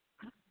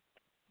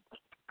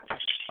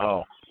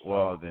 Oh,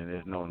 well, then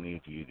there's no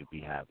need for you to be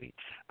happy.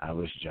 I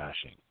was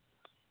joshing.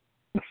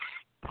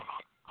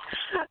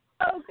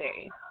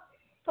 Okay.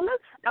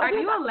 Are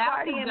you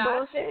allowed to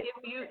josh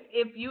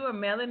if you are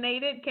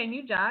melanated? Can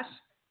you josh?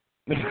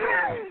 I just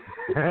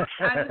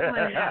want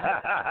to know.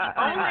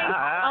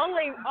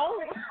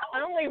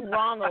 Only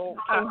Ronald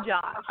can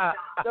josh.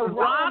 So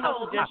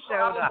Ronald just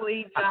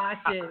probably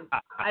joshes.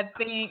 I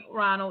think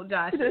Ronald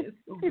joshes.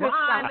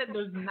 Ron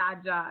does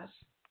not josh.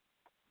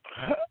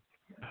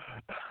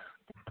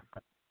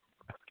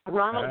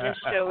 Ronald just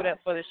showed up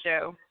for the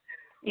show.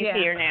 He's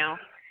here now.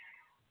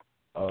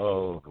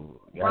 Oh,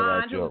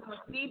 Ron, who's on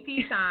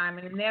CP time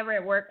and never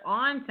at work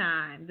on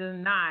time, does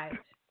not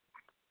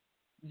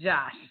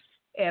josh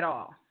at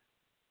all.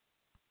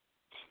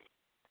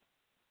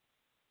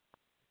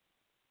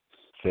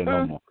 Say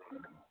no more.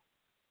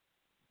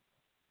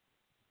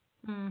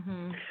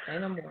 Say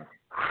no more.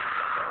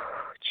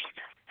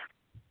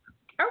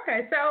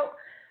 Okay, so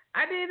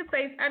I did an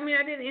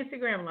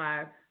Instagram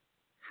Live.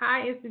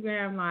 Hi,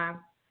 Instagram Live.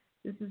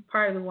 This is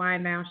part of the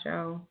Wind Down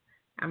Show.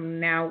 I'm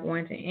now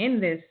going to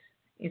end this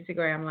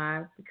Instagram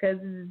Live because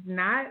it is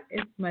not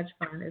as much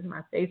fun as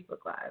my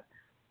Facebook Live.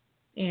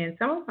 And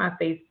some of my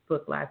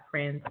Facebook Live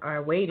friends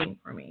are waiting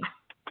for me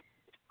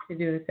to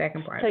do the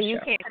second part of the show. So you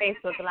can't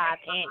Facebook Live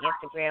and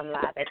Instagram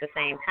Live at the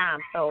same time.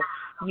 So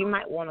you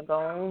might want to go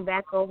on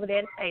back over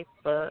there to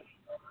Facebook.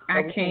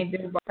 I can't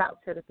do both.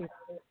 Talk to the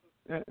people.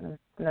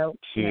 Nope.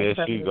 There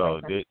she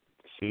goes.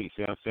 See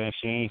what I'm saying?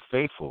 She ain't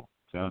faithful.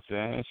 See what I'm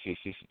saying?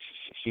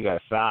 She got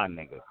a side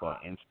nigga called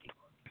Insta.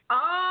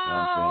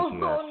 Oh, you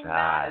know what I'm saying? She got a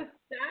side.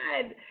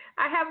 Side.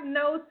 I have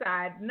no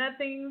side.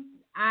 Nothing.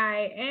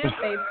 I am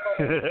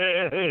faithful.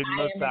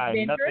 No side.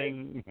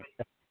 Nothing.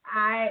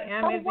 I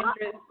am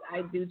adventurous.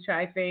 I do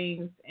try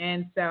things.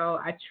 And so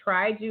I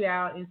tried you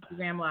out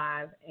Instagram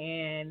Live,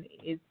 and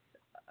it's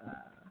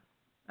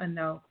a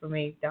no for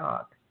me,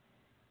 dog.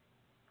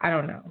 I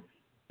don't know.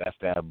 That's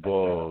that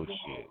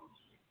bullshit.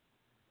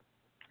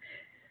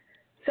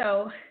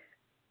 So,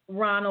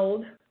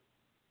 Ronald,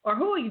 or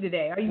who are you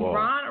today? Are you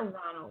Ron or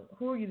Ronald?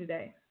 Who are you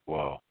today?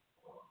 Well,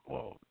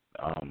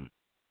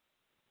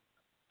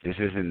 this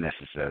isn't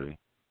necessary.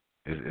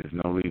 There's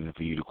no reason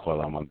for you to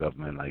call out my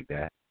government like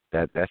that.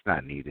 That's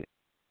not needed.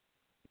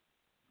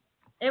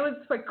 It was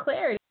for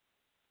clarity.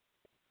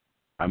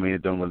 I mean,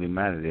 it don't really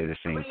matter. They're the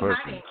same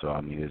person. Hiding? So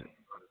I mean,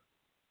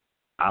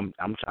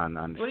 I'm trying to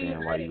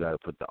understand why you got to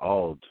put the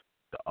old.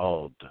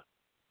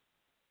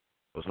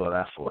 What's all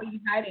that for? What are you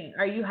hiding?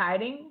 Are you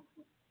hiding?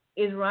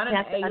 Is Ron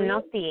an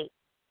enunciate?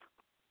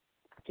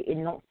 To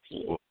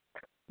enunciate.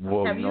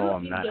 Well, no,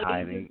 I'm not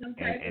hiding,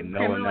 and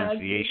no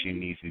enunciation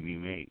needs to be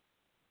made.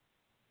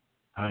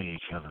 Oh, you're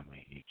killing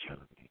me.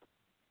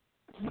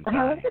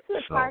 Let's get to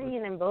the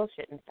partying and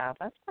bullshit and stuff.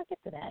 Let's not get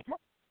to that.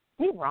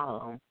 Be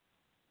wrong.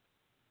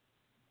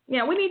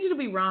 Yeah, we need you to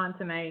be Ron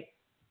tonight.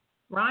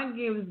 Ron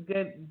gives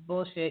good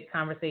bullshit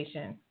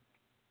conversation.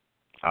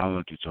 I don't know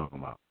what you're talking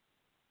about.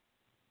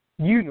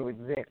 You know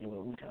exactly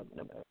what we're talking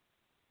about.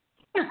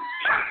 Well,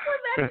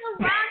 that's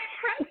a Ron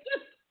impression.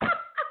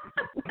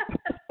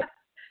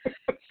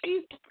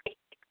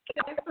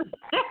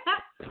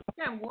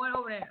 I'm going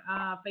over to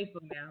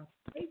Facebook now.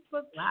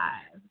 Facebook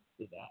Live.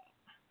 See that.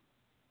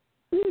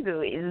 You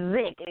do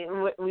exactly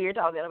what we were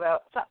talking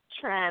about. Stop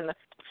trying to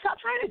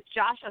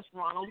josh us,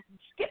 Ronald.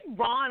 Just get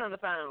Ron on the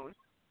phone.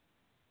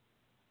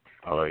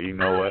 Oh, you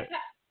know what?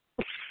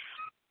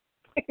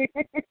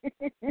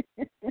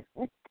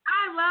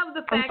 I love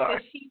the fact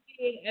that she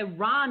did a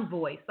Ron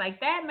voice. Like,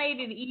 that made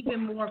it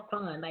even more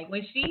fun. Like,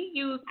 when she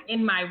used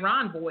in my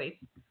Ron voice,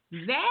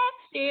 That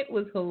shit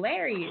was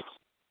hilarious.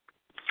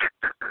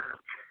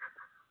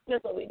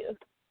 That's what we do.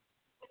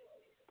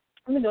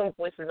 I've been doing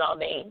voices all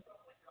day.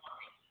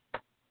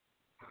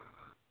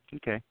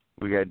 Okay.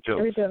 We got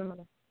jokes.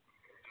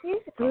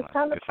 It's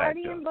time to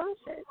party and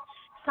bullshit. It's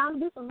time to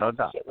do some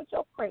shit with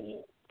your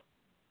friends.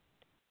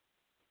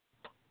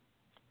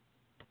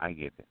 I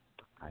get it.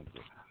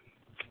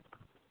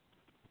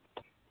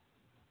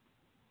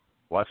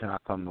 Watching I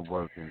come to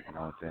work and, you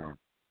know what I'm saying,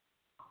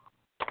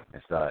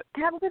 and start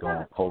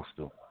going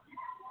postal.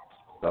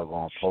 Start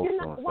going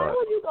postal. Why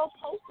would you go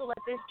postal at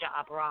this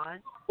job,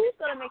 Ron? Who's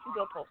going to make you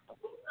go postal?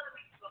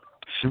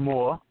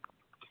 Shmore.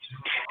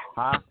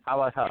 Huh? How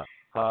about her?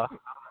 Her.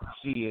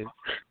 She is,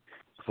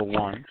 for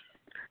one.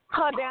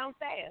 Her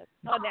downstairs.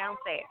 I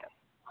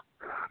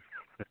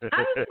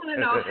just want to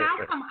know,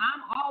 how come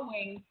I'm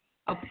always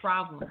a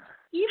problem?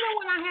 Even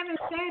when I haven't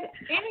said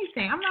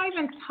anything. I'm not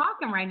even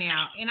talking right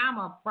now, and I'm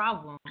a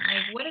problem.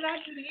 Like, what did I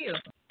do to you?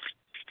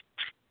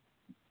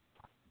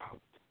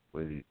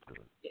 What did you do?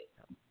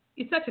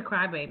 You're such a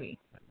crybaby.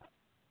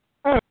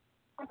 I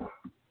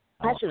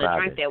should have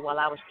drank that while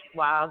I was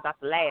about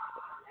to laugh.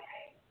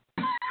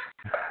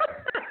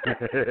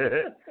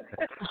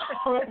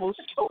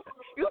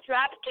 You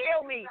tried to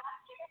kill me.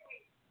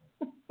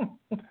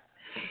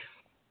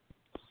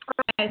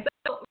 Okay,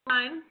 so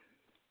Ryan,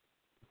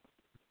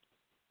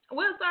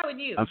 we'll start with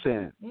you. I'm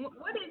saying,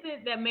 what is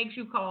it that makes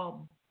you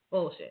call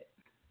bullshit?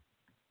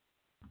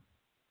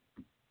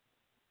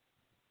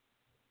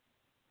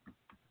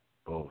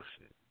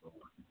 Bullshit.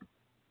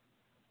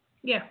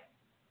 Yeah.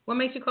 What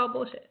makes you call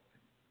bullshit?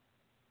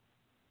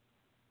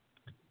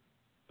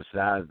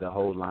 Besides the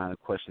whole line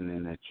of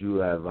questioning that you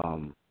have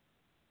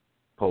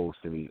posed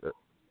to me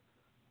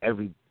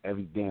every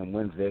damn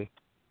Wednesday,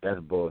 that's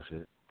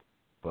bullshit.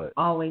 But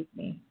always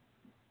me.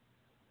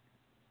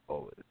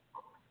 Always.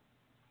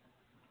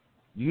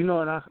 You know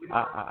what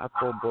I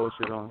call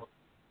bullshit on?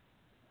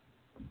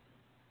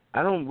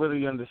 I don't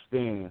really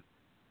understand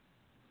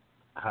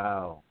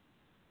how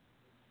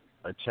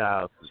a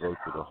child can go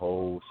through the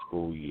whole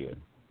school year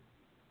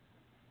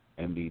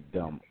and be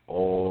dumb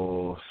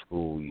all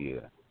school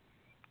year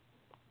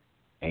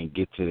and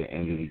get to the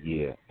end of the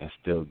year and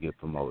still get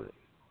promoted.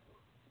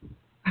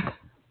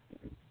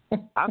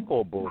 I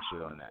call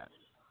bullshit on that.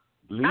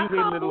 Leave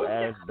their little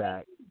ass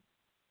back.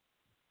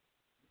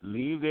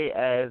 Leave their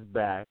ass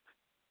back.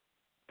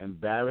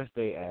 Embarrass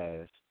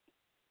their ass.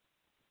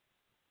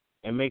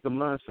 And make them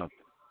learn something.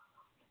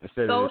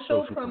 Instead of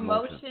social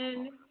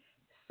promotion.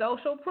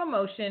 Social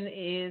promotion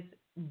is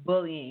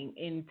bullying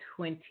in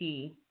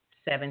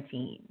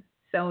 2017.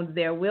 So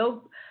there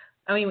will,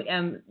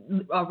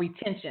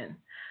 retention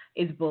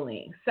is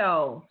bullying.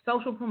 So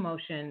social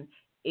promotion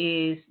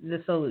is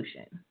the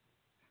solution.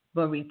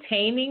 But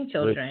retaining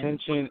children.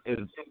 Retention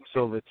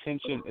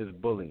is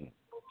bullying.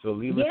 So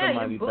leaving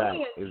somebody back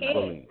is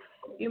bullying.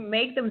 You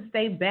make them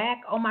stay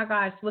back. Oh my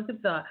gosh, look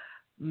at the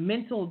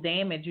mental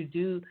damage you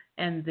do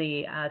and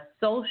the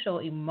social,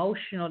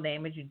 emotional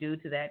damage you do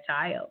to that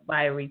child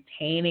by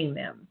retaining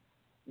them.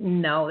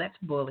 No, that's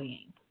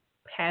bullying.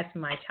 Pass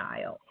my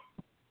child.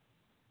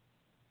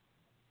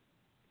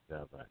 Yeah,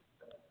 right.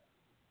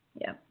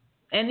 Yeah.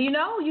 And you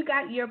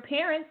got your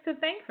parents to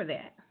thank for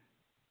that.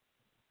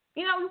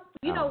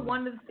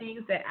 One of the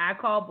things that I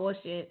call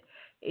bullshit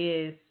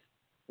is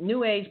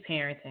new age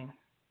parenting.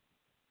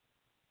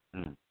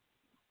 Mm.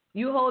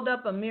 You hold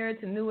up a mirror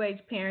to new age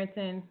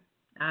parenting,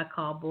 I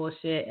call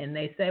bullshit, and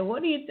they say,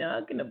 what are you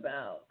talking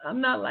about? I'm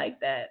not like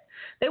that.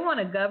 They want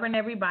to govern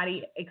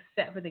everybody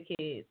except for the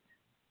kids.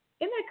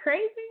 Isn't that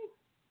crazy?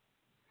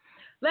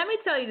 Let me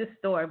tell you the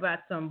story about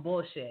some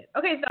bullshit.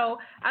 Okay, so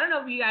I don't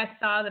know if you guys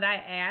saw that I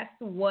asked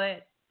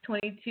what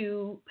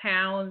 22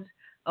 pounds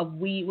of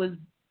weed was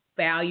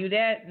valued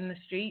at in the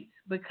streets,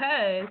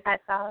 because I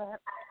saw it.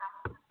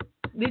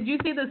 Did you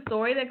see the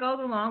story that goes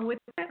along with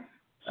it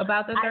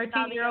about the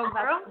 13-year-old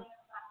girl?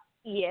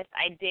 Yes,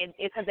 I did.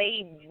 Because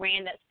they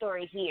ran that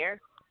story here.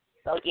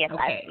 So, yes,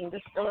 I've seen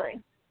the story.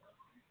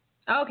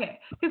 Okay.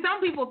 Because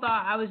some people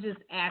thought I was just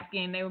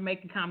asking. They were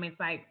making comments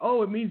like,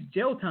 oh, it means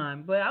jail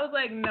time. But I was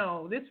like,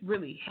 no, this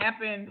really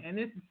happened, and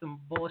this is some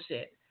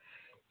bullshit.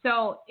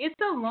 So it's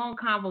a long,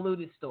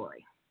 convoluted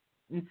story.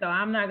 And so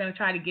I'm not going to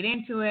try to get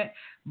into it.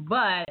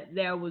 But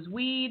there was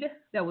weed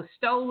that was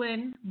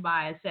stolen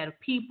by a set of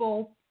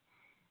people.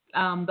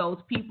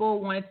 Those people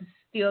wanted to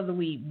steal the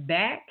weed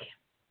back.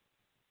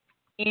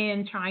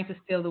 In trying to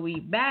steal the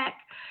weed back,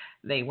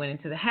 they went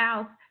into the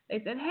house.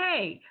 They said,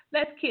 hey,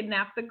 let's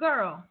kidnap the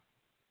girl.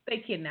 They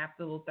kidnapped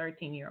the little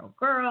 13-year-old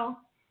girl.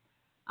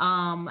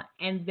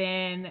 And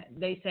then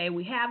they say,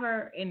 we have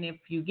her, and if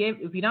you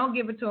don't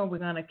give it to her, we're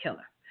going to kill her.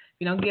 If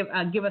you don't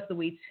give us the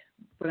weed,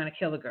 we're going to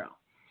kill the girl.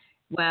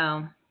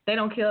 Well, they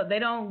don't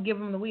give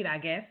them the weed, I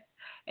guess.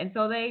 And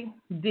so they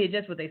did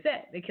just what they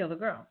said. They killed the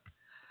girl.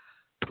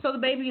 So the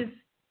baby is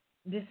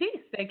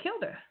deceased. They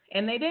killed her.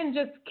 And they didn't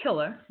just kill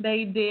her.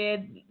 They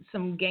did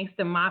some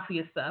gangster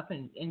mafia stuff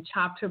and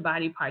chopped her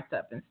body parts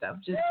up and stuff.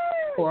 Just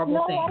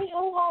horrible things. I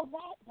know all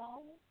that,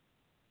 though.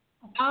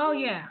 Oh,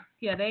 yeah.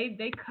 Yeah,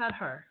 they cut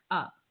her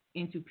up.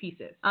 into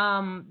pieces.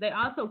 They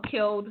also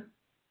killed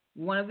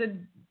one of the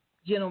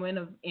gentlemen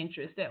of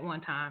interest at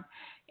one time.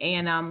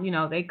 And,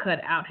 they cut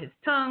out his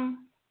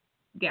tongue,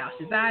 gouged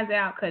his eyes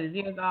out, cut his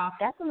ears off.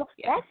 That's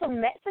some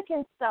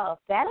Mexican stuff.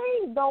 That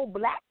ain't no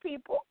black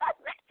people. That's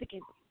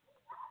Mexican.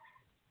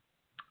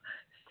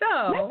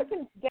 So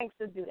Mexican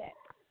gangsters do that.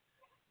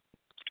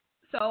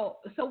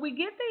 So we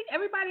get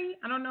everybody.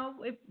 I don't know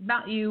if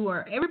about you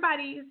or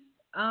everybody's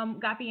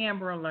got the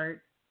Amber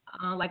Alert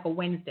like a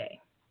Wednesday.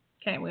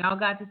 Okay, we all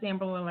got this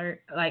Amber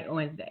Alert like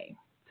Wednesday.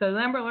 So the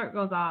Amber Alert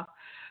goes off.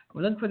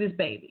 We're looking for this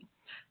baby.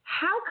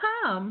 How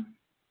come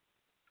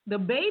the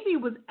baby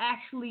was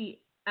actually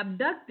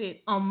abducted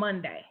on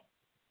Monday?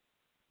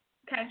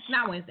 Okay,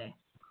 not Wednesday,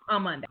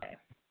 on Monday.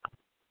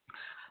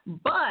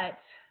 But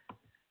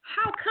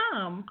how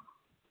come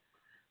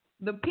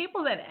the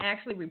people that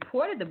actually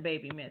reported the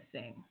baby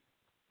missing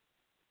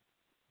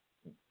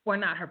were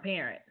not her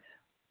parents?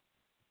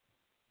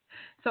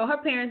 So her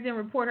parents didn't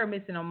report her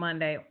missing on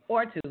Monday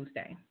or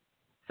Tuesday.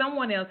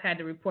 Someone else had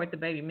to report the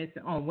baby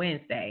missing on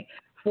Wednesday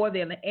for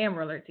the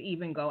Amber Alert to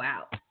even go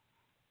out.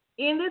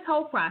 In this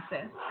whole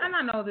process, and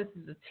I know this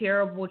is a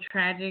terrible,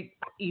 tragic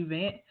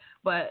event,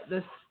 but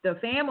the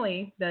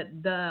family,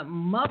 the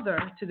mother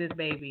to this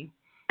baby,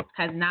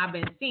 has not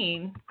been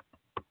seen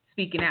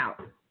speaking out.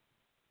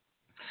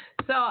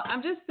 So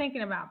I'm just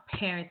thinking about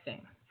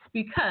parenting,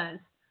 because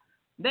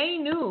they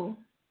knew,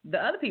 the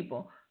other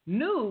people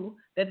knew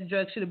that the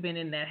drug should have been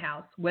in that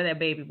house where that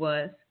baby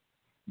was.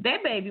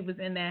 That baby was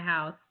in that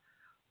house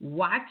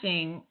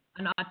watching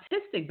an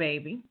autistic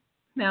baby.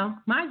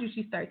 Now, mind you,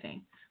 she's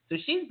 13. So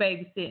she's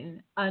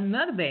babysitting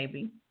another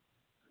baby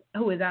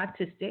who is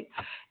autistic,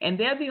 and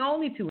they're the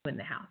only two in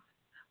the house.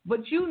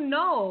 But you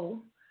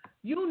know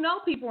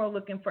people are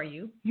looking for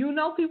you. You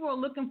know people are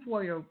looking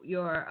for your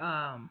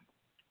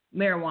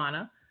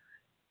marijuana.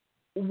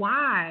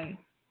 Why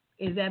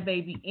is that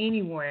baby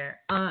anywhere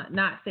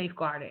not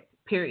safeguarded,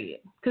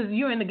 period? Because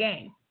you're in the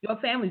game. Your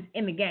family's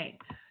in the game.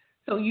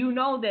 So you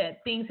know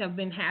that things have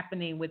been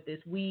happening with this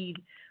weed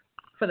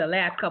for the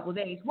last couple of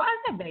days. Why is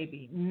that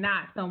baby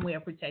not somewhere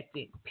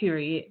protected,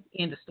 period,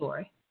 end of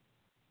story?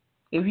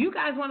 If you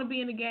guys want to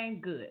be in the game,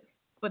 good.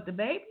 But the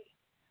baby?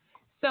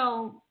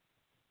 So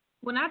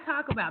when I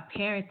talk about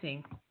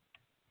parenting,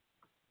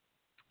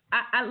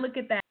 I look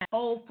at that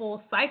whole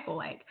full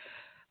cycle,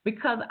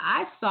 because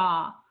I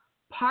saw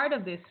part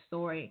of this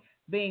story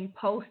being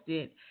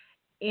posted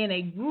in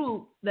a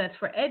group that's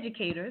for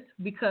educators,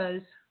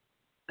 because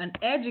an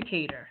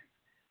educator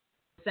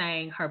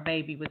saying her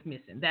baby was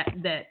missing.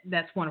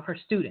 That's one of her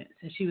students.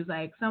 And she was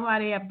like,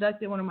 somebody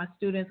abducted one of my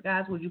students.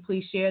 Guys, would you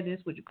please share this?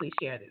 Would you please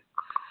share this?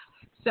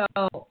 So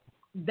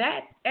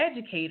that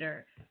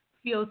educator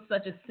feels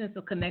such a sense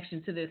of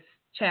connection to this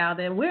child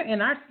that we're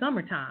in our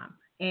summertime,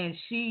 and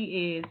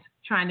she is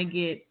trying to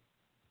get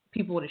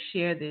people to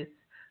share this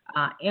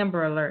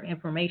Amber Alert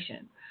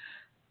information.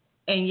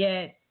 And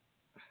yet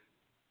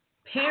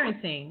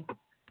parenting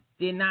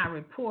did not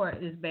report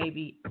this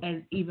baby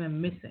as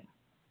even missing.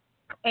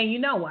 And you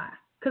know why?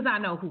 Because I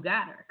know who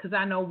got her. Because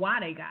I know why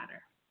they got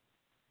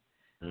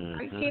her. Mm-hmm.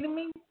 Are you kidding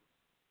me?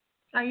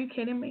 Are you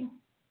kidding me?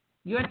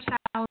 Your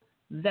child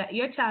is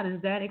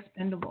that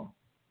expendable.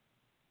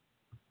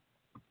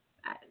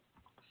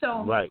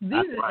 So right.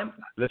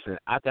 Listen,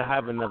 I could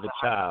have another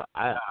child.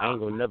 I ain't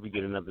gonna never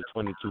get another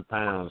 22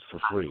 pounds for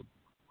free.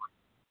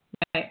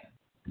 Right.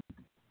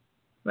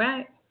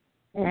 Right.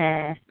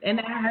 And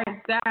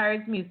that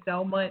hurts me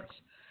so much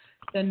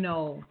to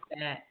know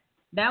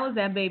that was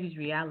that baby's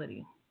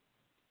reality.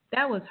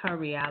 That was her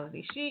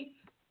reality.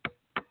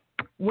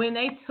 When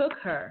they took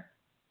her,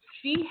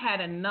 she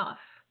had enough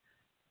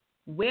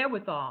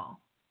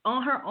wherewithal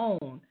on her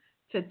own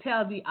to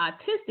tell the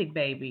autistic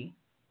baby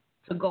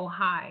to go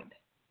hide,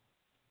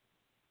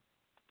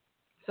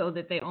 so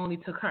that they only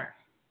took her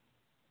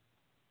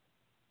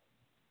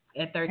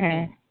at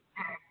 13.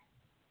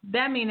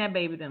 That means that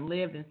baby done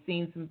lived and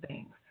seen some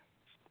things.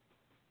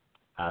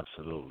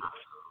 Absolutely.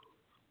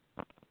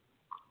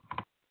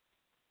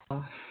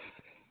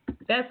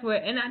 That's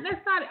where, and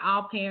that's not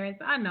all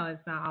parents. I know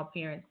it's not all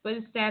parents, but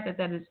it's sad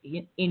that is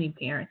any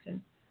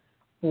parenting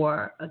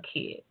for a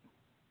kid.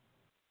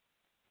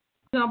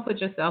 You don't put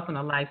yourself in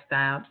a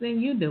lifestyle, then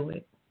you do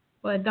it.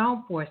 But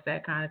don't force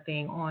that kind of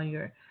thing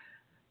on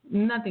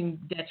nothing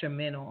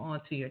detrimental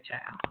onto your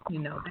child. You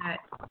know,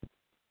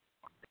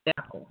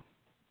 that's cool.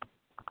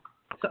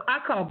 So I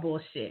call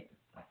bullshit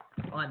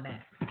on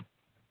that.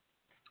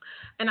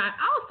 And I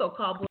also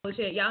call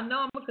bullshit. Y'all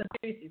know I'm a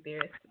conspiracy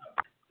theorist.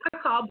 I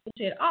call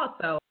bullshit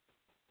also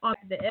on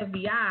the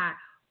FBI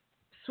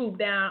swoop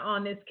down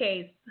on this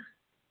case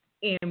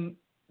in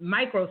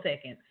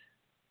microseconds.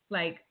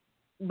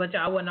 But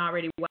y'all wasn't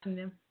already watching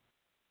them?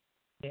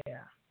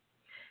 Yeah.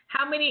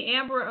 How many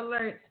Amber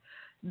Alerts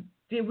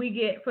did we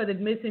get for the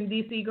missing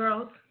DC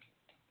girls?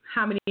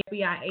 How many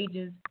FBI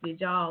agents did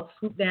y'all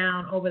swoop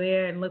down over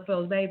there and look for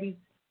those babies?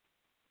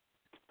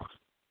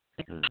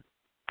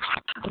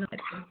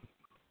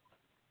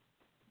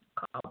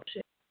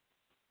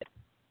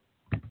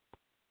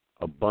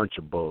 A bunch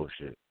of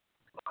bullshit.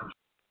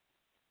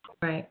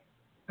 Right.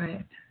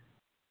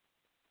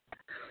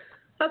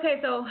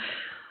 Okay, so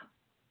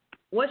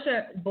what's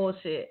your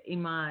bullshit,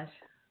 Imaj?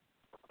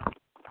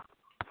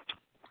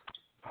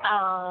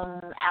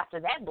 After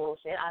that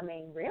bullshit, I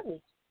mean,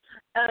 really.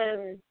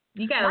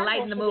 You gotta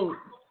lighten the mood.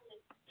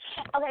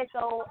 Okay,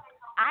 so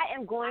I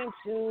am going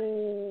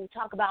to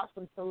talk about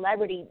some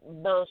celebrity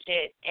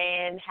bullshit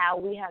and how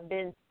we have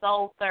been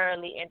so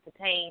thoroughly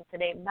entertained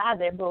today by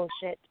their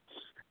bullshit.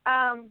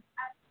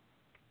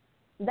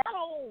 That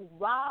old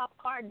Rob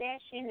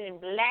Kardashian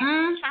and Black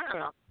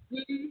China.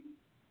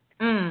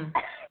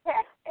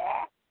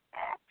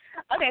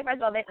 Okay,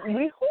 first of all,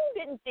 who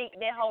didn't think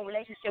that whole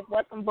relationship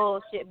was some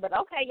bullshit? But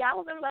okay, y'all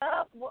was in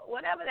love,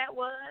 whatever that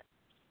was.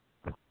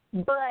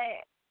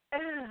 But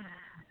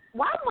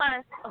why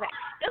must? Okay,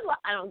 this is what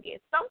I don't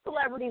get. Some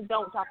celebrities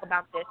don't talk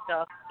about this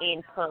stuff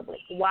in public,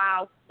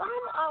 while some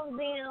of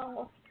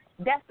them,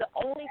 that's the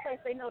only place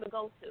they know to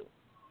go to.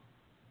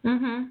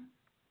 Mhm.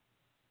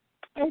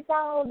 And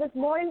so this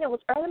morning there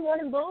was early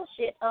morning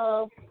bullshit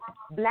of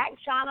Black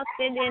China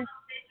sending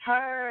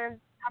her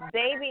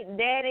baby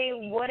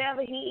daddy,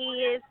 whatever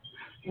he is,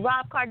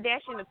 Rob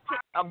Kardashian,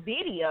 a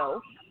video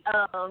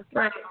of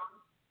her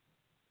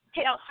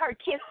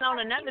kissing on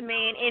another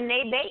man in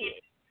their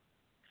bed.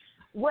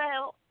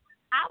 Well,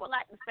 I would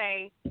like to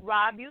say,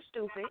 Rob, you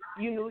stupid.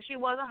 You knew she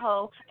was a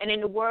hoe, and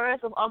in the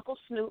words of Uncle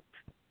Snoop,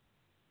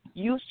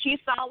 she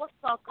saw a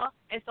sucker,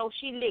 and so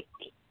she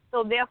licked it.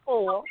 So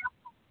therefore,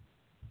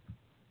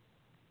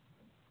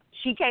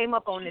 she came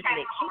up on this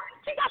lick.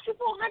 She got you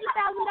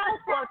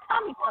 $400,000 for a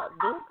tummy tuck,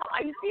 dude.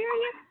 Are you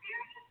serious?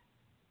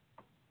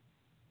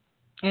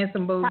 And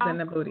some boobs in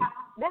the booty.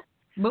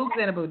 Boobs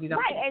in the booty, don't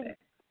right,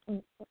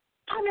 and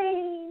I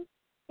mean,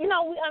 you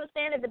know, we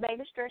understand that the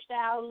baby stretched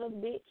out a little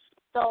bit,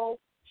 so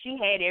she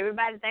had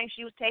everybody think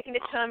she was taking the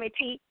tummy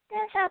tea.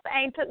 That heifer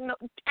ain't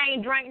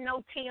drank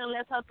no tea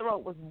unless her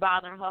throat was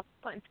bothering her,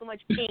 putting too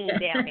much peen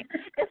down it.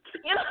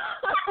 You know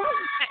what I'm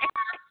saying?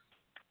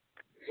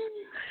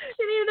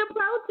 She needed a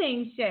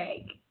protein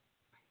shake.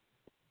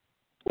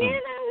 You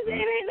know,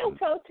 there ain't no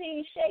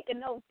protein shake or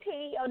no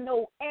tea or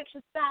no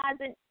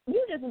exercising.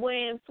 You just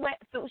wearing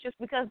sweatsuits just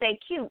because they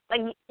cute. Like,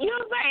 you know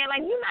what I'm saying?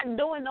 Like, you're not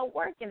doing no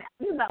working out.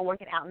 You're not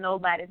working out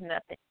nobody's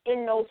nothing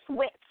in no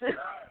sweatsuit.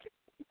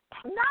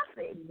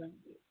 Nothing.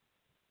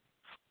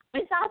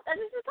 Besides,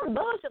 this is some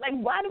bullshit. Like,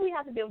 why do we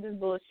have to deal with this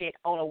bullshit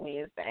on a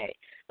Wednesday?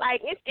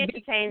 Like, it's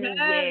entertaining,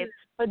 yes,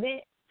 but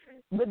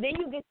then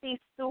you get these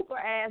super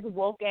ass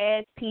woke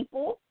ass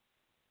people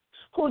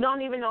who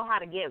don't even know how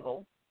to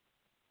giggle.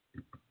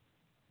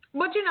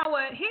 But you know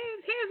what?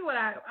 Here's what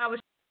I was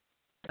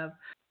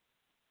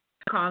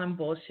calling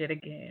bullshit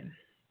again.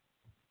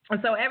 And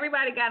so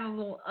everybody got a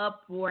little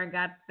uproar and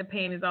got the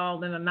panties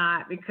all in a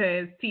knot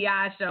because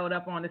T.I. showed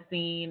up on the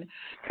scene.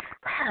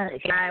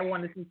 I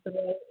wanted to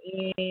throw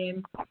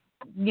in,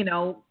 you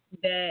know,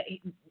 that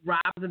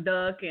Rob's a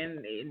duck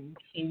and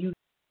you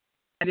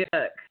a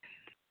duck.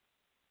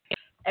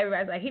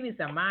 Everybody's like, he needs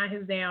to mind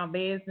his damn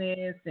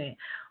business and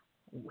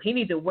he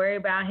needs to worry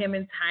about him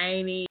and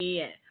Tiny.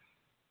 And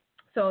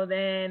so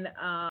then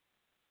I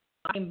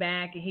came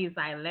back and he's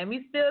like, let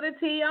me spill the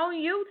tea on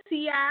you,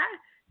 T.I.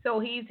 So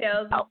he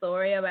tells the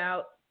story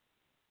about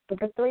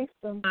the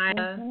threesome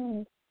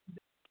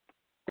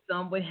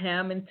with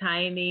him and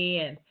Tiny,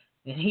 and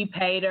he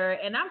paid her.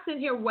 And I'm sitting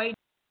here waiting,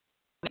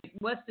 like,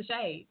 what's the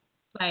shade?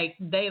 Like,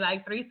 they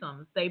like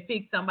threesomes. They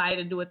picked somebody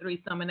to do a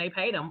threesome and they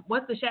paid them.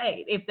 What's the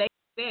shade? If they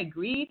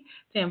agreed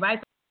to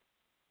invite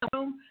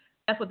them,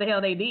 that's what the hell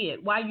they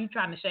did. Why are you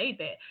trying to shade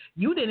that?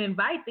 You didn't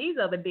invite these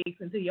other dicks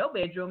into your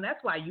bedroom.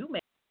 That's why you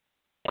made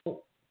it.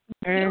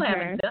 You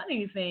haven't done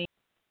anything.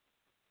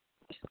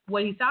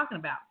 What he's talking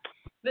about.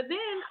 But then,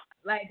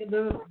 like,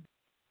 the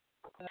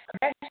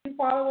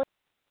followers,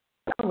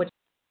 which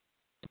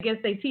I guess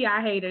they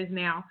T.I. haters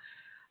now,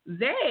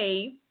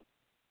 they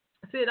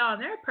sit on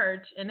their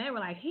perch and they were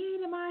like, he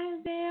didn't mind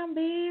his damn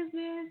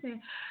business.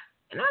 And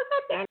I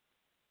was like,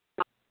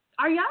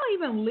 are y'all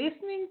even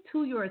listening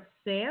to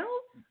yourselves?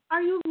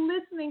 Are you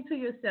listening to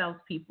yourselves,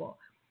 people?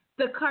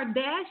 The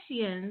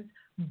Kardashians'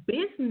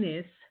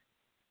 business,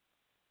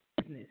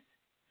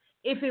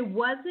 if it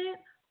wasn't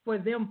for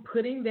them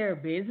putting their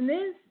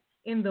business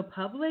in the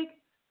public,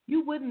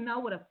 you wouldn't know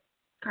what a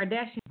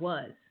Kardashian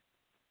was.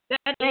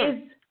 That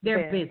is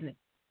their business.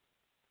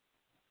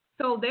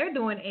 So they're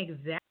doing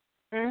exactly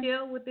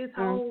with this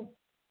whole,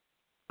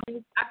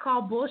 I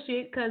call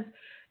bullshit, because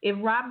if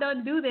Rob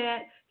doesn't do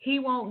that, he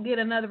won't get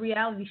another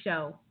reality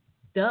show.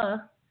 Duh.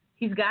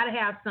 He's got to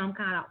have some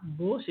kind of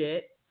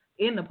bullshit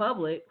in the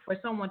public for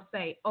someone to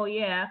say, oh,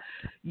 yeah,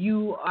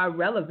 you are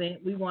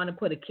relevant. We want to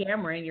put a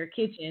camera in your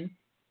kitchen.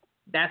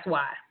 That's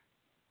why.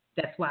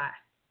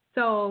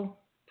 So,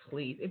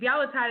 please, if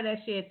y'all are tired of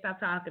that shit, stop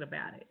talking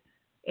about it,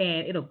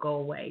 and it'll go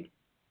away.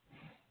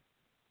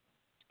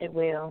 It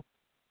will.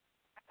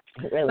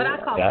 It really but will. I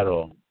call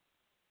it.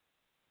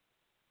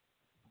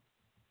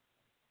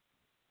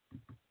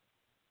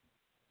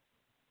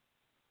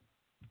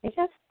 It's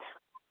just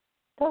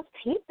those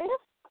people.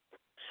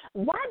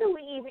 Why do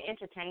we even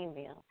entertain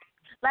them?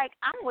 Like,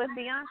 I'm with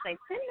Beyonce.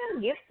 Send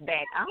them gifts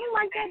back. I don't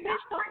like that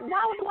bitch.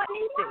 Why do I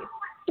need this?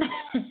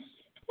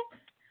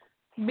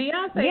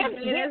 Beyonce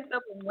did that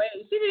stuff away.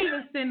 She didn't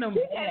even send them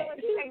back.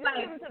 She was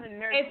like,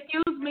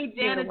 excuse me,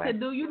 janitor,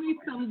 do you need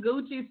some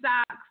Gucci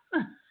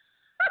socks?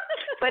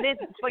 But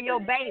it's for your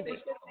baby.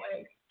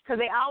 Because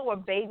they all were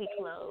baby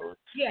clothes.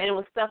 Yeah. And it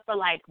was stuff for,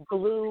 like,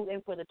 glue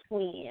and for the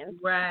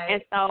twins. Right.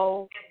 And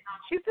so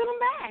she sent them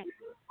back.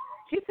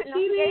 She sent them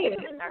to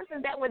the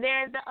nurses that were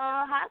there at the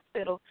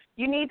hospital.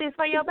 You need this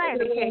for your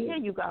baby. Here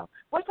you go.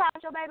 What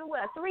size your baby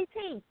was?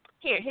 3T.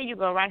 Here you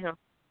go, right here.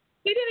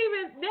 She didn't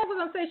even, that was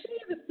going to say, she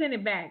didn't even send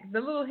it back. The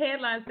little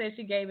headline said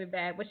she gave it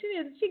back, but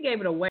she gave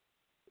it away.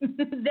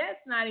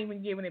 That's not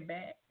even giving it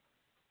back.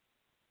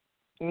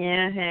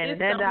 Yeah, it's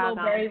that some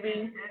little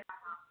baby.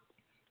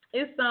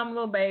 It's some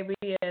little baby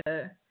at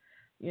a,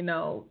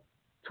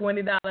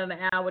 $20 an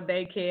hour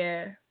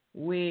daycare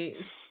with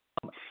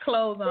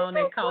clothes on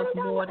that cost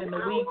more than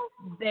a week.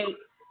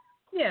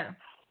 Yeah.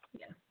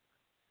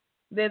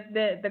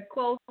 The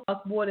clothes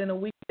cost more than a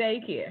week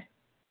daycare.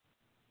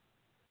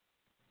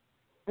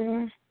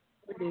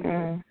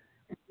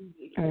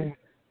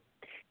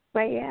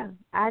 But yeah,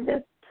 I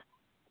just,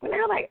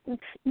 they're like,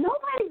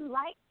 nobody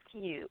likes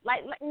you.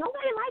 Like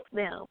nobody likes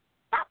them.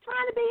 Stop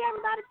trying to be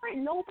everybody's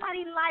friend.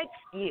 Nobody likes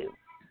you.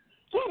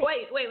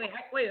 Wait.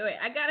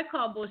 I gotta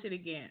call bullshit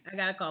again.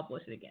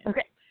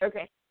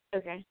 Okay.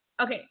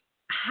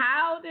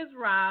 How does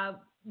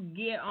Rob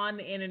get on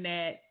the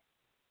internet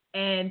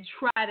and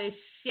try to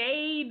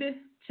shade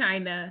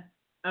China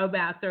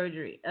about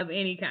surgery of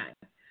any kind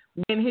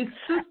when his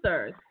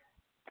sisters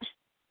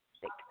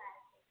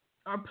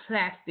are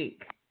plastic?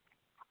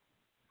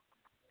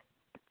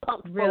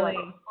 Really?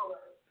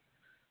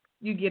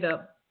 You get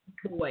up,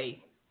 boy.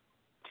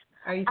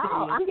 Are you serious?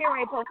 I'm getting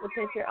ready to post a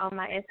picture on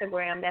my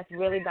Instagram that's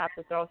really about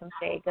to throw some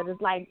shade because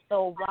it's like,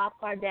 so Rob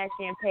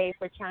Kardashian paid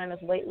for China's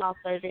weight loss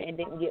surgery and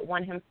didn't get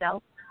one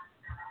himself.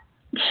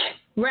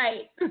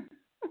 Right.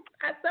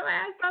 I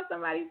saw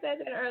somebody said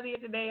that earlier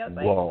today. I was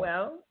like,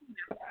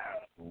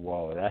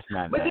 Whoa, that's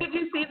not. But did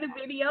you see the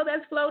video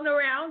that's floating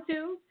around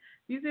too?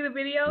 You see the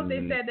video?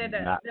 They said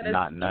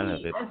that none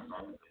of it.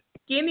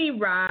 Skinny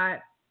Rob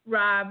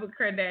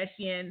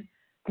Kardashian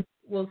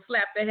will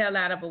slap the hell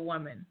out of a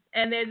woman.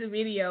 And there's a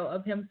video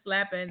of him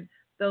slapping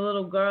the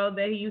little girl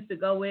that he used to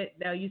go with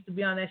that used to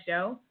be on that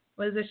show.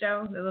 What is the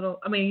show?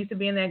 He used to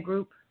be in that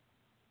group,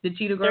 the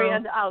Cheetah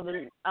Girl.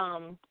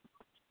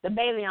 The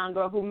Bailey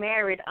girl who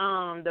married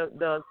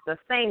the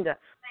singer,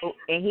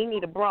 and he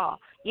need a bra.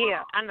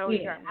 Yeah, I know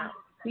you're talking about.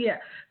 Yeah.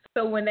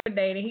 So when they were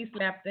dating, he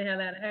slapped the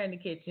hell out of her in the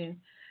kitchen.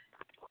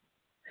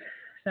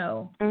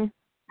 So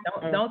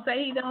don't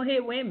say he don't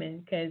hit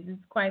women because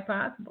it's quite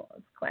possible.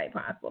 It's quite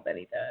possible that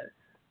he does.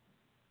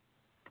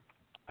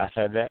 I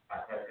said that.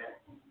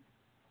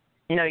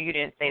 No, you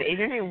didn't say that. Is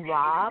your name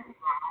Rob?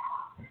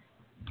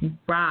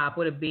 Rob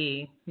with a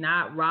B,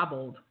 not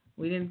Robbled.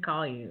 We didn't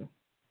call you.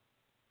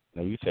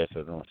 No, you said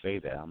so. Don't say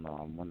that. I'm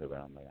wondering.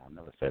 I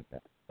never said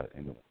that. But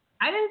anyway.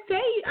 I didn't say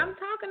you. I'm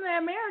talking to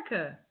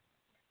America.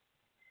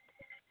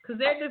 Because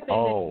they're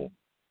defending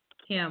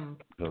him.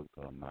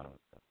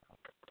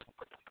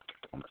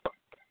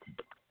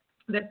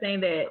 They're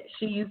saying that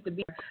she used to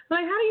be.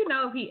 Like, how do you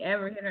know if he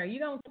ever hit her? You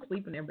don't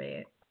sleep in their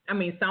bed. I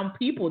mean, some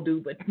people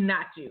do, but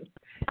not you.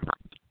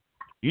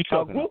 You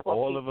talking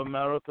all of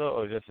America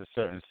or just a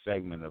certain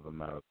segment of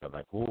America?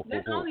 Like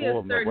There's only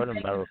a certain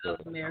segment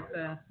of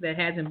America that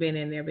hasn't been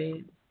in their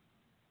bed.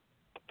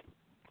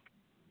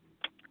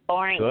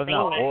 So it's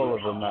not all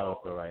of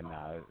America right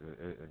now.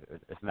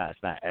 It's not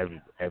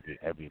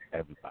everybody.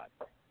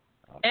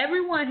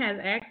 Everyone has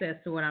access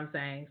to what I'm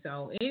saying,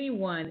 so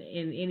anyone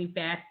in any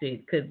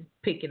facet could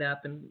pick it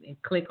up and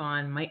click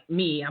on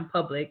me. I'm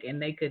public,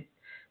 and they could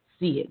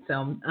see it. So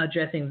I'm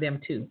addressing them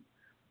too.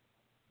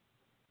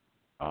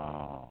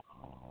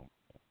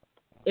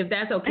 If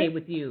that's okay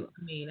with you.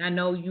 I mean, I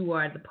know you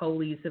are the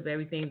police of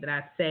everything that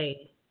I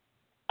say.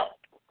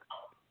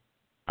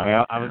 I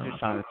mean, I was just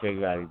trying to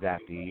figure out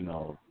exactly,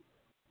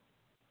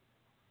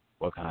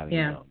 what kind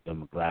of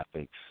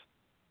demographics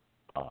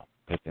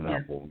picking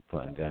up what we're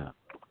putting down.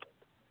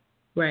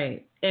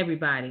 Right,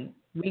 everybody.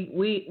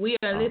 We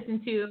are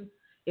listened to.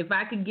 If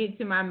I could get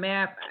to my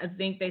map, I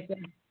think they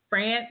said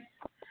France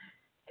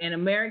and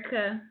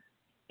America,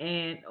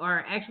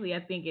 or actually I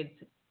think it's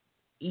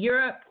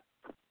Europe.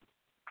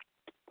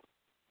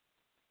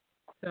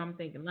 So I'm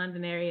thinking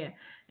London area,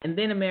 and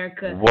then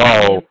America.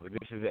 Whoa,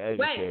 this is the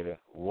educator.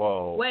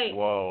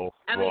 Whoa.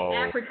 I mean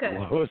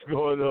Africa. What's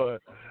going on?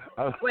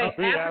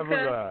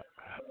 Africa.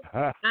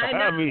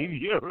 I mean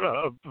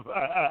Europe.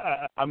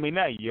 I mean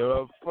not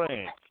Europe,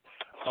 France.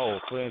 Oh,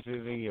 France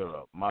is in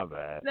Europe. My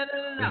bad.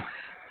 No.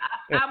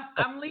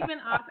 I'm leaving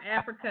off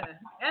Africa.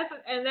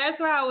 That's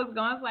where I was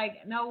going. It's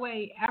like, no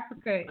way,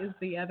 Africa is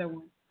the other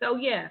one. So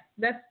yeah,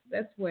 that's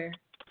where.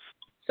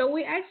 So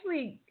we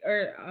actually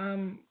are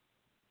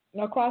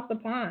across the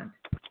pond.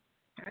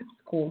 That's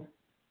cool.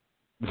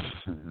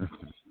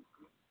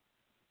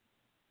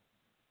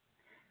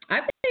 I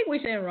think we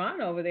should send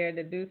Ron over there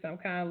to do some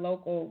kind of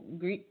local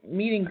meet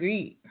and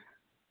greet.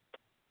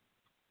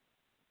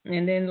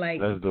 And then,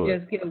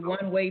 just get a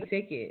one-way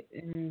ticket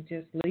and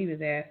just leave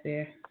his ass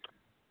there.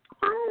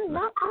 Oh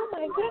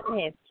my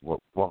goodness.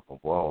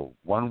 Whoa.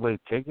 One-way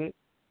ticket?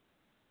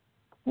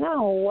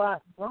 No,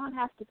 Ron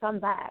has to come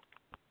back.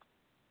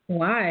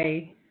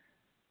 Why?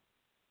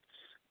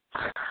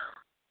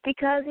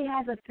 Because he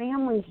has a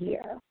family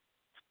here.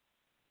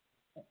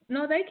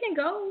 No, they can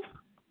go.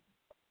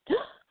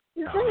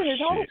 He's bringing his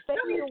whole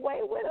family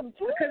away with him,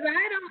 too. Because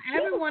I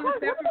don't ever want to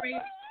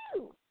separate.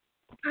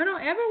 I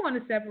don't ever want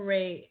to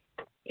separate,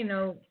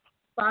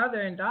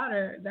 father and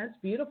daughter. That's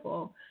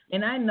beautiful.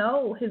 And I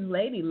know his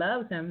lady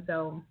loves him,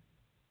 so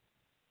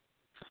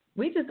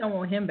we just don't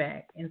want him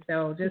back. And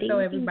so just so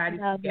everybody's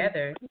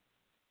together,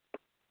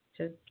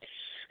 just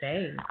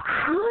stay.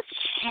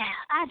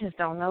 I just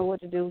don't know what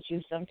to do with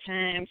you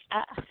sometimes.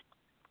 I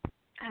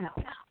don't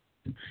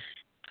know.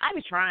 I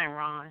be trying,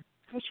 Ron.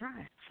 I be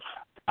trying.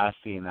 I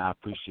see, and I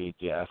appreciate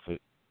your effort,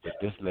 but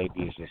this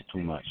lady is just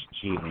too much.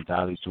 She is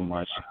entirely too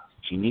much.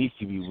 She needs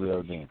to be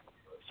reeled in.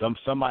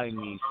 Somebody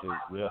needs to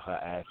reel her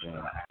ass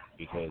in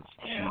because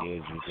she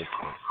is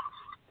ridiculous.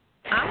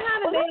 I'm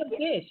not a damn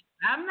fish.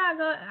 I'm not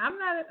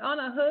on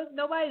a hook.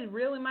 Nobody's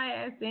reeling my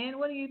ass in.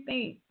 What do you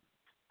think?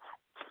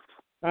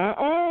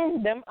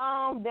 Them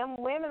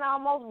women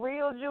almost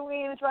reeled you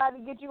in and tried to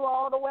get you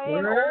all the way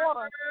in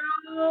order.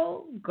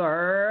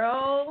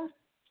 Girl.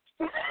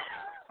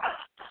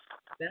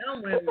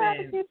 Them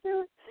women.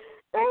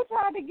 They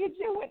tried to get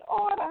you in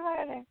order,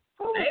 honey.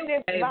 Who is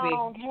this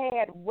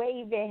long-haired,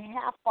 wavy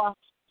heifer?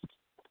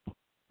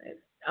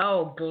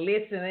 Oh,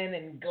 glistening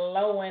and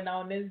glowing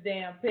on this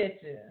damn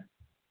picture.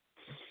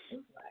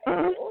 I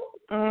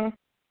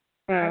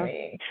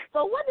mean,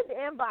 so what did the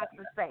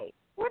inboxes say?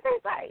 What did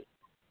they say?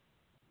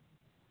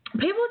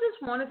 People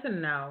just wanted to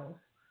know,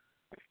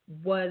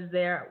 was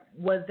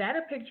that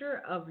a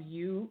picture of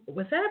you?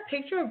 Was that a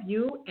picture of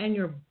you and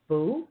your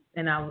boo?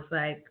 And I was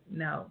like,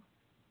 no.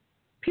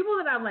 People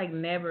that I've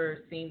never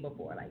seen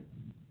before,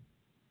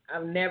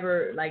 I've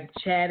never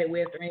chatted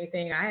with or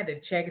anything. I had to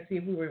check and see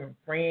if we were even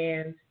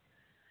friends.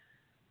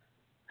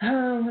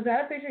 Was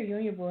that a picture of you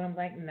and your boo? I'm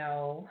like,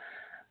 no.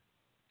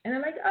 And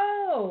I'm like,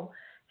 oh,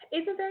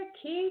 isn't that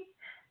Keith?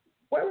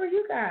 Where were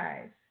you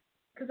guys?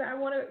 Because I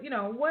want to,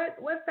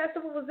 what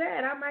festival was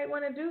that? I might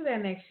want to do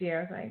that next year.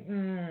 I was like,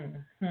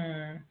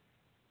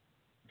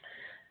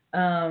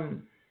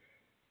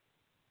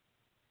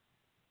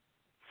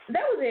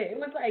 that was it. It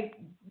was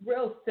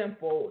real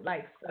simple,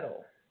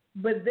 subtle.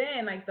 But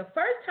then, the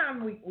first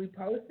time we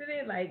posted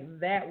it,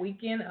 that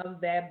weekend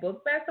of that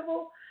book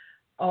festival,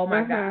 oh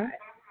my God,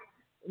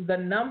 the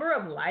number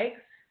of likes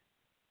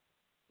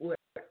were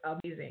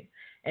amazing.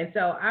 And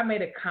so I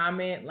made a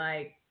comment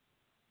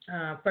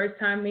first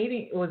time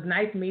meeting, it was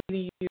nice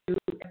meeting you,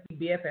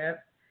 BFF.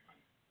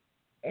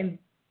 And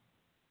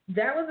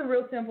that was a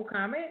real simple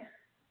comment.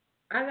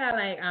 I got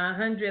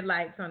 100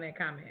 likes on that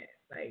comment.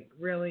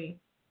 Really,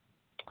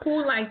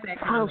 who liked that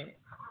comment?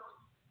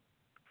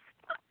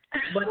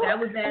 But that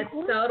was that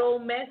subtle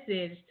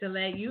message to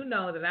let you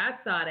know that I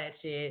saw that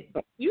shit.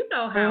 You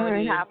know how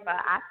it is.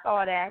 I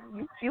saw that.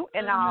 You cute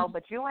and all,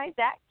 but you ain't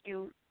that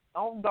cute.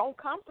 Don't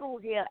come through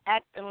here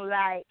acting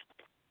like,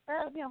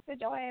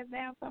 sit your ass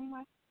down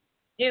somewhere.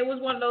 It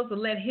was one of those to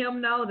let him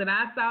know that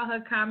I saw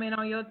her comment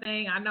on your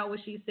thing. I know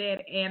what she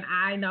said, and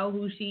I know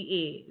who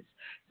she is.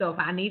 So if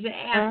I need to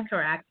ask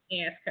her, I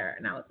can ask her.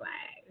 And I was like,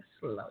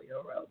 slow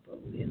your roll,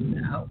 boo. It's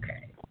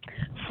okay.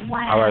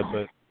 Wow. All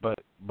right,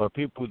 but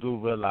people do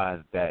realize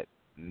that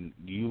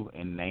you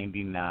and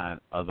 99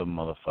 other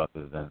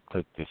motherfuckers done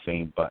clicked the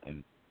same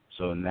button.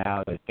 So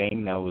now the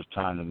thing that was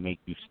trying to make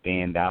you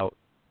stand out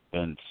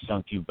done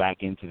sunk you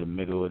back into the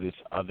middle of this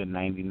other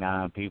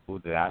 99 people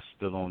that I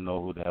still don't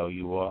know who the hell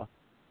you are.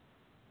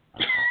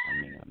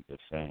 I'm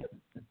just saying.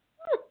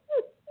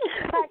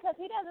 Because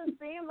he doesn't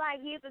seem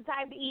like he's the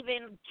type to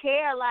even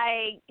care.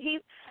 I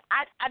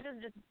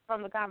just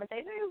from the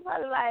conversation, he was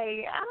probably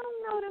like, I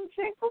don't know them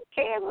chicks. Who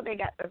cares what they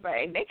got to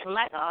say? They can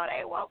like all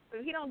they want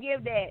to. He don't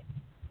give that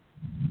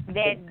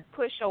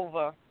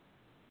pushover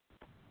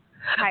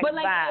type but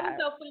vibe. It was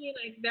so funny.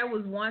 There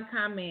was one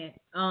comment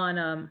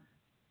on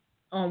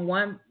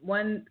one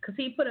because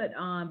he put it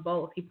on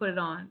both. He put it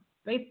on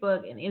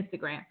Facebook and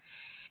Instagram.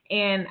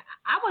 And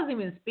I wasn't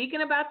even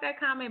speaking about that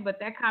comment, but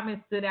that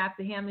comment stood out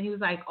to him. And he was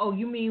like, oh,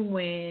 you mean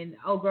when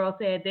old girl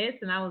said this?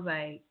 And I was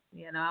like,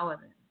 I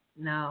wasn't.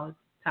 No, I was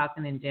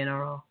talking in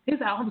general. He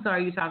was like, oh, I'm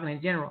sorry, you're talking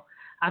in general.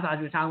 I thought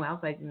you were talking about. I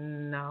was like,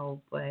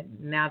 no, but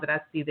now that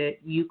I see that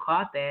you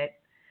caught that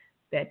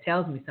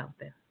tells me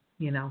something,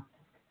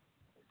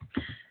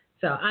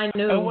 So I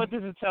knew. And what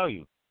does it tell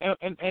you? And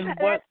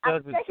what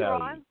does it tell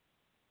you?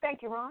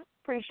 Thank you, Ron.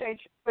 Appreciate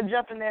you for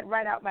jumping that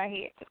right out my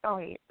head. Just go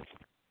ahead.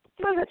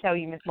 What does it tell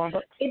you, Ms.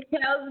 Bumble? It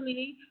tells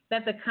me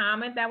that the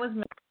comment that was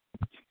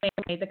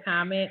made, the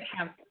comment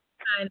have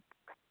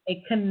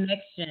a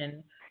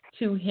connection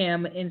to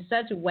him in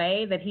such a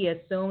way that he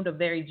assumed a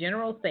very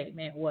general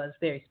statement was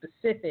very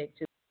specific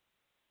to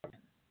him.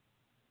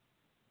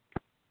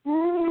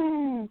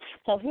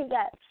 So he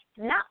got,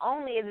 not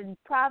only is it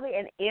probably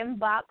an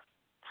inbox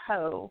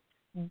hoe,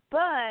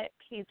 but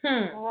he's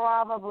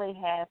probably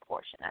had a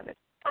portion of it.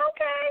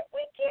 Okay,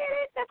 we get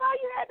it. That's all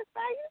you had to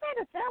say. You had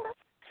to tell us.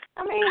 I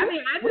mean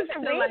we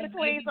can read like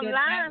between some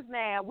lines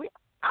now.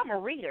 I'm a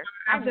reader.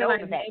 I know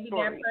like that maybe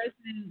story. That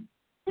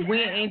person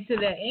went into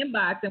the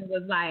inbox and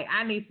was like,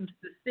 I need some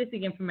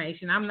specific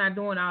information. I'm not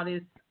doing all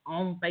this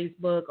on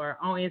Facebook or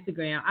on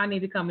Instagram. I need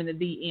to come in the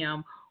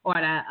DM or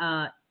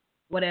the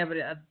whatever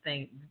the other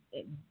thing,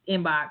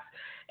 inbox,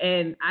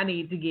 and I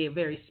need to get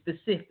very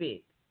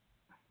specific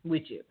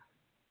with you.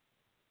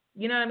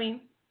 You know what I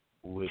mean?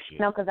 With you.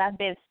 No, because I've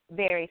been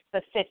very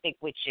specific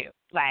with you.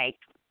 Like,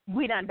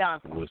 we done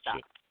some with stuff.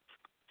 You.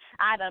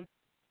 I done,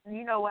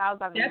 you know what, I was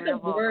about to be real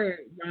vulgar. Word,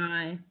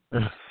 Ryan. I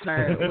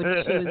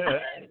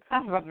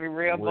was about to be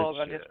real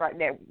vulgar just right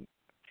there.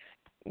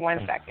 1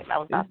 second. I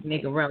was about to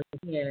nigga right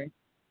here.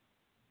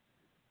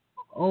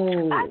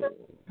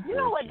 You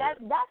know what?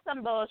 That's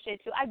some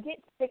bullshit too. I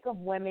get sick of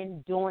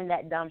women doing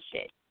that dumb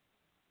shit.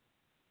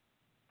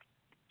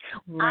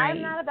 Right.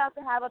 I'm not about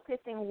to have a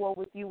pissing war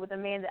with you with a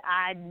man that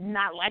I'm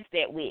not like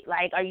that with.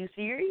 Like, are you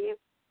serious?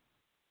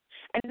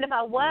 And if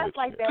I was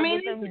like that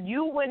with him,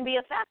 you wouldn't be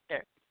a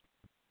factor.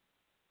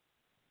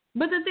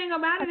 But the thing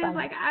about it is,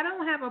 like, I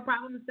don't have a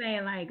problem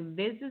saying, like,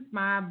 this is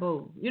my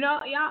boo. You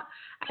know, y'all,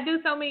 I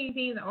do so many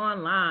things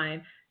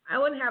online. I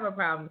wouldn't have a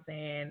problem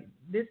saying,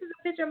 this is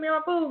a picture of me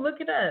on boo. Look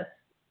at us.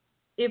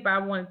 If I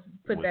wanted to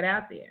put that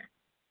out there.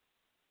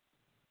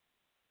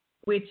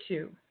 With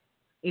you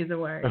is a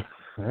word.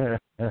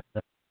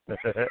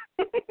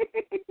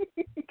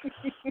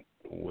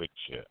 With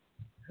you.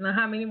 Now,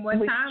 how many more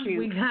times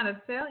we got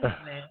to tell you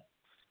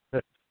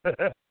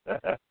that?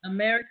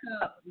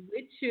 America,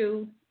 with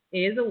you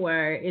is a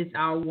word. It's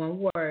all one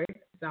word.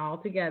 It's all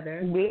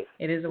together.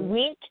 It is a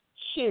with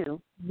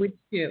you. With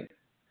you.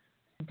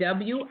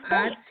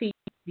 WITCHU.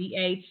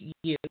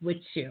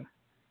 With you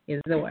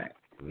is the word.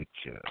 With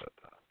you.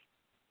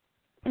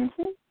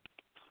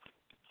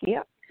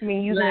 Yep. I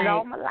mean, using it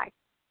all my life.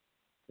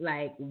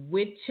 Like,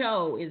 with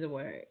yo is a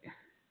word.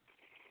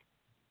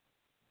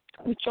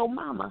 With your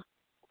mama.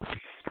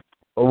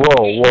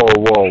 Whoa.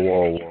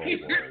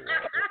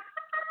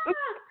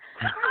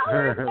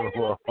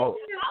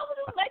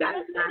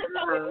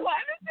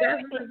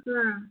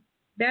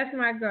 That's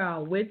my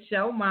girl. With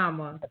your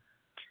mama.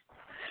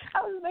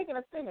 I was making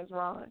a sentence,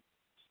 Ron.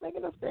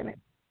 Making a sentence.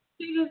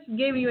 She just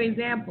gave you an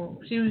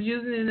example. She was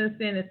using it in a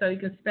sentence so you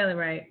can spell it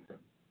right.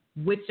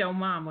 With your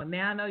mama.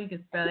 Now I know you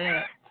can spell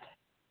it.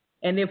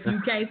 And if you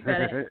can't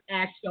spell it,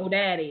 ask your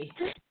daddy.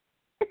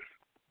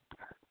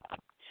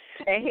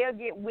 And he'll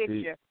get with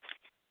you.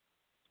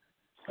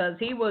 Because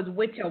he was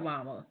with your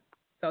mama.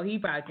 So he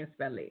probably can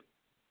spell it.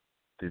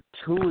 The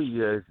two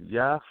of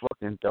y'all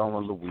fucking Thelma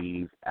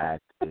Louise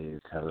act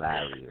is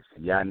hilarious.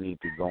 Y'all need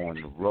to go on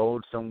the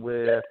road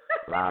somewhere.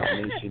 Live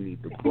Nation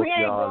need to book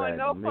y'all at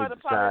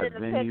mid-size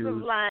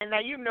venues. Line. Now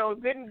you know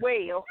good and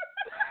well.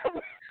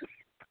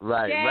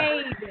 Right.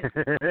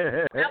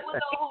 That was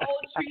a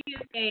whole tree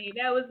of shade.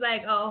 That was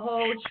like a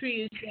whole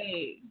tree of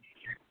shade.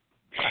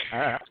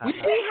 You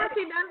see how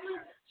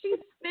she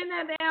spin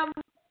that damn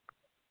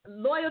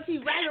loyalty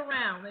right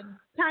around and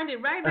turned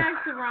it right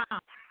back to Ron.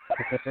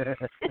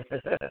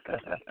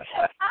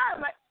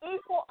 I'm an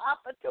equal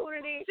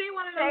opportunity. She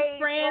one of those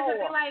friends that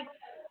be like,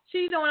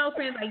 she's one of those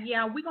friends like,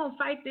 yeah, we gonna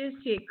fight this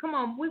chick. Come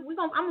on,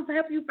 I'm gonna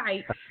help you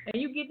fight.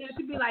 And you get there,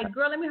 she be like,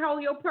 girl, let me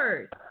hold your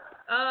purse.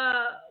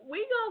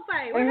 We gonna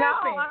fight. What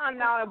happened?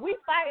 No, if we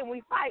fighting,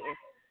 we fighting.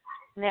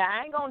 Now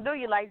I ain't gonna do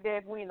you like that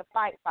if we in the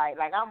fight. Like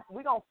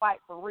we gonna fight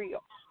for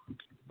real.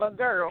 But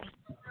girl,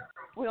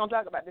 we gonna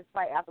talk about this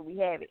fight after we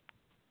have it.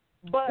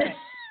 But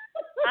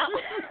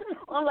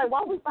I'm like,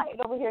 why we fighting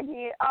over here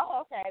again?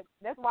 Oh, okay.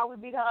 That's why we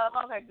beat her up.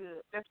 Okay,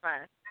 good. That's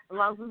fine. As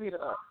long as we beat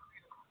her up.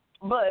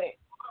 But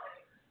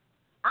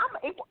I'm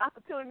an equal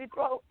opportunity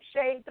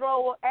shade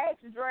thrower. Ask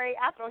Dre,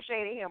 I throw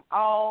shade at him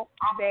all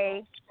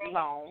day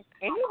long.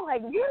 And he was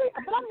like, really?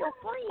 But I'm your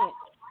friend.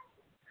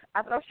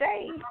 I throw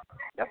shade.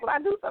 That's what I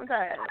do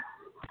sometimes.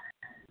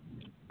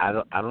 I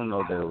don't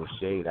know that it was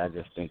shade. I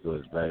just think it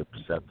was very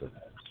perceptive.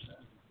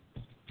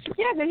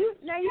 Yeah, because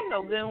you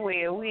know good and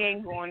well we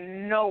ain't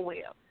going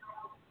nowhere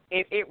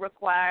if it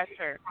requires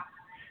her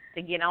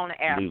to get on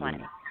the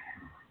airplane.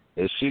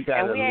 If she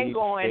got and we ain't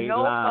going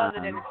no line,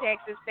 further than the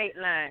Texas state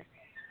line.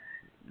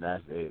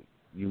 That's it.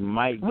 You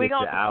might get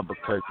to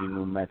Albuquerque,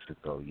 New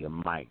Mexico. You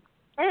might.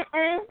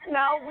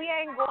 No, we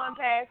ain't going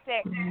past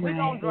Texas. We're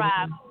going to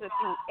drive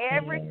through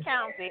every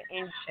county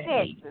in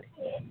Texas.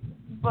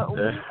 But we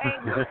ain't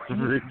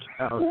every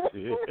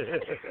county.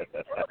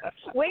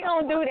 We're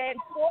going to do that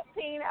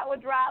 14-hour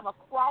drive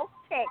across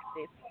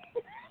Texas.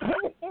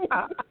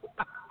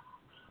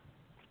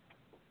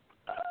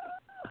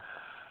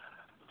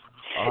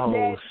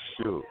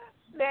 Shoot.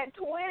 That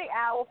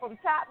 20-hour from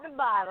top to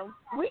bottom.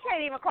 We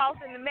can't even cross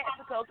into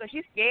Mexico because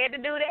she's scared to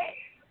do that.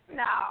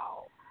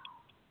 No.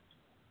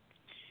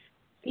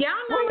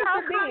 Y'all know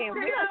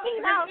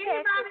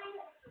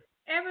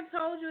ever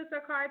told you it's a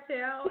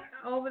cartel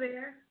over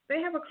there?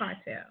 They have a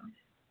cartel.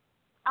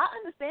 I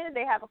understand that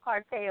they have a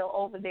cartel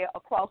over there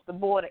across the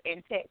border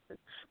in Texas.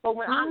 But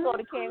when I go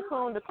to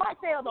Cancun, the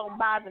cartel don't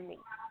bother me.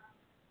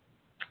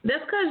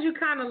 That's because you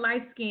kind of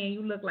light-skinned.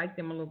 You look like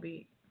them a little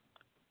bit.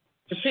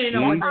 Depending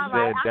on what you said,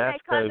 right.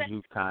 that's because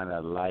you kind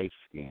of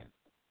light-skinned.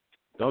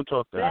 Don't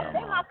talk to her.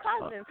 They're my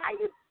cousins.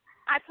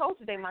 I told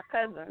you they're my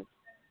cousins.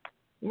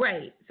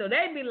 Right. So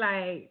they'd be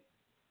like,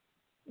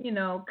 you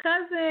know,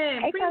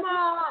 cousin, hey,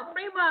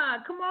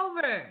 Prima, come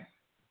over.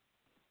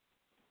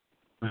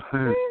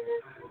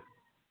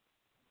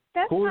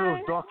 That's Who fine. are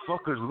those dark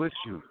fuckers with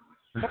you?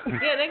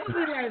 Yeah, they could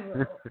be like,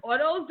 are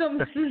those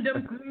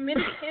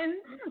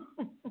Dominicans?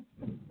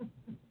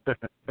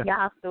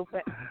 Y'all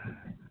stupid.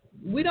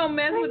 We don't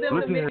mess with them.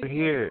 Look at her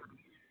hair.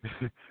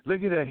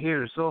 Look at her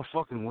hair. It's all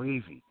fucking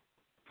wavy.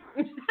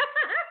 Because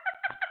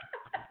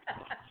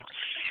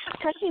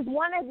she's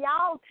one of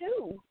y'all,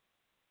 too.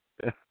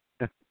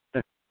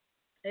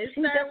 It's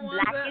she's certain just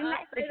ones black and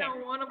that they Mexican.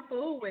 don't want to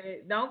fool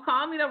with. Don't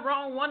call me the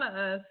wrong one of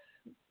us.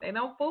 They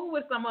don't fool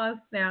with some of us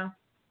now.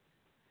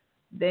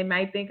 They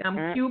might think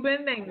I'm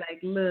Cuban. They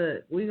like,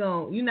 look,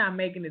 you're not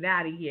making it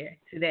out of here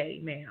today,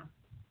 ma'am.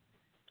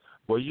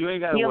 Well, you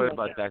ain't got to worry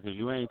about that because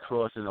you ain't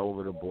crossing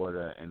over the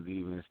border and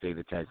leaving the state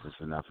of Texas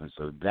for nothing.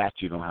 So that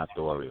you don't have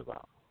to worry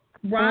about.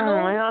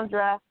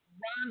 Ronald,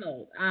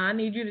 I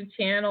need you to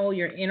channel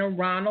your inner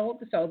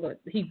Ronald so that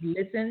he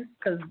listens,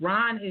 because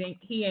Ron,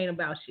 he ain't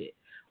about shit.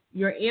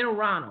 Your inner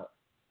Ronald.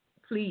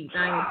 Please,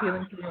 I am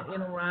appealing to your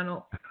inner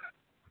Ronald.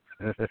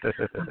 I mean,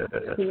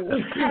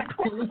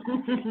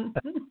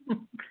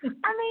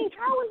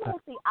 how we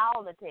gonna see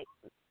all of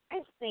Texas?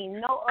 I've seen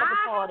no other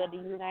part of the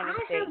United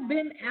States. I have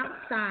been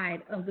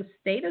outside of the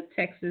state of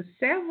Texas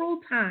several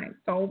times,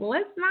 so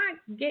let's not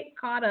get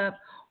caught up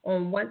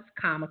on what's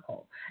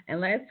comical, and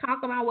let's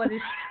talk about what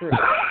is true.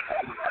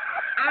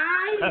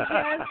 I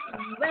just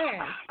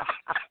left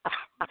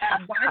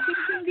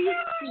Washington,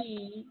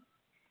 D.C.,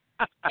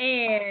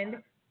 and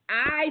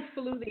I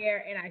flew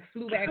there and I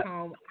flew back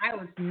home. I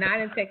was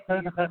not in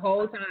Texas the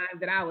whole time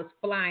that I was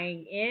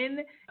flying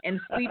in and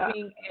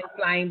sleeping and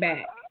flying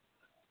back.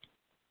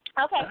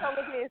 Okay, so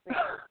look at this.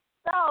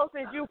 So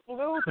since you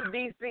flew to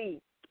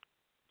D.C.,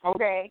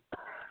 okay,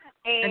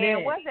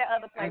 and what's that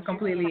other place? You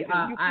flew to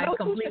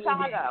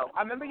Chicago.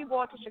 I remember you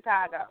going to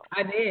Chicago.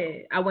 I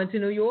did. I went to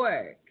New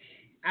York.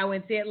 I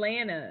went to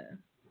Atlanta.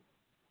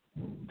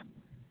 Okay.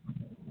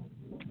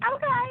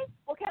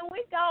 Well, can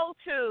we go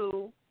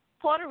to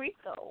Puerto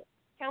Rico?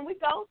 Can we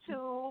go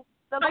to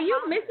the Bahamas? Are you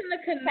missing the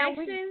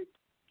connection?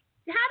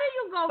 How do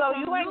you go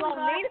from New York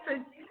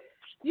to...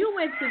 You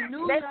went to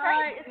New York.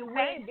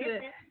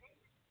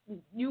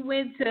 You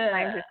went to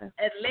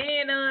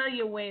Atlanta.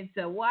 You went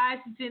to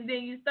Washington.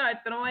 Then you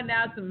start throwing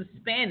out some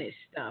Spanish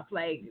stuff.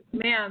 Like,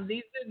 ma'am,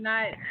 these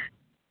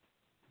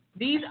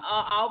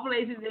are all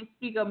places that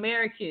speak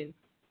American.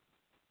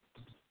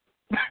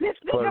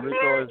 Puerto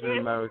Rico is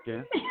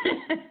American.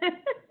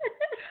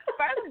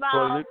 First of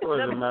all,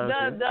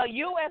 the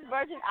U.S.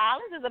 Virgin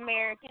Islands is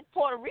American.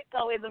 Puerto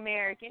Rico is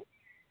American.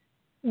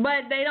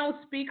 But they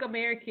don't speak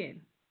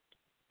American.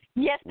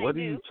 Yes, they do. What are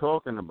you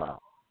talking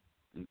about?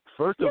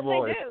 First of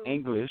all, it's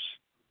English.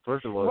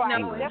 First of all, it's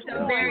English.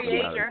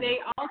 They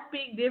all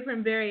speak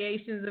different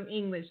variations of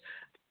English.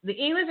 The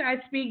English I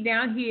speak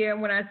down here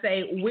when I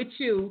say with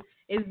you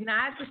is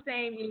not the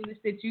same English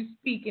that you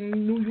speak in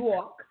New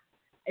York.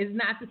 It's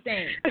not the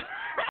same.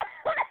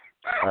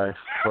 All right,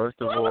 first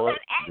of all,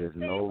 there's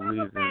no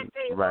reason.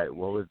 Right,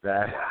 what was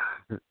that?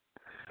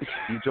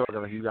 You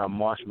talking like you got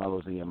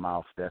marshmallows in your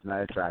mouth. That's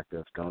not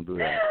attractive. Don't do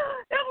that.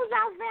 That was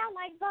not sound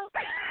like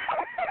something.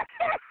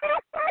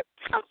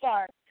 I'm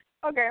sorry.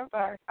 Okay, I'm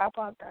sorry. I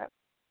apologize.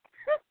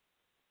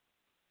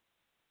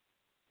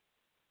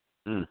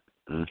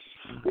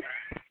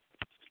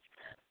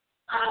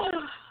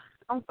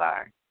 I'm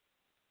sorry.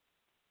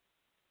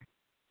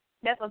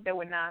 That's what that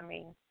would not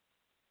mean.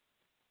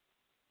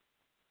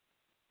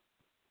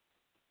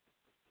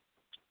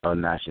 Oh,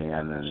 now she ain't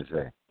got nothing to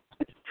say.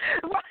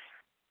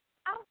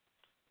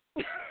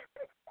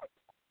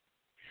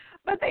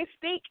 But they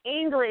speak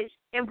English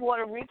in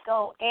Puerto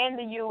Rico and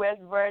the U.S.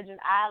 Virgin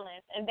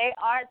Islands, and they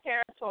are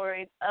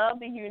territories of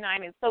the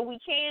United. So we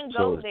can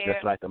go it's there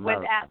just like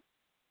America. without.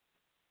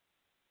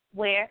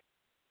 Where?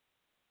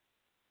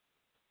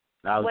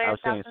 I was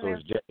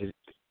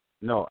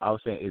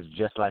saying it's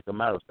just like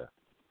America.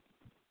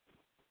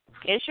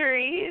 It sure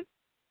is.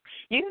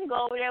 You can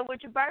go over there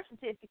with your birth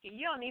certificate.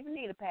 You don't even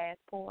need a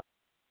passport.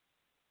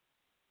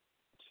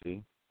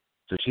 See?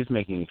 So she's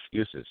making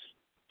excuses.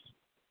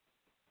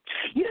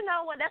 You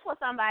know what? That's what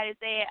somebody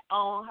said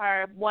on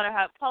one of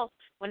her posts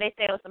when they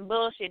said it was some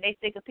bullshit. They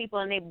sick of people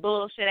and they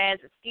bullshit as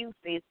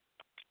excuses.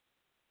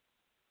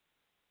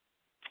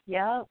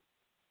 Yep.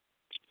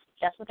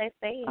 That's what they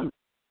said.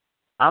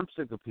 I'm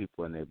sick of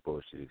people and their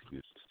bullshit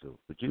excuses too.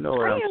 But you know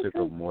what I'm sick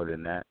of more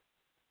than that?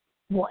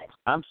 What?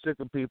 I'm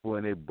sick of people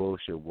and their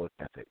bullshit work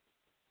ethic.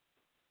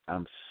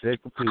 I'm sick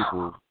of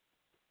people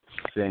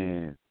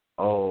saying,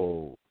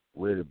 oh,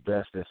 we're the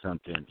best at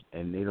something,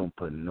 and they don't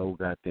put no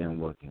goddamn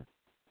work in.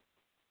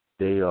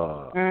 They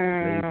are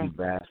lazy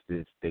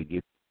bastards. They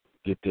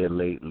get there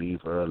late, leave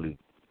early.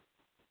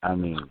 I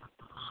mean,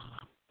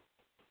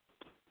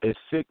 it's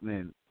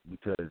sickening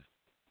because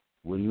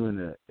when you're in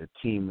a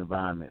team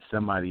environment,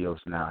 somebody else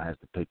now has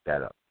to pick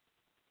that up.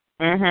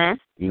 Mhm.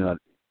 You know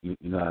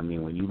what I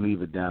mean? When you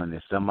leave it down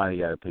there, somebody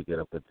got to pick it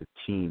up, but the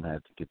team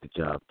has to get the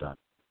job done.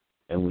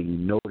 And when you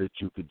know that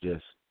you could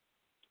just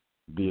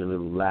be a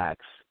little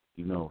lax,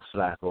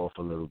 slack off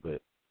a little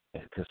bit,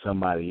 because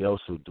somebody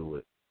else will do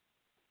it,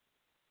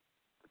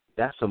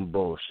 that's some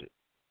bullshit.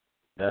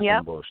 That's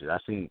some bullshit. I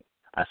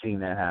seen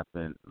that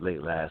happen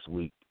late last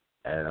week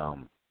at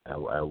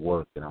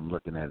work, and I'm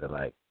looking at it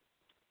like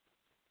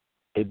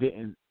it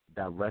didn't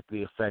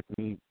directly affect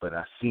me, but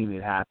I seen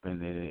it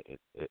happen, and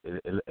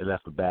it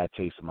left a bad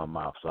taste in my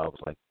mouth. So I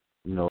was like,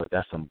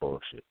 that's some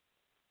bullshit.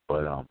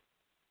 But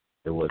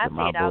it wasn't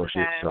my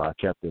bullshit, so I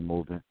kept it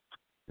moving.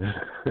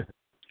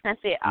 I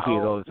see it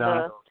all the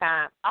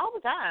time. All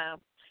the time.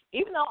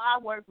 Even though I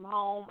work from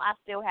home, I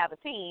still have a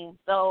team,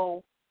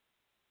 so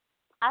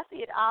I see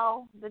it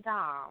all the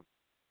time.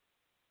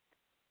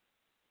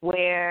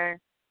 Where,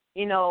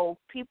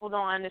 people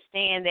don't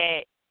understand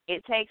that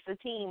it takes a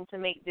team to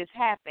make this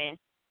happen.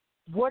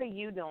 What are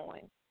you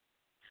doing?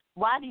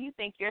 Why do you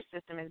think your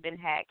system has been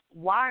hacked?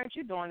 Why aren't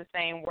you doing the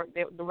same work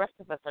that the rest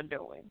of us are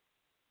doing?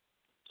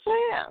 So,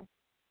 yeah.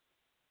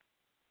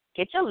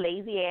 Get your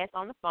lazy ass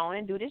on the phone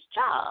and do this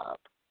job.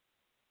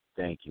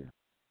 Thank you.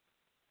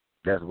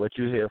 That's what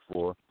you're here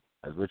for.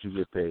 That's what you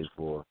get paid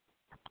for.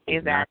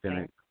 It's not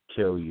going to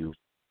kill you.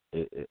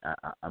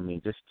 I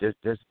mean, just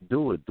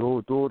do it. Do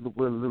it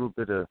with a little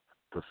bit of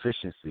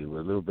proficiency,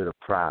 with a little bit of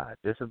pride.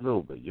 Just a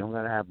little bit. You don't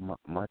got to have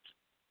much.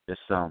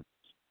 Just some.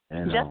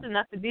 And, just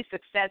enough to be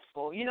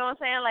successful. You know what I'm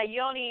saying? Like, you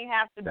don't even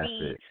have to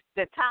be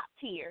the top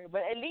tier,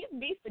 but at least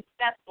be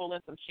successful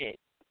in some shit.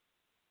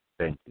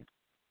 Thank you.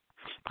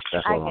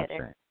 That's all I'm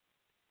saying.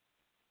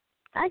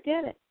 I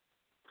get it.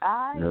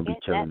 I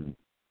get that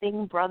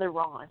thing, Brother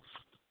Ron.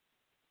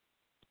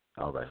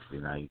 All right. See,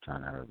 now you're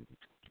trying to hurt me.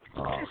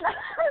 Oh. I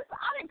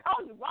didn't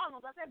call you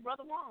Ronald. I said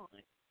Brother Ron.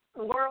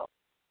 The world.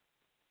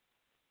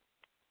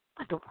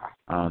 I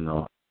don't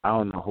know. I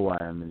don't know who I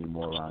am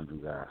anymore around you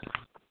guys.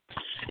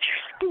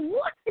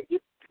 What? Did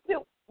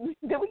we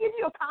give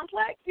you a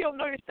complex? You don't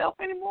know yourself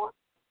anymore?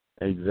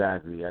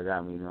 Exactly. I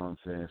got me, you know what I'm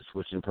saying,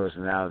 switching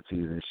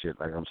personalities and shit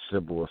like I'm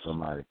Sybil or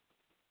somebody.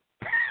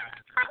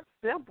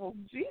 Sybil?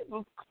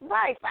 Jesus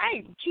Christ. I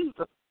ain't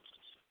Jesus.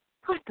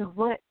 What the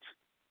what?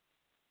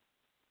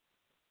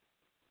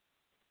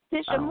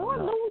 Did Shamor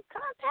lose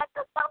contact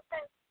or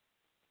something?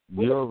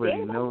 You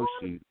already know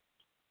she...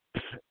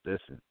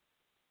 Listen.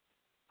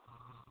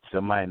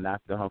 Somebody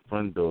knocked on her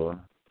front door,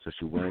 so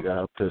she went and got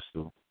her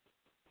pistol.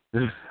 No.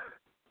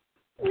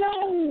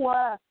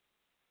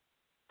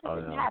 Oh,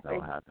 no, that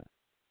don't happen.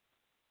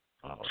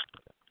 Oh,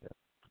 yeah.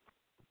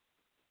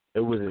 It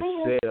was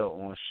a sale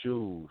on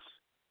shoes,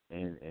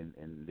 and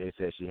they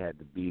said she had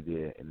to be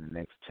there in the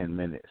next 10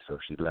 minutes, so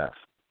she left,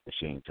 and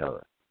she ain't tell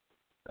her.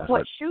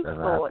 What shoe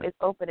store is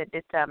open at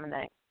this time of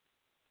night?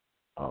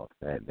 Oh,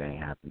 that ain't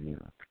happening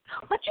either.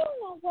 But you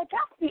know what? That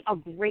would be a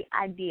great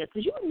idea,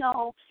 because you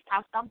know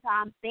how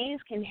sometimes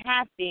things can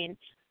happen,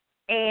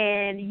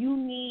 and you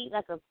need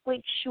like a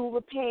quick shoe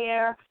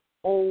repair,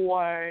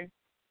 or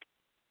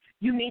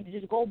you need to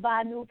just go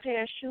buy a new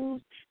pair of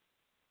shoes.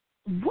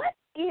 What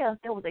if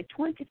there was a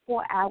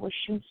 24-hour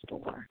shoe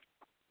store?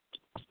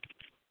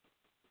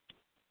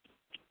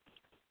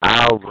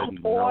 I already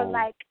know.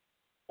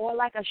 Or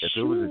like a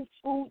shoe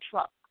food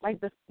truck, like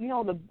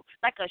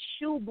like a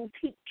shoe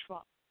boutique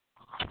truck.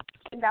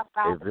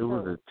 If it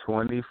was a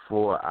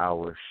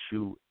 24-hour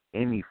shoe,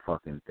 any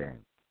fucking thing.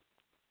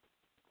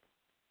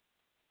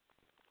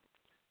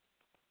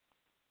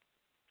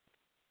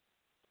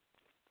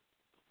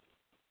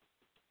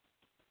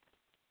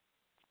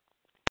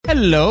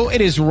 Hello,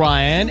 it is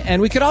Ryan,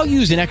 and we could all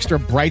use an extra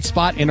bright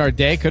spot in our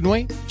day, couldn't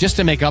we? Just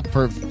to make up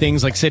for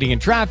things like sitting in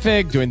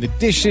traffic, doing the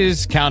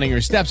dishes, counting your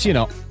steps,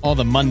 all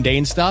the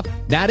mundane stuff.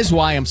 That is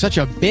why I'm such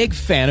a big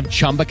fan of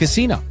Chumba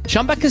Casino.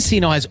 Chumba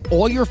Casino has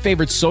all your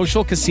favorite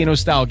social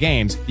casino-style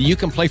games that you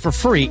can play for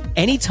free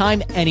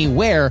anytime,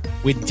 anywhere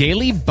with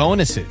daily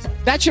bonuses.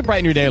 That should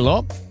brighten your day a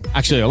little.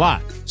 Actually, a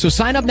lot. So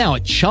sign up now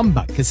at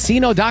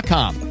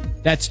ChumbaCasino.com.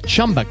 That's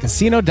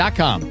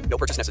ChumbaCasino.com. No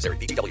purchase necessary.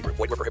 VGW Group.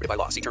 Void where prohibited by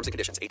law. See terms and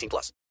conditions.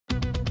 18+.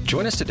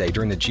 Join us today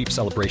during the Jeep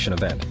Celebration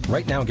event.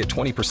 Right now, get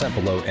 20%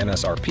 below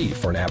MSRP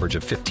for an average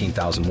of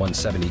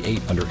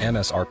 $15,178 under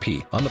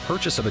MSRP on the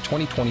purchase of a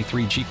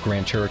 2023 Jeep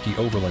Grand Cherokee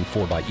Overland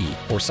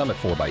 4xE or Summit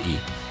 4xE.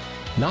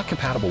 Not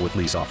compatible with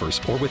lease offers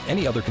or with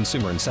any other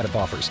consumer incentive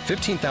offers.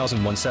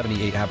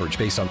 $15,178 average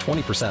based on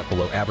 20%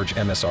 below average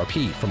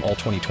MSRP from all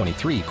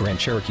 2023 Grand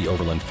Cherokee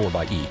Overland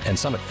 4xE and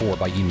Summit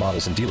 4xE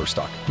models in dealer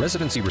stock.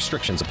 Residency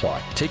restrictions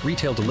apply. Take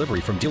retail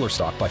delivery from dealer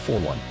stock by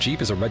 4/1. Jeep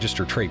is a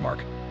registered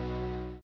trademark.